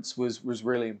 inference was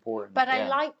really important. But I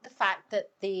like the fact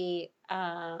that the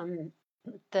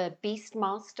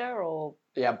Beastmaster or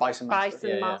Bison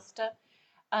Master. Master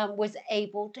was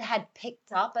had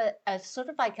picked up a sort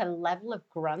of like a level of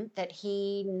grunt that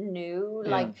he knew,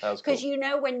 like, because you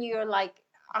know when you're like,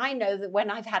 I know that when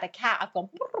I've had a cat, I've gone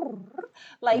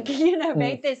like, you know,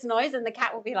 made this noise, and the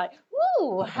cat will be like,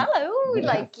 "Ooh, hello,"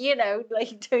 like, you know,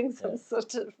 like doing some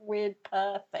sort of weird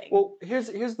purr thing. Well, here's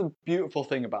the beautiful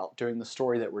thing about doing the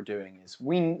story that we're doing is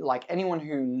we, like, anyone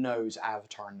who knows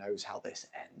Avatar knows how this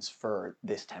ends for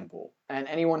this temple, and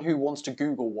anyone who wants to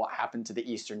Google what happened to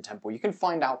the Eastern Temple, you can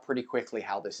find out pretty quickly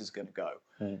how this is going to go.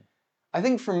 I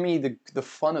think for me, the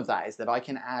fun of that is that I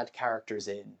can add characters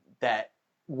in that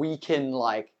we can,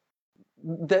 like,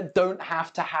 that don't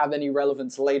have to have any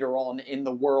relevance later on in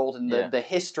the world and the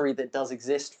history that does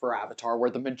exist for Avatar, where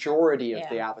the majority of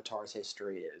the Avatar's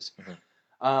history is.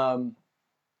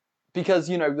 because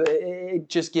it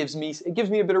just gives me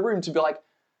a bit of room to be like,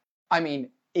 I mean,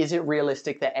 is it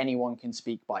realistic that anyone can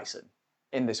speak Bison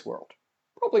in this world?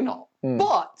 Probably not.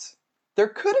 But there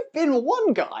could have been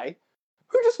one guy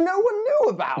who just no one knew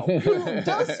about who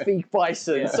does speak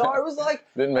Bison. So I was like,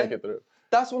 Didn't make it through.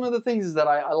 that's one of the things is that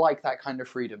I like that kind of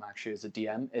freedom actually as a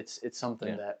DM. It's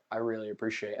something that I really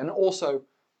appreciate. And also,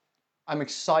 I'm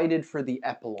excited for the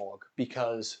epilogue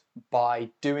because by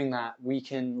doing that, we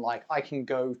can I can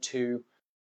go to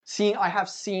I have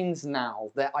scenes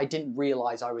now that I didn't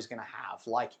realize I was going to have,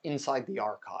 like inside the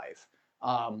archive.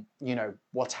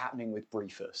 What's happening with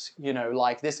Briefus.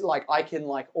 I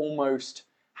can almost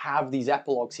have these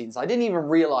epilogue scenes. I didn't even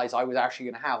realize I was actually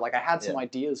going to have. I had some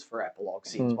ideas for epilogue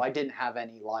scenes, but I didn't have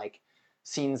any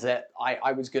scenes that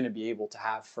I was going to be able to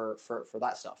have for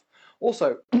that stuff.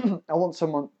 Also, I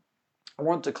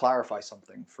want to clarify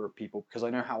something for people because I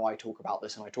know how I talk about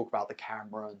this and I talk about the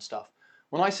camera and stuff.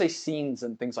 When I say scenes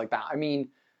and things like that, I mean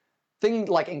things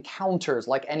like encounters,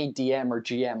 like any DM or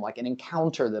GM, like an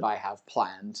encounter that I have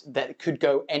planned that could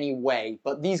go any way,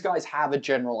 but these guys have a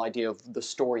general idea of the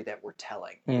story that we're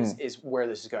telling is where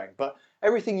this is going. But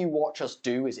everything you watch us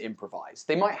do is improvised.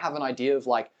 They might have an idea of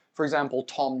for example,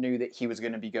 Tom knew that he was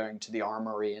going to be going to the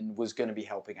armory and was going to be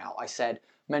helping out. I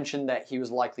mentioned that he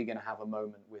was likely going to have a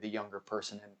moment with a younger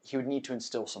person and he would need to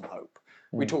instill some hope.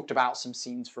 We talked about some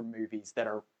scenes from movies that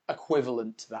are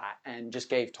equivalent to that and just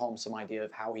gave Tom some idea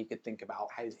of how he could think about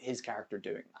his character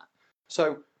doing that.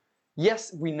 So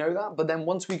yes, we know that, but then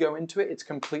once we go into it, it's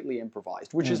completely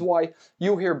improvised, which is why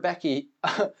you'll hear Becky,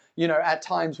 at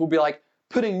times will be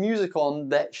putting music on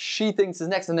that she thinks is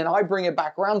next, and then I bring it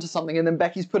back around to something, and then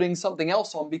Becky's putting something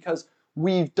else on because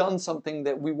we've done something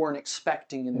that we weren't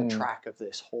expecting in the track of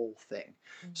this whole thing.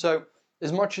 So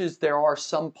as much as there are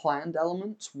some planned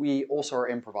elements, we also are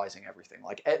improvising everything.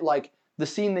 The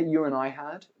scene that you and I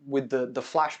had with the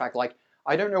flashback,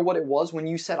 I don't know what it was when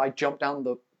you said I jumped down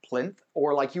the plinth,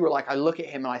 or you were I look at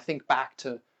him and I think back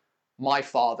to my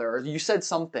father, or you said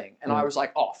something, and I was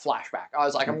oh, flashback. I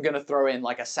was I'm going to throw in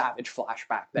a savage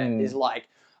flashback that is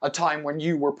a time when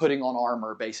you were putting on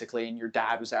armor, basically, and your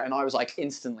dad was there, and I was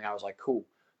instantly, I was cool.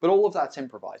 But all of that's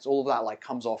improvised. All of that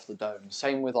comes off the dome.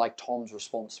 Same with Tom's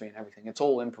response to me and everything. It's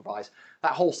all improvised.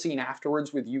 That whole scene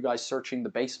afterwards with you guys searching the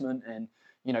basement and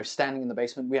standing in the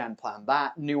basement, we hadn't planned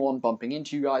that. Nuon bumping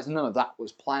into you guys, none of that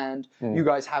was planned. You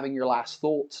guys having your last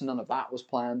thoughts, none of that was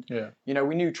planned. Yeah.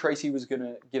 We knew Tracy was going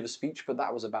to give a speech, but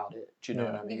that was about it. Do you know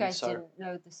what I mean? You guys didn't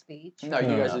know the speech. No,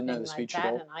 you guys didn't know the speech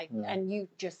at all. And you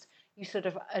sort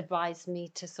of advised me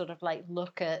to sort of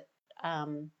look at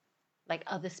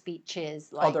other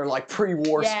speeches, other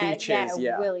pre-war speeches.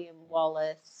 Yeah, William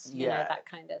Wallace, you know, that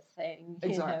kind of thing.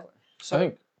 Exactly. So I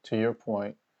think to your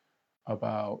point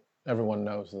about everyone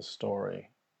knows the story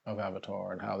of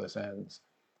Avatar and how this ends.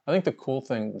 I think the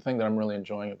thing that I'm really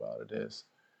enjoying about it is,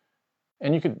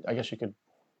 and I guess you could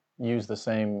use the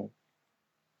same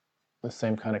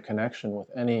kind of connection with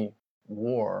any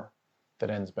war that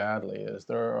ends badly, is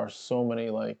there are so many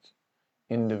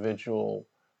individual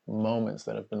moments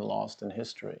that have been lost in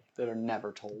history. That are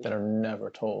never told.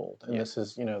 And this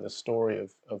is, the story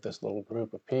of this little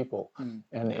group of people.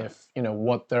 And if,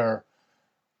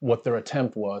 what their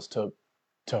attempt was to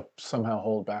somehow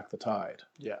hold back the tide.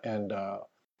 Yeah. And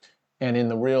in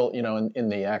the real, in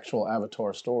the actual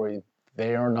Avatar story,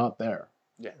 they are not there.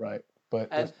 Yeah. Right.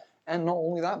 But and not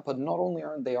only that, but not only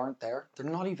aren't there,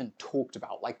 they're not even talked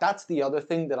about. That's the other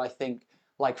thing that I think,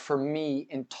 for me,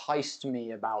 enticed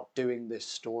me about doing this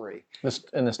story. This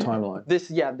timeline.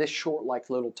 This short,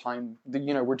 little time,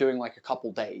 we're doing a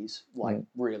couple days,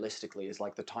 realistically, is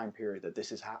the time period that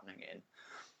this is happening in.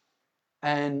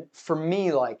 And for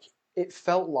me, it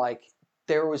felt like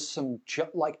there was some,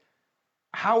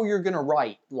 how you're going to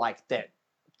write, that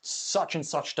such and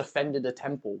such defended a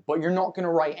temple, but you're not going to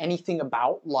write anything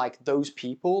about, those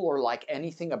people or,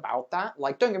 anything about that.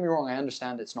 Don't get me wrong, I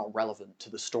understand it's not relevant to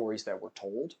the stories that we're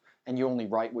told, and you only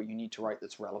write what you need to write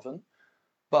that's relevant.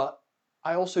 But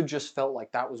I also just felt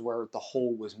that was where the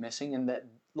whole was missing, and that,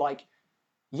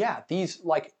 these,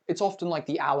 it's often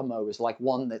the Alamo is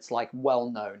one that's well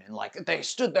known and they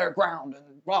stood their ground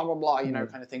and blah blah blah,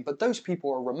 kind of thing. But those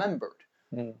people are remembered.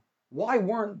 Why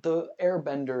weren't the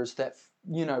airbenders that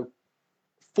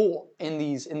fought in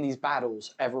these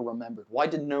battles ever remembered? Why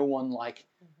did no one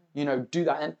do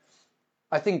that? And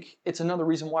I think it's another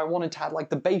reason why I wanted to add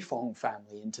the Beifong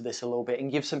family into this a little bit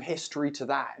and give some history to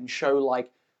that and show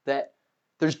that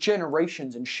there's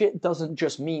generations, and shit doesn't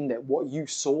just mean that what you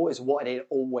saw is what it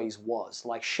always was.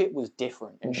 Shit was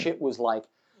different, and shit was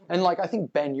and I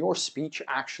think, Ben, your speech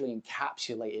actually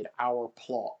encapsulated our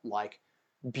plot,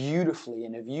 beautifully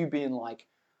in of you being like,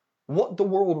 what the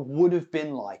world would have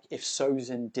been like if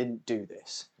Sozin didn't do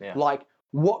this. Yeah. Like,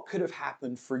 what could have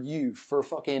happened for you, for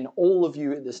fucking all of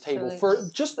you at this table, for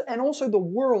just, and also the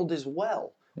world as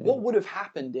well. What would have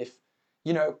happened if,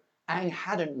 you know, Aang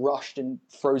hadn't rushed and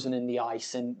frozen in the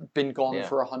ice and been gone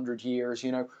for 100 years,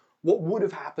 you know? What would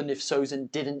have happened if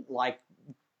Sozin didn't, like,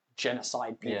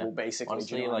 genocide people, basically?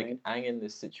 Honestly, do you know like, what I mean? Aang in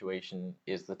this situation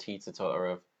is the teeter-totter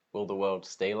of, will the world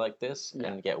stay like this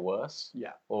and get worse?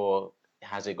 Yeah. Or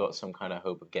has it got some kind of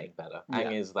hope of getting better? Yeah.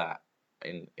 Aang is that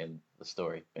in the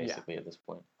story, basically, at this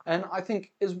point. And I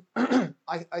think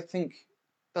I think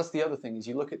that's the other thing is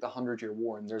you look at the 100-Year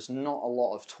War and there's not a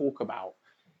lot of talk about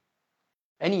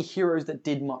any heroes that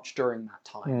did much during that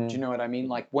time. Do you know what I mean?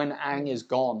 Like when Aang is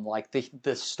gone, like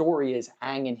the story is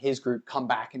Aang and his group come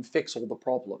back and fix all the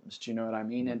problems. Do you know what I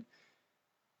mean? And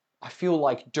I feel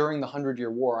like during the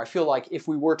 100-Year War, I feel like if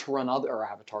we were to run other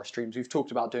Avatar streams, we've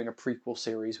talked about doing a prequel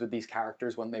series with these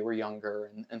characters when they were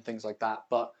younger and things like that.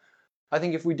 But I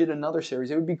think if we did another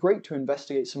series, it would be great to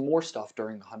investigate some more stuff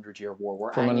during the 100-Year War.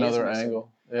 Where From Aang is another missing.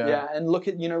 angle. Yeah, and look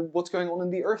at, you know, what's going on in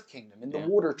the Earth Kingdom, in the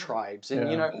Water Tribes, and,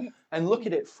 you know, and look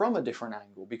at it from a different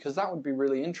angle, because that would be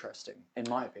really interesting, in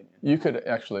my opinion. You could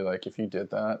actually, like, if you did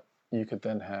that, you could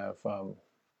then have,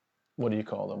 what do you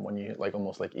call them? When you, like,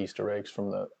 almost like Easter eggs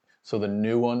from the, so the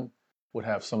new one would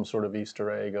have some sort of Easter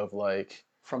egg of, like,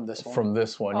 From this one? From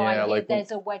this one, Oh, I yeah. hear Like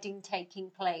there's a wedding taking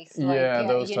place. Like, yeah,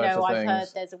 those you types know, of I've heard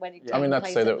things. there's a wedding Yeah. taking I mean, not to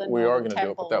place say at that the we are Northern going to do it,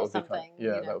 Temple but that or would be kind something, yeah,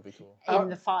 you know, that would be cool. in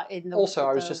the fight. In the Also,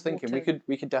 I was the just thinking water.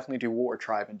 we could definitely do Water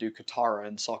Tribe and do Katara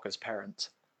and Sokka's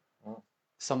parents.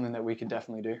 Something that we could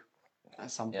definitely do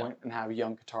at some point, and have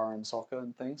young Katara and Sokka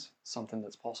and things. Something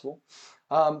that's possible.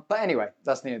 But anyway,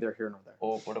 that's neither here nor there.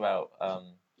 Or what about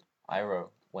Iroh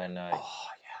when Oh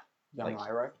yeah, young like,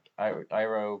 Iroh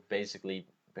Iroh basically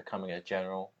becoming a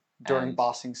general during and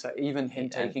Ba Sing Se, even him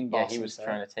taking Ba he Sing was Se.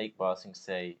 trying to take Ba Sing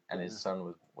Se, and his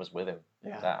son was with him.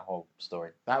 Yeah. That whole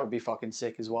story. That would be fucking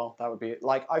sick as well. That would be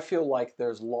like, I feel like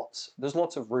there's lots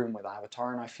of room with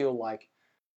Avatar, and I feel like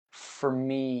for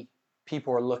me,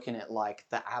 people are looking at like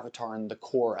the Avatar and the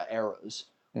Korra eras,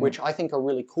 which I think are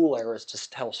really cool eras to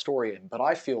tell story in. But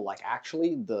I feel like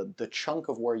actually the chunk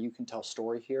of where you can tell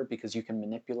story here, because you can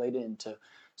manipulate it into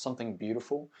something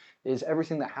beautiful, is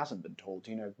everything that hasn't been told.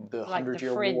 You know, the Like the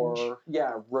 100-Year Fringe. War,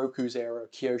 yeah, Roku's era,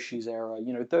 Kyoshi's era.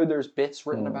 You know, though there's bits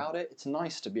written about it, it's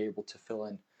nice to be able to fill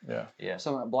in Yeah.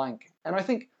 some of that blank. And I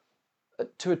think,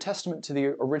 to a testament to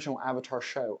the original Avatar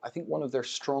show, I think one of their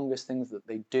strongest things that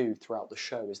they do throughout the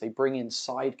show is they bring in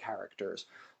side characters,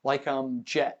 like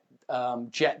Jet,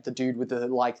 the dude with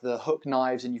the hook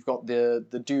knives, and you've got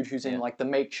the dude who's in like the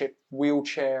makeshift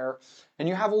wheelchair, and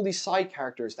you have all these side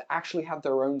characters that actually have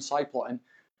their own side plot, and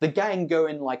the gang go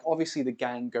in, like, obviously the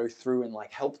gang go through and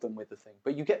like help them with the thing,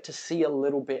 but you get to see a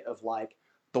little bit of like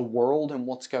the world and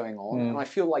what's going on, and I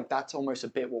feel like that's almost a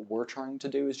bit what we're trying to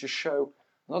do, is just show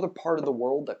another part of the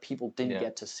world that people didn't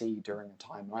get to see during a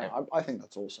time. I think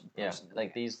that's awesome. Yeah, Personally.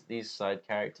 like these side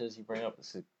characters you bring up,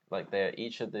 like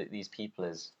each of these people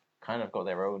is kind of got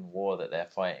their own war that they're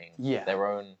fighting. Yeah. Their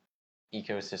own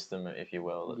ecosystem, if you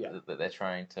will, that they're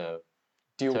trying to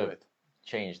deal with.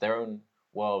 Change their own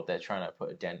world. They're trying to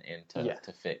put a dent in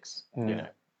to fix. You know.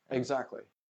 Exactly.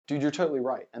 Dude, you're totally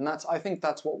right. And I think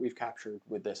that's what we've captured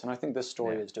with this. And I think this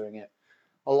story is doing it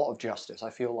a lot of justice. I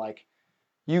feel like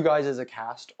you guys as a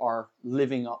cast are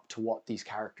living up to what these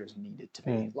characters needed to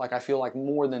be. Like, I feel like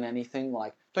more than anything,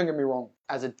 like, don't get me wrong,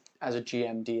 as a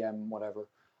GM, DM, whatever,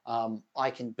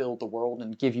 I can build the world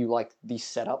and give you like these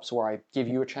setups where I give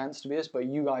you a chance to be this, but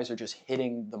you guys are just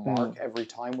hitting the mark every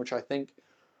time, which I think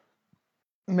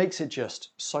makes it just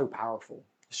so powerful.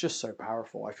 It's just so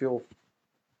powerful. I feel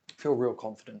real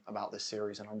confident about this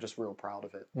series, and I'm just real proud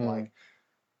of it. Like,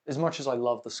 as much as I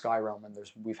love the Sky Realm, and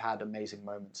we've had amazing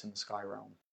moments in the Sky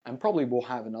Realm, and probably will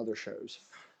have in other shows,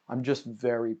 I'm just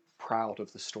very proud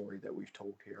of the story that we've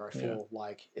told here. I feel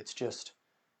like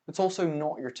it's also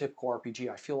not your typical RPG.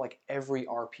 I feel like every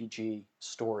RPG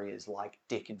story is like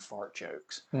dick and fart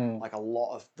jokes. Like a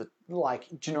lot of do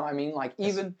you know what I mean? Like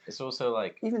it's also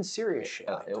like even serious shit.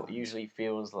 It usually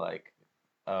feels like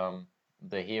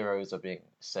the heroes are being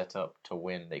set up to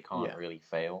win. They can't really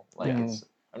fail. Like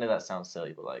I know that sounds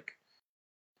silly, but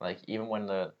like even when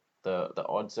the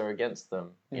odds are against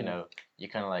them, you know, you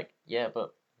kind of like,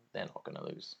 but they're not gonna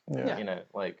lose. Yeah. You know,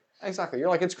 like exactly. You're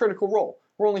like, it's Critical Role.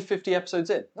 We're only 50 episodes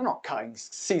in. They're not cutting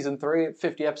season 3 at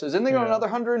 50 episodes in. They got another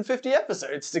 150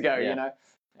 episodes to go. You know.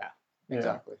 Yeah.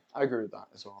 Exactly. I agree with that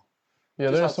as well.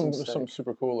 Yeah, Just there's have some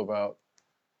super cool about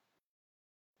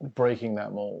breaking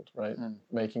that mold, right?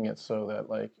 Making it so that,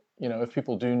 like, you know, if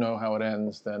people do know how it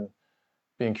ends, then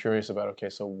being curious about, okay,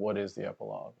 so what is the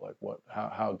epilogue? Like,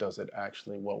 how does it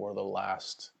actually? What were the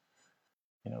last,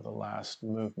 the last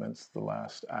movements, the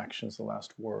last actions, the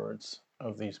last words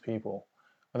of these people?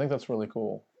 I think that's really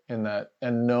cool. In that,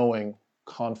 and knowing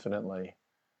confidently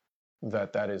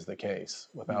that that is the case,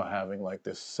 without having like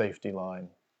this safety line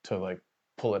to like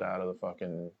pull it out of the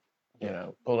fucking,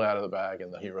 pull it out of the bag,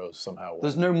 and the heroes somehow win.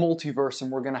 There's no multiverse, and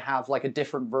we're gonna have like a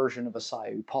different version of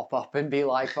Asayu pop up and be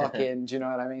like, "Fucking," do you know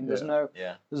what I mean? There's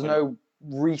no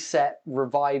reset,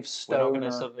 revive We're not stone going to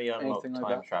or suddenly unlock anything time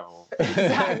like that. travel.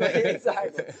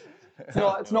 Exactly.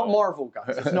 It's not Marvel,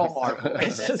 guys. It's not Marvel.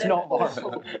 It's not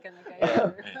Marvel.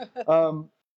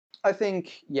 I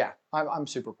think, I'm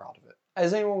super proud of it.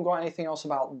 Has anyone got anything else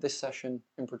about this session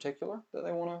in particular that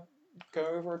they want to go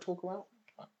over or talk about?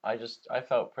 I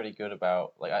felt pretty good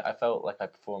about, like, I felt like I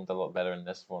performed a lot better in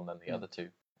this one than the other two.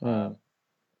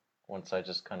 Once I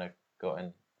just kind of got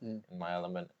in my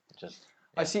element, just...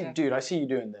 I see you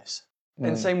doing this.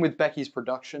 And same with Becky's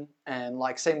production, and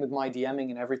like same with my DMing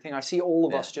and everything. I see all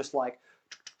of us just like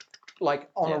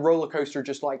on a roller coaster,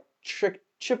 just like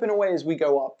chipping away as we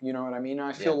go up. You know what I mean?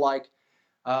 I feel like,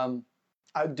 I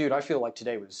feel like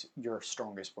today was your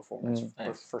strongest performance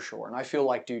for sure. And I feel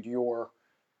like, dude,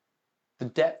 the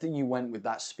depth that you went with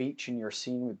that speech and your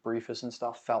scene with Briefus and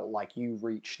stuff felt like you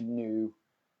reached new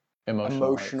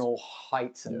emotional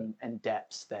heights and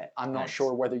depths that I'm not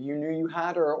sure whether you knew you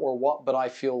had or what, but I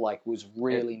feel like was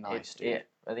really nice.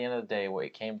 At the end of the day,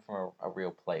 it came from a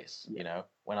real place, you know?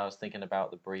 When I was thinking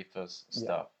about the Briefus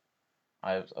stuff,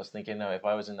 I was thinking, no, if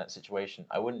I was in that situation,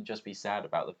 I wouldn't just be sad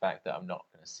about the fact that I'm not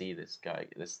going to see this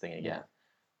thing again.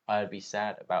 I'd be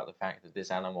sad about the fact that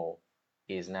this animal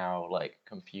is now, like,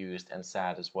 confused and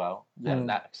sad as well. And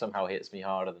that somehow hits me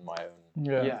harder than my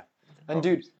own.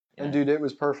 And dude, it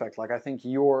was perfect. Like, I think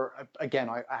again,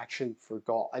 I actually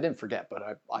forgot. I didn't forget, but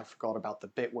I forgot about the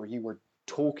bit where you were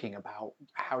talking about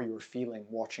how you were feeling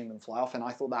watching them fly off, and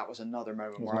I thought that was another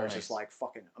moment where I was just like,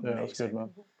 fucking amazing. Yeah, that's good, man.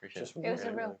 Appreciate it. It was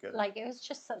a real, like, it was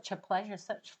just such a pleasure,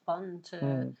 such fun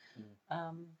to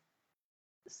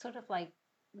sort of like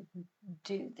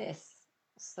do this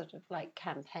sort of like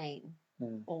campaign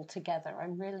all together.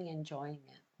 I'm really enjoying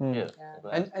it.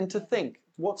 And to think,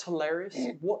 what's hilarious,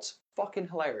 what's fucking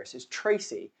hilarious is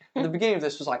Tracy, at the beginning of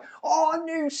this was like, oh,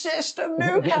 new system,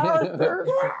 new characters,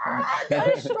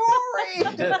 new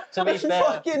story. To be fair,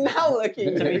 fucking now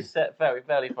looking. To be fair, we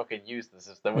barely fucking use the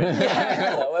system.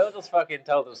 We'll just fucking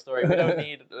tell the story. We don't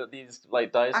need these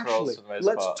like dice rolls for the most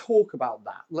part.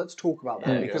 Let's talk about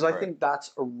that. Because I think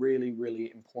that's a really,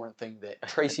 really important thing that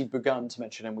Tracy begun to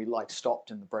mention, and we like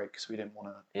stopped in the break because we didn't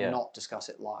want to not discuss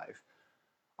it live.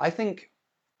 I think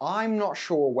I'm not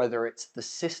sure whether it's the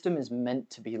system is meant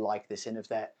to be like this, in of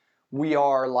that we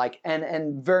are like,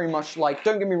 and very much like,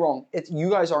 don't get me wrong,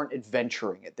 you guys aren't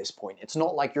adventuring at this point. It's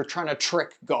not like you're trying to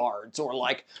trick guards or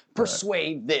like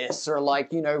persuade this or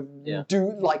like,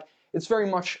 do like, it's very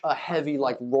much a heavy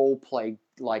like role play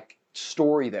like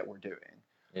story that we're doing.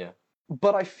 Yeah.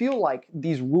 But I feel like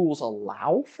these rules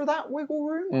allow for that wiggle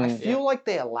room. I feel like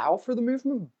they allow for the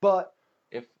movement, but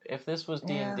if this was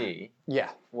D&D,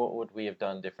 what would we have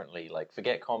done differently? Like,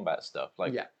 forget combat stuff.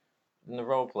 Like, in the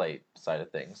roleplay side of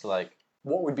things, like,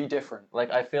 what would be different? Like,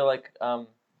 I feel like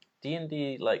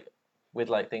D&D, like, with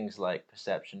like things like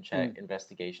perception check,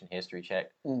 investigation, history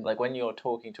check. Like, when you're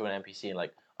talking to an NPC and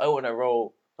like, I want to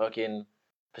roll fucking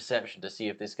perception to see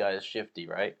if this guy is shifty,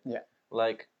 right? Yeah.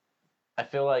 Like, I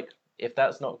feel like if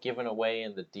that's not given away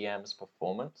in the DM's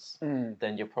performance,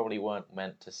 then you probably weren't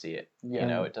meant to see it. You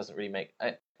know, it doesn't really make...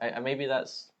 I maybe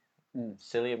that's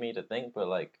silly of me to think, but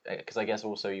like, because I guess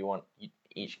also you want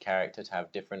each character to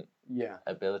have different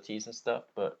abilities and stuff,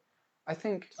 but I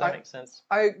think... Does that make sense?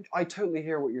 I totally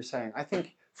hear what you're saying. I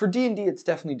think for D&D it's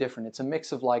definitely different. It's a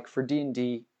mix of like, for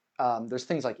D&D, there's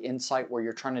things like insight where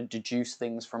you're trying to deduce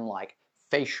things from like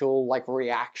facial like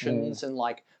reactions and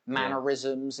like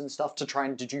mannerisms and stuff to try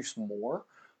and deduce more.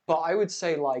 But I would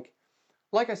say like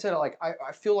I said, like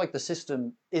I feel like the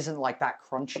system isn't like that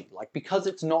crunchy. Like, because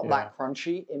it's not that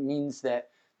crunchy, it means that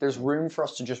there's room for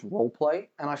us to just role play.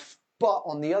 But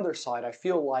on the other side, I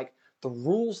feel like the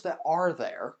rules that are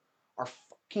there are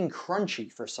fucking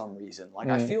crunchy for some reason. Like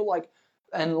I feel like,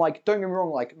 and like, don't get me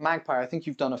wrong, like Magpie, I think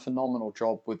you've done a phenomenal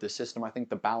job with the system. I think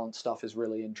the balance stuff is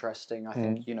really interesting. I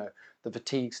think, the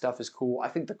fatigue stuff is cool. I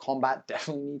think the combat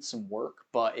definitely needs some work,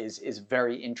 but is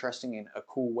very interesting and a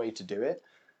cool way to do it.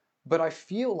 But I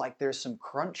feel like there's some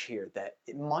crunch here that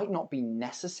it might not be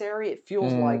necessary. It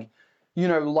feels like,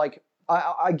 like,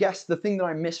 I guess the thing that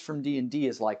I miss from D&D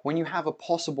is like, when you have a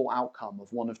possible outcome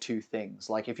of one of two things,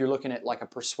 like if you're looking at like a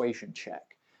persuasion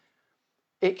check,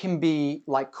 it can be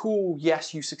like, cool,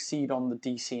 yes, you succeed on the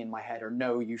DC in my head, or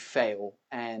no, you fail,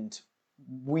 and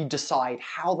we decide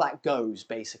how that goes,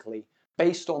 basically,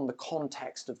 based on the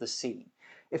context of the scene.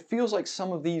 It feels like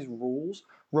some of these rules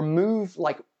remove,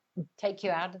 like, Take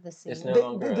you out of the scene. It's no they,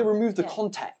 longer they remove the Yeah.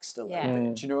 context a little Yeah.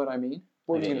 bit. Do you know what I mean?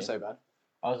 What were you get going to you. say, Bad?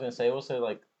 I was gonna say also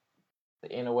like,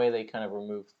 in a way they kind of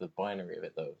remove the binary of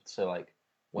it though. So like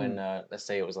when let's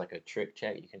say it was like a trick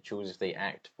check, you can choose if they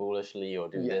act foolishly or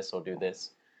do Yeah. this or do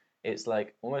this. It's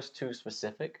like almost too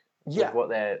specific Yeah.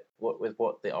 with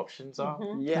what the options are.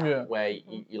 Mhm. Yeah. Where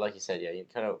you like you said, yeah, you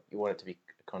want it to be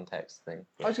a context thing.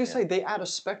 I was going to say, they add a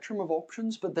spectrum of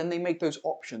options, but then they make those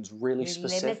options really Really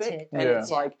specific. limited. And Yeah.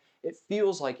 it's like, it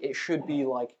feels like it should be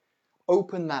like,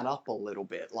 open that up a little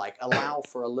bit, like allow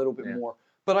for a little bit Yeah. more.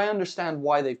 But I understand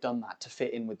why they've done that to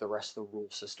fit in with the rest of the rule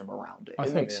system around it. I It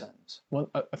think- makes Yeah. sense. Well,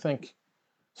 I think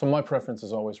so. My preference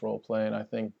is always role play, and I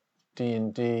think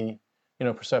D&D,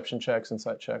 perception checks,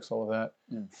 insight checks, all of that.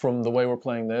 From the way we're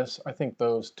playing this, I think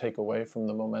those take away from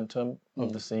the momentum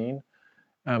of the scene,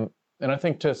 and I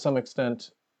think to some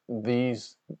extent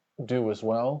these do as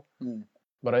well.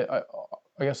 But I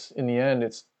guess in the end,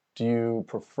 it's, do you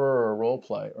prefer role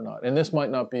play or not? And this might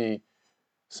not be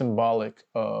symbolic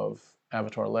of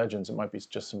Avatar Legends. It might be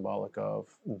just symbolic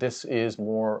of, this is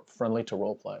more friendly to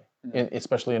role play,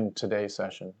 especially in today's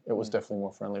session. It was definitely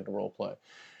more friendly to role play.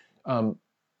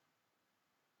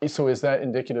 So is that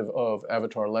indicative of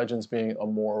Avatar Legends being a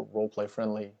more role play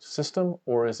friendly system,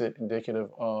 or is it indicative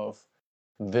of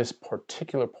this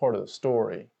particular part of the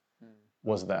story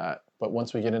was that? But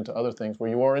once we get into other things where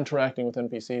you are interacting with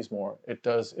NPCs more, I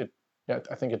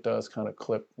think it does kind of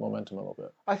clip momentum a little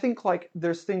bit. I think like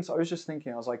there's things I was just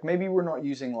thinking. I was like, maybe we're not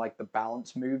using like the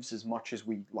balance moves as much as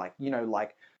we like,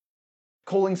 like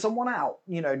calling someone out,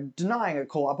 denying a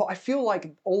call out. But I feel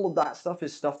like all of that stuff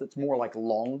is stuff that's more like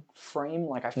long frame.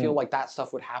 Like I feel like that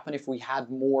stuff would happen if we had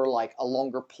more like a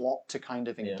longer plot to kind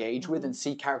of engage with and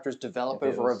see characters develop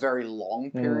If it over a was- very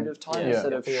long period of time Yeah.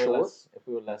 instead of short. If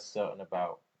we were less certain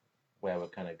about where we're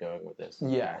kind of going with this,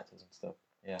 Yeah. characters and stuff.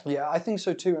 Yeah. Yeah, I think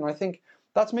so too, and I think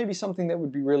that's maybe something that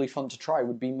would be really fun to try.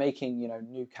 Would be making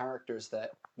new characters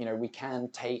that we can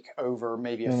take over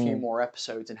maybe a few more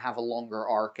episodes and have a longer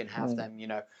arc and have them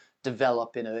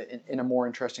develop in a more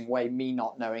interesting way. Me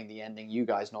not knowing the ending, you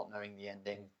guys not knowing the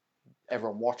ending,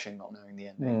 everyone watching not knowing the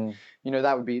ending.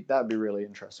 That would be really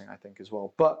interesting, I think, as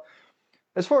well. But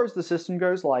as far as the system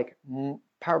goes, like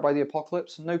Powered by the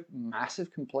Apocalypse, no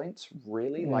massive complaints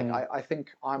really. Like I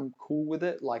think I'm cool with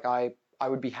it. Like I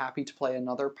would be happy to play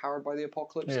another Powered by the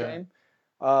Apocalypse game.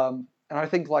 And I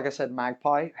think, like I said,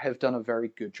 Magpie have done a very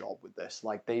good job with this.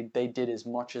 Like they did as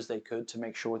much as they could to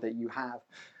make sure that you have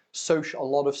a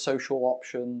lot of social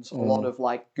options, a lot of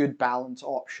like good balance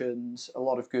options, a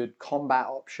lot of good combat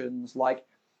options. Like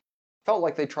felt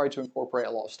like they tried to incorporate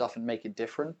a lot of stuff and make it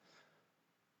different.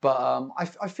 But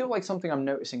I feel like something I'm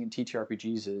noticing in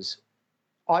TTRPGs is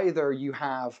either you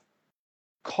have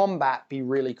combat be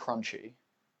really crunchy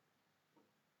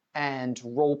and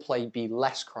roleplay be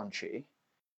less crunchy,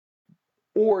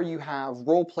 or you have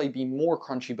roleplay be more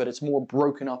crunchy, but it's more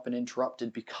broken up and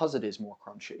interrupted because it is more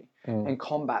crunchy, and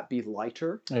combat be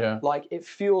lighter. Yeah. Like, it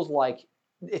feels like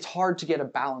it's hard to get a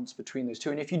balance between those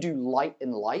two. And if you do light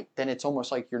and light, then it's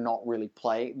almost like you're not really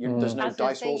playing. There's no I was gonna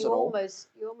dice say, rolls at all.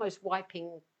 You're almost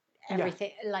wiping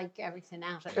everything, everything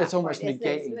out. At It's that almost point, isn't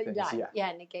it? negating It's things,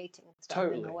 yeah. Negating stuff in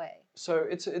Totally. a way. So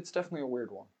it's definitely a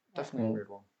weird one. Definitely a weird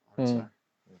one, I would Mm. say.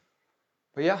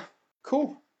 But yeah,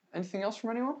 cool. Anything else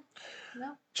from anyone?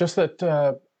 No. Just that,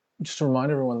 just to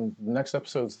remind everyone, the next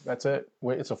episode's, that's it.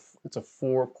 Wait, it's a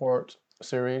 4-part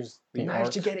series. We The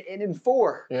managed to arc. get it in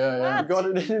 4. Yeah, yeah. We got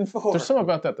it in 4. There's something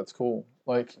about that that's cool.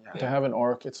 Like Yeah. to have an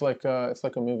arc. It's like a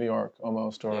movie arc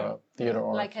almost, or Yeah. a theater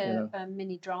arc. Like you know? a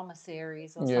mini drama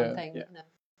series or Yeah, something. yeah. No.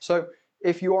 So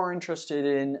if you are interested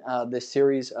in this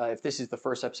series, if this is the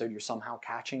first episode you're somehow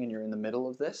catching and you're in the middle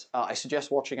of this, I suggest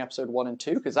watching episode 1 and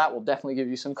 2 because that will definitely give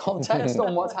you some context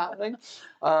on what's happening.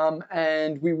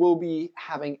 And we will be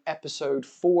having episode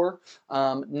 4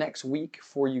 next week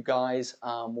for you guys.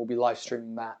 We'll be live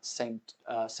streaming that same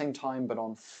time, but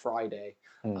on Friday,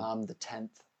 the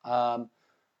 10th.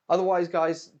 Otherwise,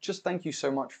 guys, just thank you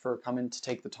so much for coming to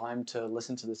take the time to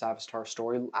listen to this Avatar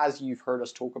story. As you've heard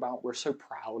us talk about, we're so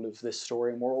proud of this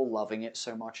story and we're all loving it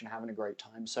so much and having a great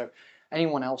time. So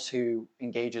anyone else who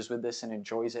engages with this and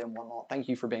enjoys it and whatnot, thank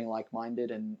you for being like-minded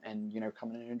and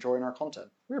coming and enjoying our content.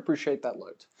 We appreciate that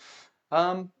loads.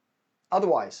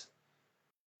 Otherwise,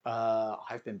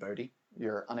 I've been Bodhi,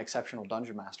 your unexceptional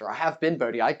dungeon master. I have been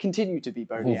Bodhi. I continue to be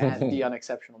Bodhi and the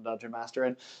unexceptional dungeon master.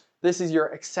 And This is your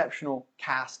exceptional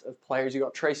cast of players. You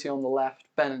got Tracy on the left,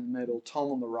 Ben in the middle,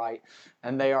 Tom on the right,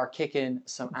 and they are kicking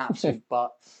some absolute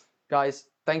butt. Guys,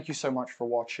 thank you so much for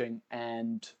watching,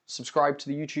 and subscribe to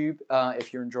the YouTube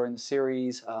if you're enjoying the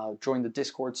series. Join the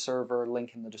Discord server,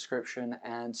 link in the description,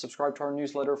 and subscribe to our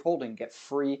newsletter of Holding. Get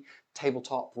free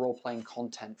tabletop role-playing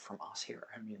content from us here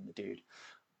at Homie and the Dude.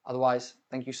 Otherwise,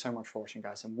 thank you so much for watching,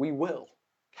 guys, and we will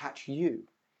catch you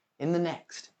in the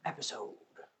next episode.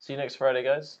 See you next Friday,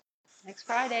 guys. Next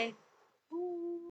Friday.